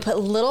and put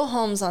little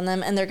homes on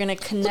them, and they're gonna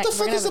connect. What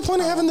the fuck is the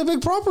point of having the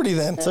big property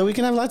then? So we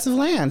can have lots of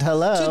land.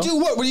 Hello. To do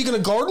what? Were you going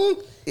to garden?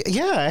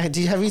 Yeah. Have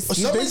you? You've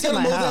Somebody's been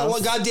going to to my mow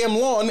house. that goddamn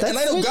lawn, and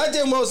I know what-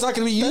 goddamn well it's not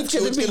going to be you That's two.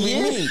 gonna It's going to be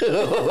be me. you.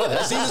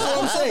 See, that's what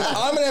I'm saying.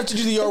 I'm going to have to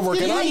do the yard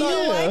work, and I'm You know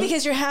not. why?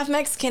 Because you're half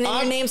Mexican and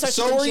your name starts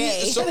So with are a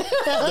you. J.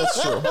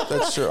 That's true.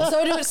 That's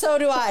true. So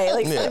do I.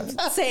 Like Yeah.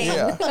 same.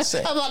 Yeah.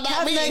 Same.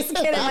 Half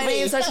Mexican and my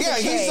name starts with Yeah,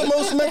 a he's J. the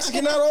most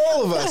Mexican out of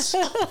all of us,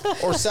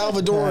 or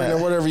Salvadoran, or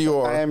whatever you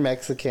I are. am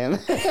Mexican. No,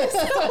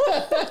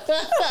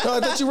 I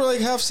thought you were like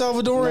half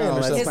Salvadorian No, or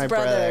that's something. my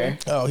brother.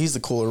 Oh, he's the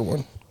cooler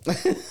one.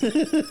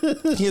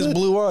 He has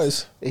blue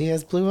eyes. He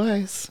has blue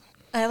eyes.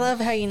 I love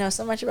how you know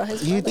so much about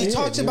his You brother. He Dude,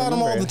 talks you about him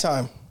all remember. the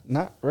time.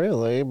 Not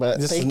really,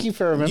 but thank you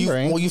for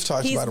remembering. You've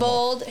talked He's about him.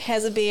 all. bold,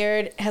 has a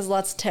beard, has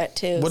lots of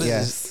tattoos. What is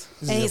Yes.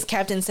 this? and he's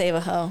Captain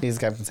Save-A-Ho. He's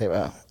Captain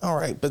Save-A-Ho. All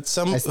right, but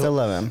I still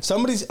love him.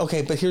 Somebody's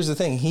okay, but here's the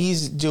thing: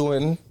 he's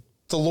doing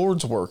the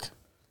Lord's work.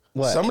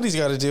 What? Somebody's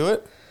got to do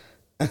it.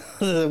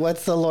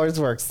 What's the Lord's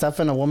work? Stuff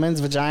in a woman's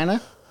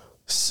vagina?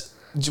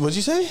 What'd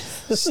you say?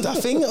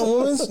 Stuffing a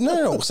woman's?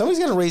 No. Somebody's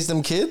got to raise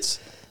them kids.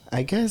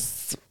 I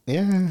guess.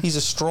 Yeah. He's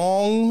a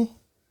strong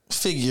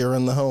figure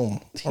in the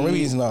home, or maybe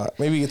he's not.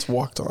 Maybe he gets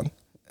walked on.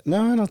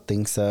 No, I don't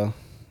think so.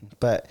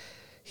 But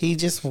he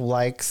just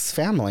likes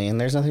family, and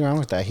there's nothing wrong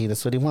with that.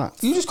 That's what he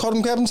wants. You just called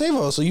him Captain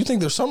Savo, so you think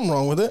there's something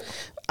wrong with it?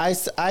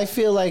 I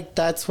feel like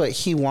that's what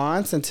he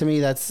wants, and to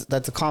me, that's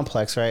a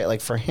complex, right? Like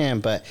for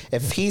him. But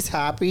if he's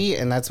happy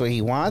and that's what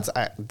he wants,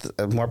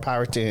 more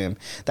power to him.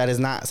 That is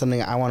not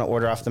something I want to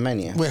order off the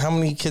menu. Wait, how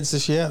many kids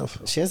does she have?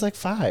 She has like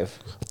 5.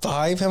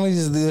 5? How many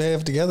do they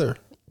have together?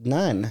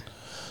 None.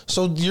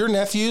 So your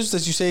nephews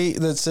that you say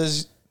that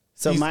says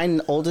So my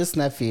oldest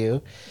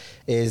nephew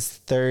is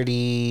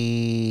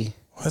 30.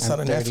 that's I'm not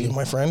a 30. nephew,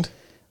 my friend.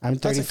 I'm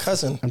 30. That's a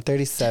cousin. I'm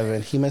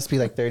 37. He must be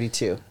like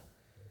 32.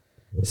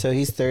 So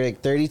he's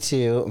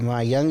 32.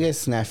 My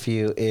youngest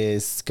nephew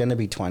is gonna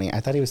be 20. I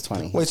thought he was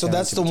 20. Wait, so He's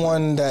that's the gonna be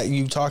 20. one that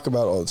you talk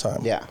about all the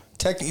time? Yeah.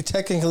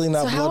 Technically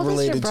not So how blood old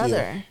is your related to you.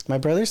 brother? My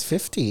brother's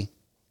 50.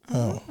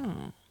 Oh.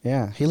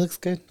 Yeah, he looks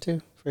good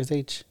too for his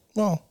age.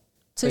 Well,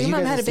 So But your you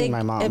mom guys had have seen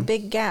my mom. a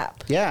big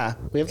gap. Yeah,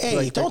 we have hey,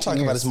 like don't 13 talk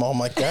about years. his mom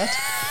like that.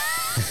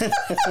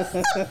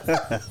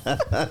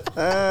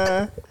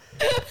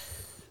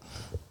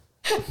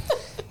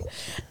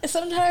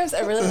 Sometimes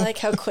I really like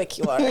how quick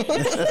you are.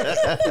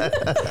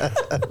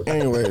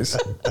 Anyways,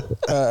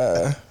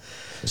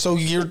 so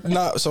you're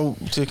not. So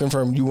to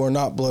confirm, you are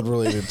not blood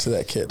related to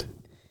that kid.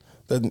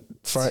 The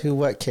To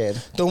what kid?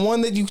 the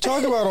one that you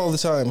talk about all the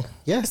time.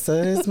 Yes,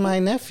 that is my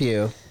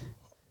nephew.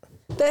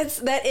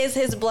 That is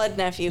his blood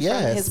nephew from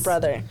Yes. his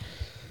brother.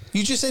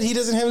 You just said he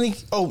doesn't have any.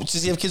 Oh,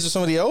 does he have kids with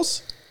somebody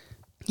else?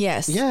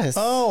 Yes. Yes.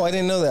 Oh, I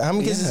didn't know that. How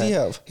many kids does he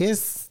have? He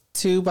has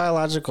 2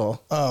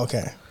 biological. Oh,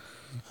 okay.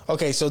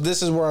 Okay, so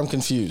this is where I'm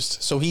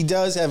confused. So he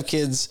does have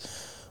kids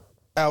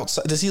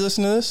outside. Does he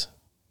listen to this?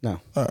 No.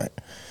 All right.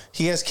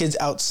 He has kids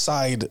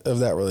outside of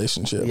that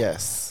relationship.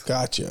 Yes.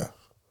 Gotcha.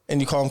 And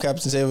you call him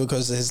Captain Save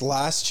because his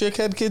last chick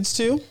had kids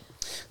too?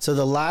 So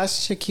the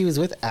last chick he was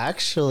with,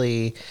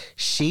 actually,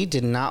 she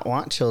did not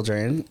want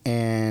children,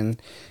 and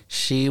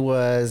she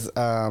was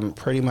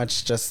pretty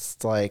much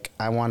just like,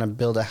 I want to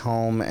build a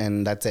home,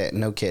 and that's it,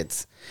 no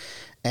kids.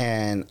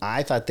 And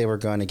I thought they were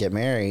going to get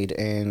married,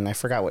 and I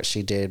forgot what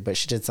she did, but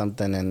she did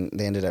something, and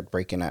they ended up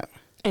breaking up.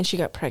 And she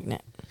got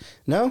pregnant.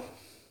 No,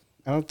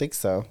 I don't think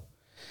so.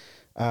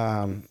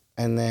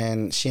 And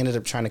then she ended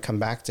up trying to come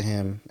back to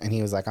him, and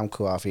he was like, I'm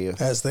cool off of you.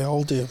 As they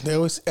all do. They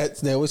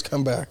always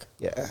come back.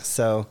 Yeah.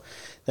 So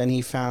then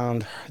he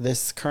found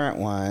this current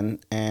one,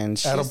 and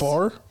At a she's-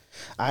 bar?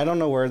 I don't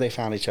know where they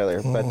found each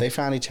other, but they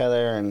found each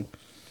other, and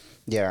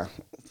yeah.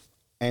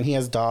 And he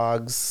has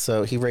dogs,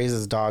 so he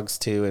raises dogs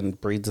too and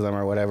breeds them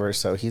or whatever.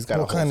 So he's got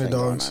What a whole kind of thing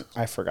going dogs?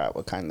 on. I forgot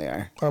what kind they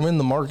are. I'm in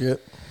the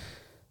market.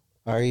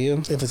 Are you?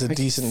 If it's a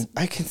decent.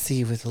 I can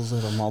see with a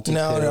little multi.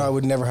 No, I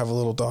would never have a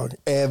little dog.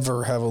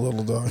 Ever have a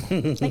little dog.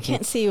 I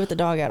can't see you with the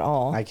dog at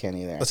all. I can't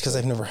either. That's because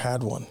I've never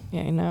had one.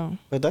 Yeah, I know.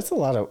 But that's a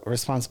lot of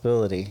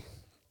responsibility.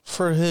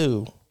 For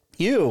who?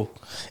 You.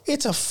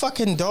 It's a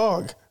fucking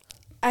dog.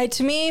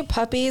 To me,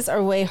 puppies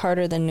are way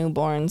harder than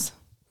newborns.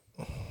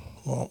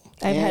 Well,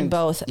 I've had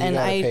both, you and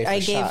gotta pay I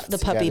for gave shots. the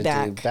You puppy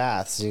gotta do back.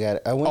 baths. You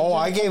got.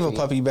 I gave a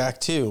puppy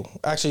back too.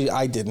 Actually,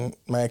 I didn't.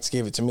 My ex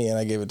gave it to me, and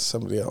I gave it to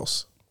somebody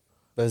else.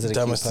 Was it a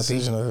Dumbest cute puppy?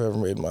 decision I've ever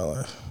made in my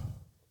life.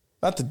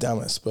 Not the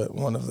dumbest, but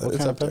one of them. What It's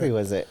kind of up there. puppy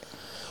was it?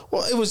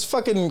 Well, it was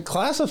fucking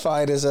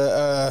classified as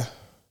a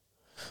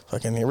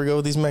fucking. Here we go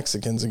with these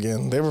Mexicans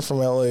again. They were from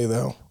LA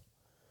though,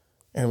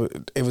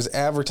 and it was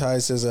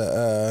advertised as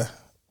a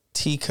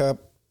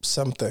teacup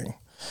something.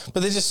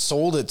 But they just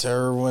sold it to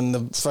her when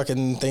the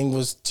fucking thing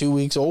was 2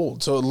 weeks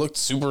old, so it looked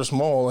super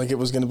small, like it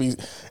was gonna be.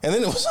 And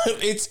then it was,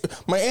 it's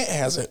my aunt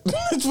has it.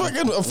 It's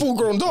fucking a full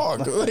grown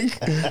dog. Like,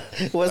 I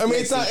mean,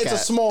 it's not. It's a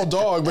small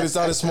dog, but it's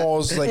not as small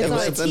as like. It's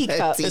not a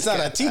teacup. It's not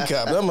a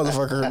teacup. That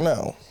motherfucker,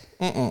 no.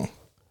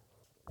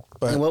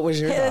 But what was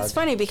your dog? That's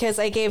funny because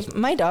I gave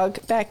my dog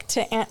back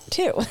to Aunt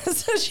too.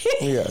 So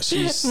she's she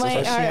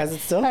has it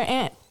still. Our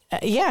aunt,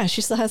 yeah,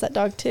 she still has that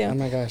dog too. Oh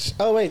my gosh.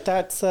 Oh wait,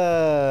 that's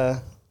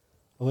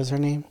what was her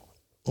name?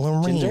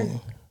 Lorraine. Ginger?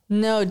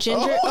 No,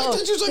 Ginger. Oh, I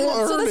thought you were talking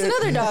about so her that's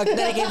name. another dog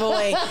that I gave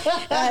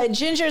away.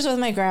 Ginger's with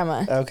my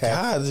grandma. Okay.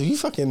 God, you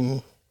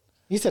fucking.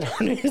 You said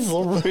her name is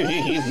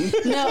Lorraine.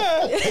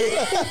 No.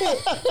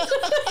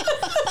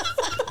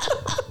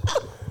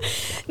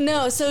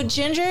 No, so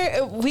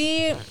Ginger,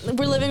 we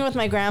were living with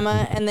my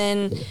grandma, and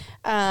then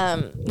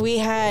we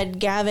had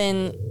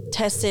Gavin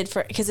tested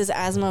for, because his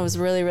asthma was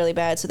really, really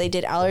bad. So they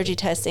did allergy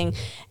testing,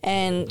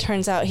 and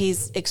turns out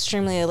he's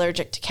extremely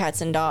allergic to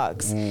cats and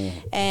dogs.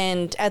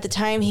 And at the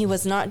time, he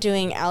was not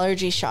doing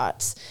allergy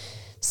shots.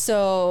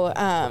 So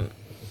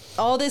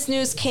all this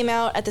news came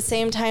out at the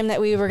same time that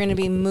we were going to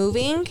be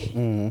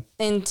moving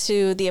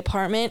into the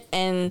apartment,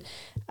 and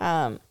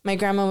my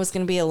grandma was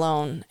going to be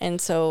alone.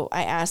 And so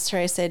I asked her,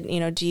 I said,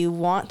 do you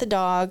want the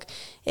dog?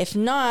 If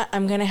not,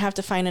 I'm going to have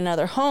to find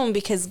another home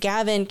because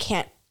Gavin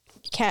can't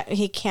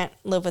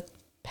live with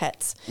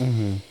pets.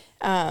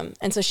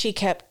 And so she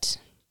kept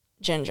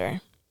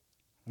Ginger.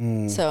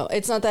 So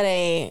it's not that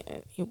I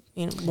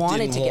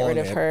wanted to get rid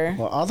of her.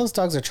 Well, all those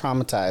dogs are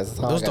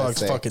traumatized. Those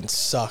dogs fucking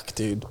suck,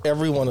 dude.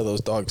 Every one of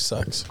those dogs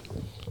sucks.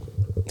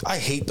 I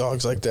hate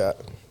dogs like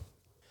that.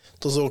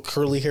 Those little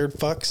curly-haired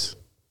fucks.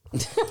 I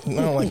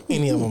don't like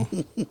any of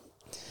them.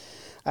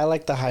 I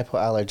like the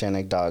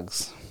hypoallergenic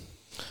dogs.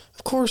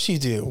 Of course you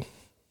do.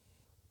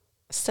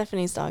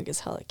 Stephanie's dog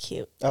is hella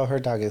cute. Oh, her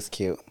dog is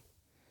cute.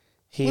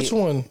 Which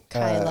one?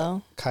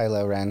 Kylo.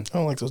 Kylo Ren. I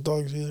don't like those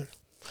dogs either.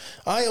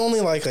 I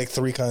only like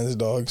 3 kinds of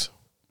dogs.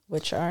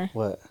 Which are?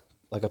 What?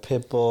 Like a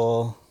pit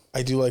bull?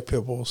 I do like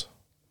pit bulls.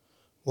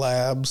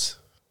 Labs.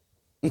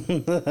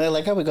 I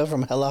like how we go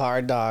from hella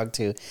hard dog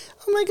to,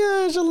 oh my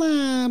gosh, a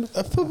lab.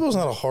 A pit bull's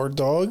not a hard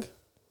dog.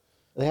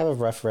 They have a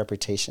rough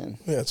reputation.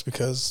 Yeah, it's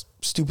because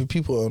stupid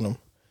people own them.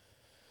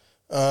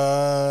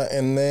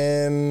 And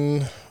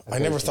then I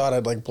never thought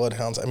I'd like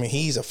bloodhounds. I mean,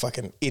 he's a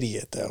fucking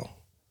idiot, though.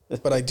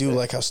 But I do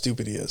like how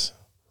stupid he is.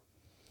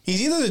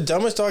 He's either the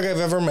dumbest dog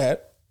I've ever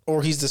met,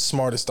 or he's the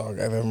smartest dog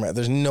I've ever met.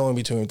 There's no in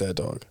between with that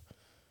dog.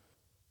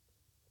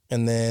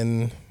 And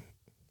then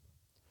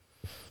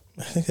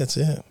I think that's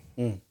it.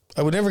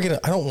 I would never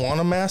get I don't want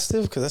a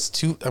Mastiff because that's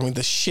too, I mean,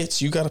 the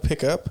shits you got to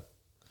pick up.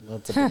 Well,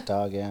 it's a big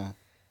dog, yeah.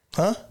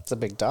 Huh? It's a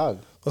big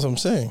dog. That's what I'm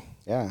saying.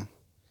 Yeah.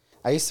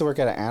 I used to work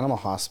at an animal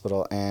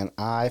hospital, and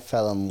I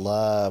fell in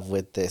love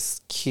with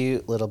this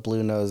cute little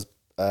blue nose.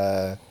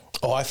 I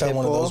found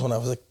one of those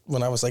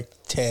when I was like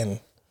 10.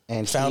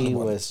 And he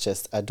was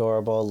just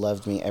adorable.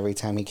 Loved me every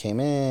time he came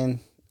in.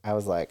 I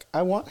was like,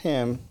 I want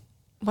him.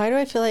 Why do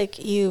I feel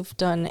like you've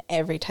done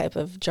every type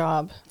of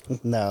job?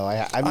 No,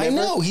 I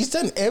know he's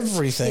done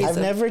everything. I've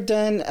never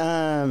done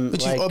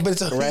but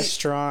it's a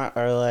restaurant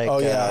or like. Oh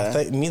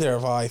yeah, neither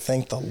have I.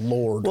 Thank the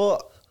Lord.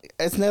 Well,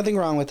 it's nothing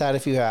wrong with that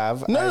if you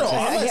have.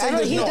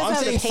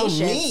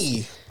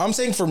 I'm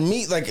saying for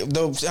me, like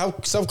how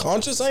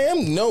self-conscious I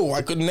am. No,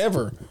 I could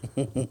never.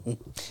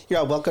 You're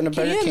all welcome to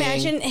Burger King. Can you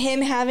imagine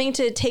him having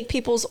to take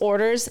people's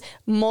orders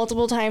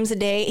multiple times a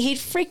day? He'd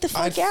freak the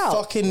fuck out. I'd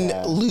fucking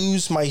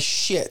lose my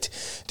shit.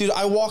 Dude,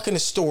 I walk into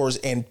stores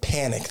and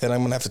panic that I'm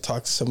going to have to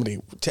talk to somebody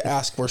to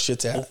ask where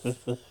shit's at. You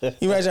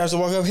imagine I have to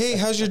walk up, hey,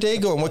 how's your day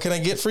going? What can I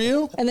get for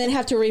you? And then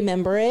have to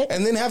remember it.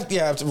 And then have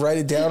to write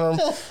it down.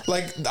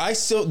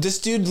 This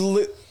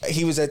dude,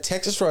 he was at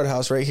Texas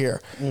Roadhouse right here.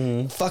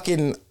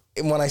 Fucking,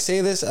 when I say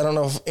this, I don't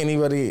know if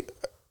anybody,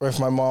 or if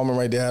my mom or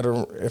my dad,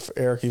 or if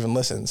Eric even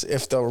listens,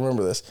 if they'll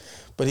remember this.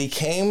 But he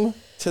came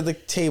to the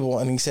table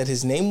and he said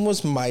his name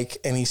was Mike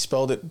and he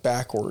spelled it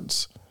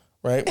backwards.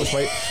 Right?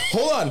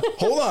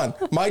 Hold on.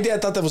 My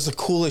dad thought that was the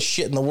coolest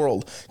shit in the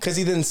world because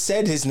he then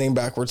said his name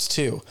backwards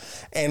too.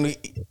 And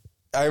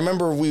I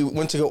remember we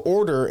went to go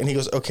order and he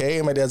goes, okay.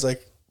 And my dad's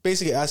like,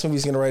 basically asked him if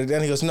he's going to write it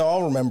down. He goes, no,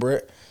 I'll remember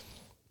it.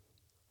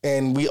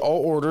 And we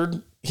all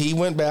ordered. He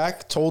went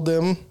back, told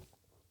them,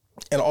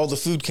 and all the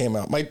food came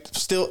out.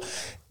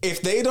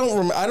 If they don't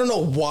remember, I don't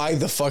know why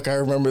the fuck I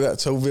remember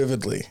that so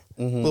vividly.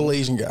 Little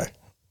Asian guy.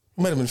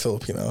 Might have been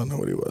Filipino. I don't know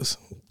what he was.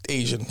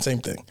 Asian, same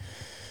thing.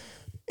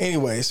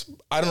 Anyways,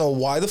 I don't know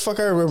why the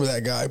fuck I remember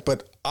that guy,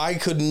 but I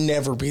could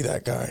never be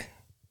that guy.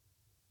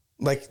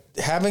 Like,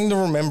 having to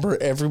remember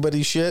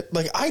everybody's shit.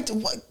 Like,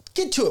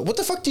 get to it. What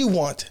the fuck do you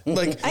want?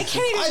 Like, I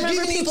can't even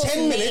remember people's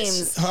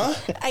names. Huh?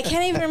 I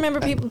can't even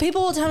remember people.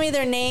 People will tell me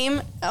their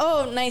name.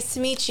 Oh, nice to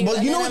meet you. Well,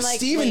 and you know then what I'm like,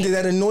 Steven wait, did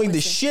that annoyed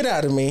the shit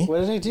out of me.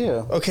 What did I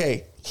do?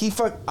 Okay,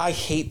 I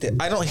hate that.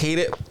 I don't hate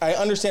it. I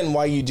understand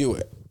why you do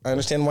it. I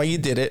understand why you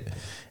did it.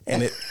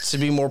 And it to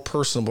be more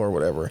personable or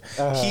whatever.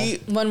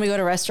 When we go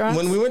to restaurants?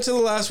 When we went to the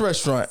last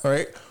restaurant,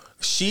 right?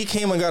 She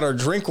came and got our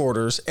drink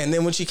orders. And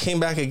then when she came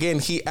back again,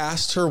 he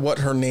asked her what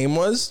her name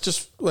was.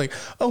 Just like,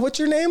 oh, what's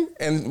your name?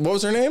 And what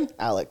was her name?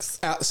 Alex.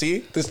 See?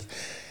 This.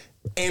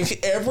 And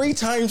every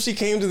time she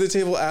came to the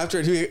table after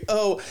it, he,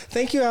 oh,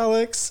 thank you,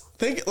 Alex.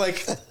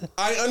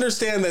 I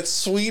understand that's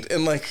sweet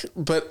and like,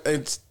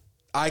 but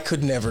I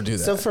could never do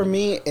that. So for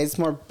me, it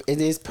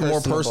is personable.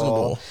 More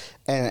personable.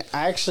 And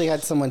I actually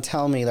had someone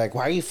tell me, like,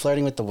 why are you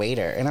flirting with the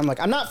waiter? And I'm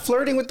like, I'm not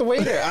flirting with the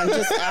waiter. I'm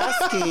just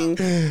asking.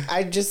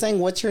 I'm just saying,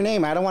 what's your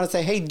name? I don't want to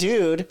say, hey,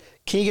 dude,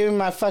 can you give me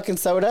my fucking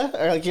soda?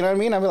 Or, like, you know what I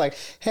mean? I'd be like,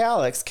 hey,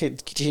 Alex, can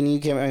you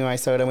give me my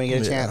soda when you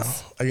get a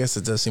chance? I guess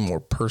it does seem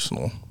more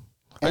personal.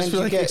 I And just feel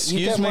you like, get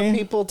excuse more me?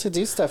 people to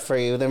do stuff for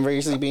you than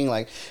usually being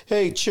like,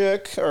 hey,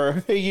 chick,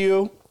 or hey,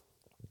 you.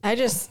 I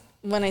just,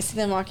 when I see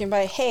them walking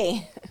by,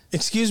 hey.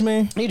 Excuse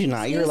me? You do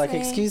not. You're like, me.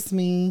 excuse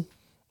me.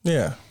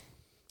 Yeah.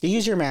 You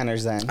use your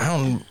manners then. I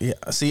don't. Yeah.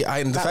 See,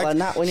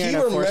 Not when you're in a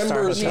 4-star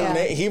remembers her hotel.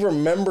 name. He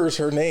remembers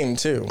her name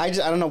too. I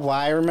don't know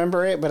why I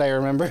remember it, but I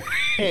remember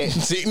it.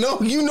 See,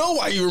 no, you know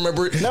why you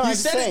remember it. No, you I'm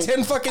said saying- it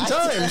 10 fucking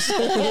times.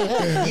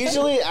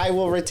 Usually I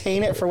will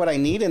retain it for what I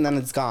need and then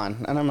it's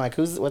gone. And I'm like,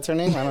 what's her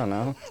name? I don't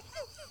know.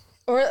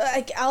 Or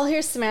like I'll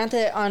hear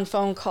Samantha on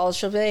phone calls.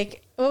 She'll be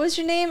like, "What was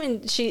your name?"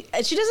 And she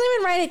doesn't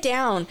even write it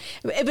down,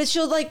 but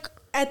she'll like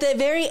at the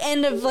very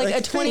end of like a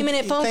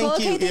 20-minute phone call.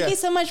 Okay, thank you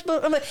so much.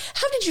 But I'm like,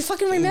 how did you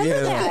fucking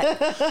remember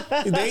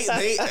that?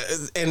 They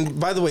and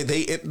by the way,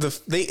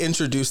 they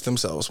introduce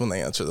themselves when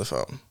they answer the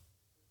phone,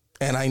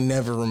 and I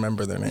never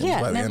remember their names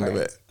by the end of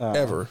it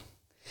ever.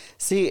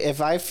 See, if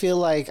I feel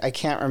like I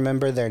can't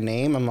remember their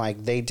name, I'm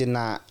like, they did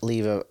not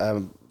leave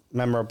a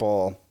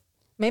memorable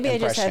Maybe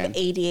impression. I just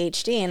have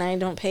ADHD and I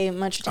don't pay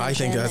much attention. I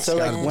think that's So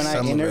like when I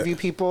some of interview it.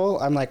 people,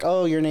 I'm like,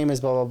 oh, your name is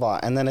blah, blah, blah.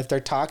 And then if they're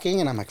talking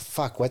and I'm like,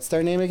 fuck, what's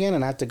their name again?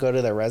 And I have to go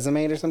to their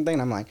resume or something.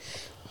 And I'm like,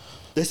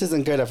 this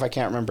isn't good if I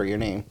can't remember your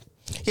name.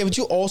 Yeah, but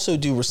you also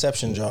do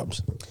reception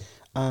jobs.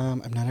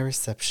 I'm not a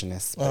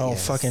receptionist. But Oh,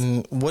 yes.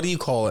 fucking, what do you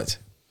call it?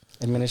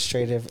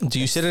 Administrative. Do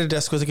you sit at a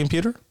desk with a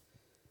computer?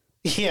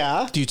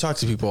 Yeah. Do you talk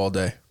to people all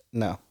day?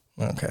 No.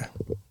 Okay.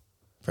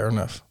 Fair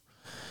enough.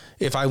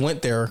 If I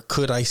went there,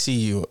 could I see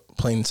you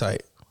plain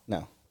sight?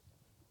 No.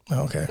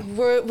 Okay.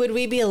 Would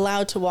we be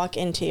allowed to walk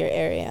into your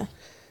area?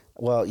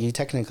 Well, you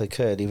technically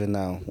could, even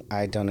though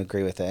I don't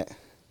agree with it.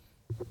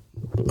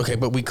 Okay,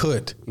 but we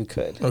could. You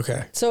could.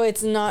 Okay. So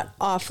it's not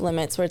off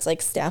limits where it's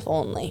like staff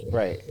only.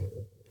 Right.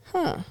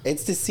 Huh.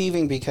 It's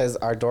deceiving because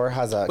our door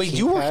has a Wait,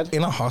 you keypad. work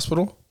in a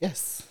hospital?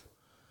 Yes.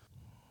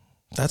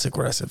 That's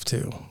aggressive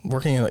too.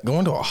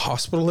 Going to a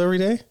hospital every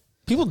day?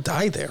 People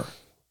die there.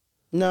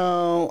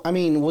 No, I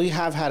mean, we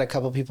have had a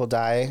couple people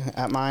die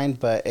at mine,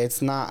 but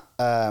it's not,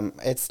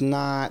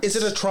 Is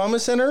it a trauma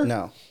center?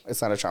 No,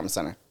 it's not a trauma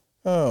center.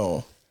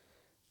 Oh.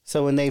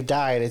 So when they've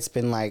died, it's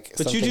been like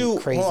But something you do,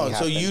 crazy hold on, so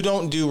happened. you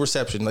don't do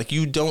reception. Like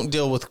you don't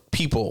deal with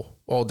people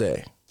all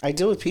day. I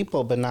deal with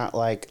people, but not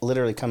like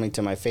literally coming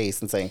to my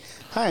face and saying,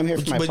 hi, I'm here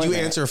for my But you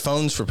appointment. answer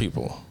phones for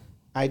people.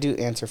 I do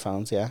answer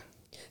phones, yeah.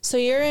 So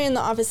you're in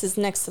the offices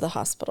next to the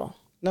hospital.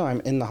 No,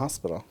 I'm in the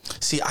hospital.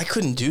 See, I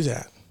couldn't do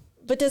that.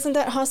 But doesn't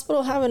that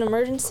hospital have an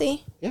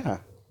emergency? Yeah.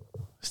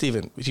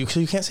 Steven, you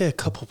can't say a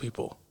couple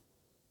people.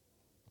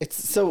 It's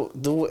so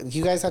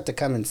you guys have to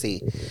come and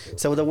see.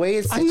 So the way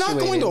it's I'm not going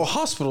situated- to a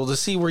hospital to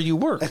see where you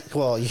work.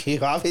 Well, you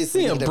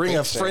obviously You need know, bring a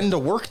picture. friend to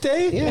work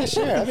day? Yeah,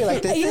 sure. I'd be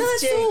like, this You know,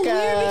 is that's so Jacob.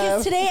 weird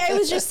because today I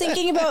was just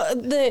thinking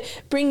about the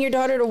bring your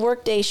daughter to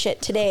work day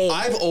shit today.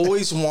 I've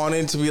always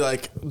wanted to be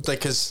like,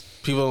 because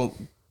people,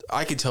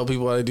 I could tell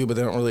people what I do, but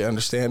they don't really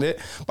understand it.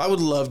 But I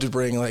would love to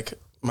bring like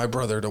my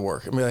brother to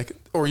work and be like,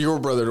 or your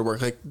brother to work.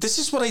 Like, this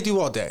is what I do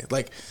all day.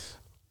 Like,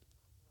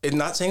 and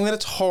not saying that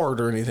it's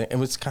hard or anything.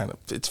 And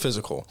it's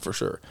physical for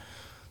sure.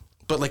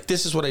 But like,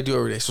 this is what I do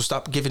every day. So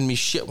stop giving me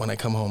shit when I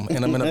come home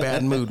and I'm in a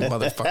bad mood,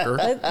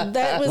 motherfucker.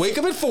 that was Wake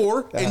up at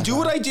 4 and do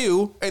what I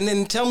do, and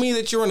then tell me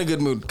that you're in a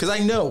good mood. Because I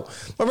know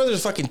my brother's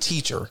a fucking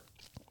teacher.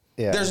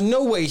 Yeah. There's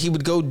no way he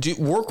would go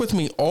work with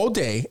me all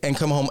day and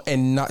come home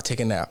and not take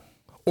a nap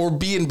or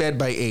be in bed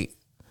by 8,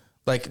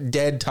 like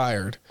dead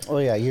tired. Oh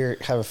yeah, you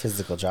have a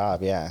physical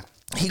job, yeah.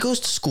 He goes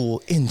to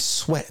school in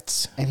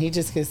sweats. And he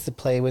just gets to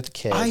play with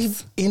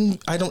kids.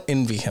 I don't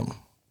envy him.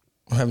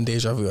 I'm having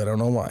deja vu. I don't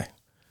know why.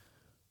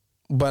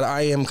 But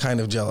I am kind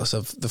of jealous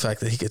of the fact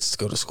that he gets to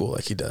go to school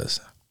like he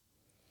does.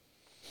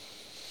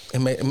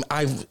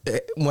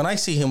 When I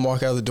see him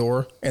walk out of the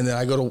door, and then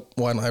I don't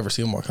ever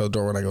see him walk out the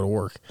door when I go to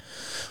work.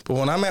 But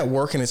when I'm at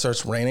work and it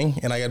starts raining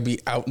and I got to be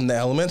out in the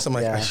elements, I'm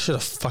like, Yeah. I should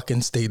have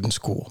fucking stayed in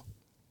school.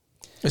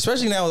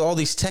 Especially now with all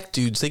these tech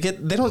dudes,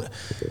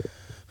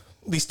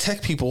 these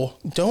tech people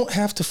don't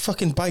have to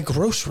fucking buy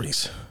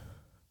groceries.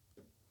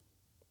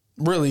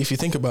 Really, if you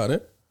think about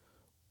it.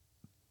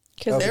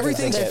 because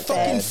Everything's they get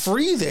fucking fed.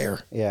 free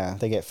there. Yeah,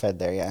 they get fed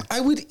there, yeah. I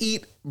would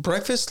eat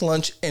breakfast,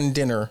 lunch, and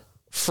dinner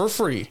for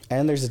free.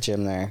 And there's a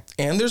gym there.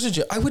 And there's a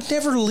gym. I would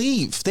never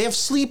leave. They have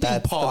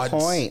sleeping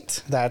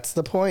pods. That's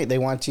the point. They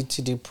want you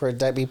to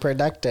be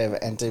productive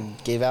and to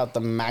give out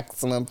the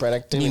maximum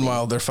productivity.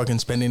 Meanwhile, they're fucking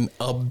spending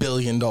 $1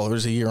 billion a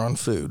year on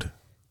food.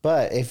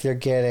 But if you're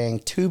getting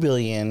 $2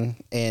 billion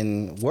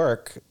in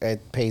work,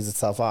 it pays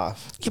itself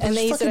off. Yeah, and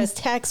they use it as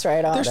tax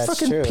write-off. There's That's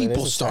fucking true.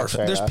 people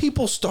starving. There's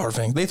people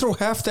starving. They throw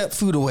half that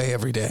food away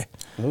every day.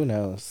 Who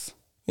knows?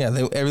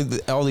 Yeah,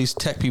 all these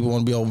tech people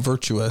want to be all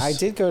virtuous. I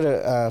did go to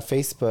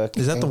Facebook.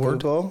 Is that the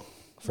word? Google.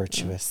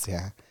 Virtuous,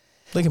 yeah.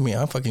 Look at me.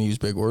 I fucking use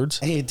big words.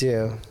 You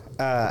do.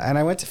 And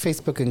I went to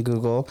Facebook and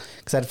Google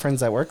because I had friends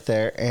that worked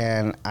there,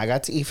 and I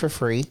got to eat for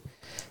free.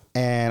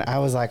 And I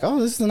was like,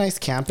 oh, this is a nice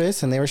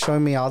campus. And they were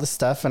showing me all the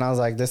stuff. And I was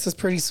like, this is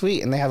pretty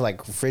sweet. And they have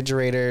like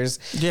refrigerators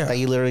that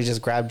you literally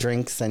just grab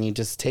drinks and you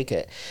just take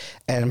it.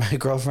 And my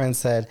girlfriend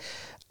said,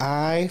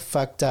 I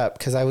fucked up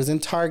because I was in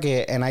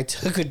Target and I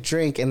took a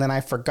drink and then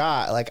I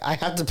forgot, like, I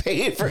have to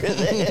pay for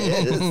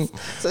this.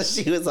 So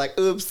she was like,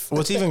 oops.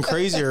 What's even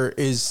crazier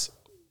is,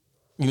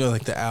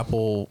 like the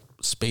Apple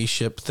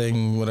spaceship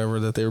thing, whatever,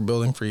 that they were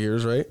building for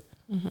years, right?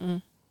 Mm-hmm.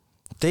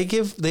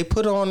 They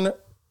put on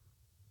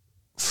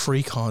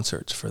free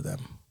concerts for them.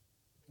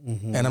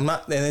 Mm-hmm. And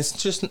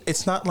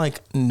it's not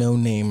like no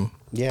name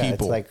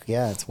people.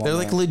 It's they're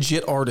like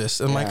legit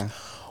artists. And like,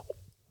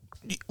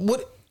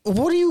 what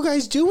are you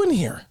guys doing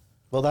here?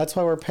 Well, that's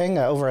why we're paying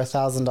over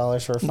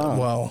 $1,000 for a phone.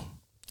 Well,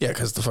 yeah,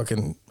 because the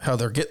fucking how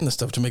they're getting the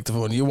stuff to make the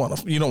phone. You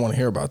don't want to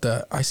hear about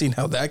that. I seen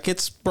how that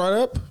gets brought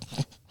up.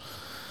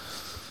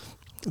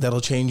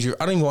 That'll change your.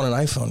 I don't even want an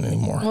iPhone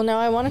anymore. Well, now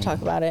I want to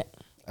talk about it.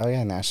 Oh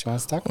yeah, now she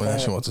wants to talk about it. Now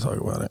she wants to talk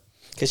about it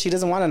because she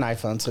doesn't want an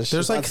iPhone. So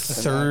there's like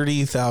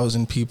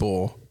 30,000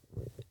 people.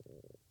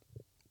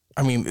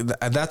 I mean,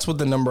 that's what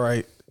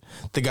the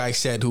guy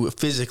said who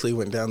physically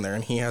went down there,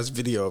 and he has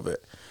video of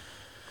it.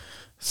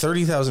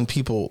 30,000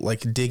 people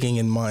like digging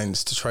in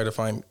mines to try to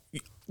find.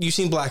 You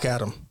seen Black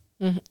Adam?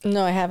 Mm-hmm.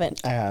 No, I haven't.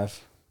 I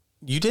have.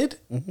 You did?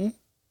 Mm-hmm.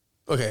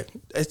 Okay,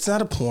 it's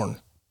not a porn.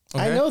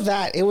 Okay? I know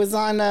that it was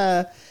on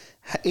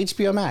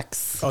HBO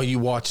Max. Oh, you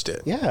watched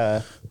it?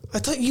 Yeah. I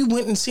thought you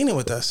went and seen it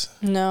with us.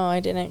 No, I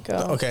didn't go.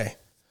 Okay.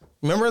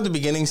 Remember at the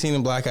beginning scene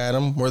in Black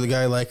Adam where the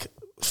guy like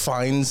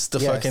finds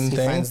the fucking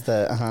thing? Finds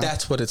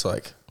That's what it's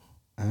like.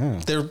 Oh.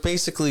 They're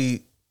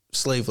basically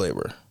slave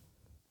labor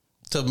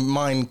to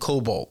mine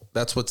cobalt.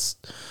 That's what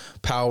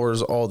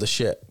powers all the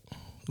shit.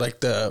 Like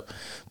the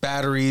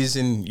batteries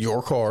in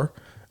your car.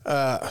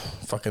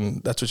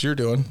 Fucking, that's what you're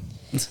doing.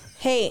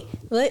 Hey,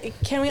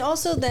 can we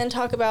also then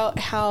talk about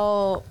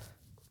how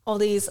all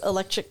these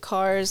electric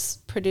cars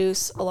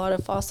produce a lot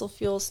of fossil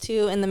fuels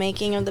too in the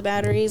making of the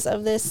batteries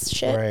of this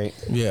shit? Right.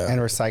 Yeah.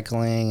 And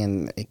recycling,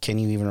 and can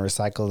you even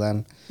recycle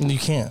them? You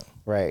can't.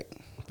 Right.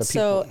 But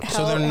so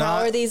how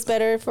are these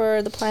better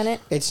for the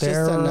planet? It's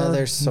just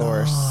another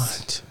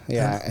source.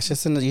 Yeah, it's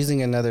just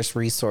using another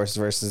resource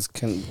versus.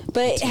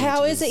 But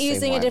how is it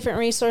using a different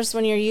resource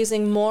when you're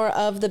using more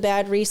of the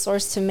bad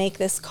resource to make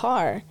this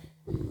car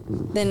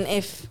than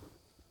if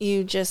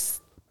you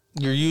just...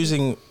 You're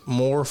using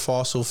more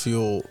fossil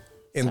fuel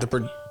in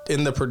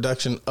the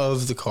production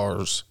of the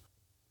cars.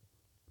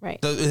 Right.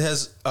 It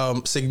has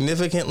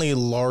significantly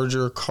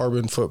larger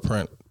carbon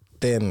footprint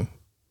than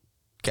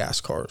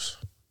gas cars.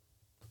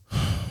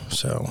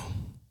 So,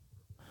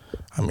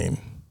 I mean,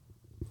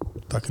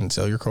 fucking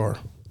sell your car.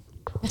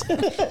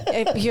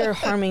 You're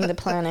harming the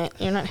planet.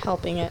 You're not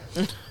helping it.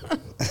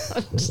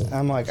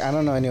 I'm like, I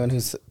don't know anyone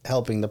who's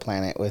helping the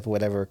planet with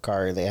whatever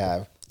car they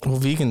have. Well,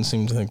 vegans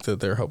seem to think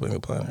that they're helping the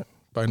planet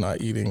by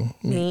not eating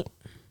meat.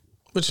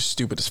 Which is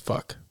stupid as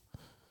fuck.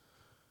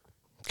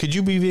 Could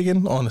you be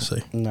vegan?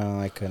 Honestly. No,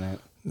 I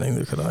couldn't.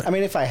 Neither could I. I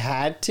mean, if I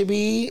had to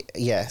be,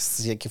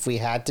 yes. Like if we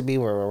had to be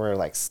where we're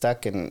like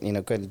stuck and,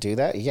 couldn't do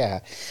that,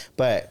 yeah.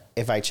 But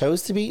if I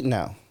chose to be,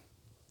 no.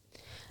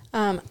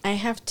 I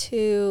have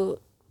to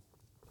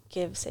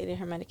give Sadie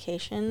her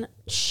medication.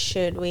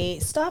 Should we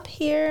stop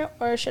here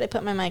or should I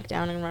put my mic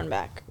down and run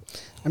back?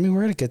 I mean,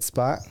 we're at a good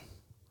spot.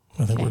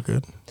 I think we're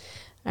good.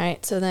 All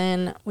right. So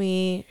then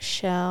we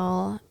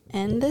shall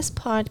end this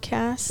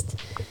podcast.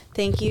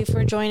 Thank you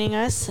for joining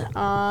us.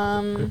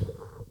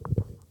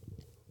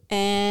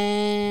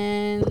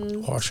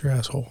 And wash your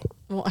asshole.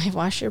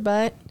 Wash your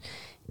butt.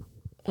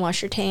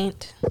 Wash your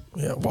taint.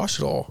 Yeah, wash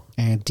it all.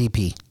 And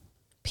DP.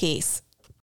 Peace.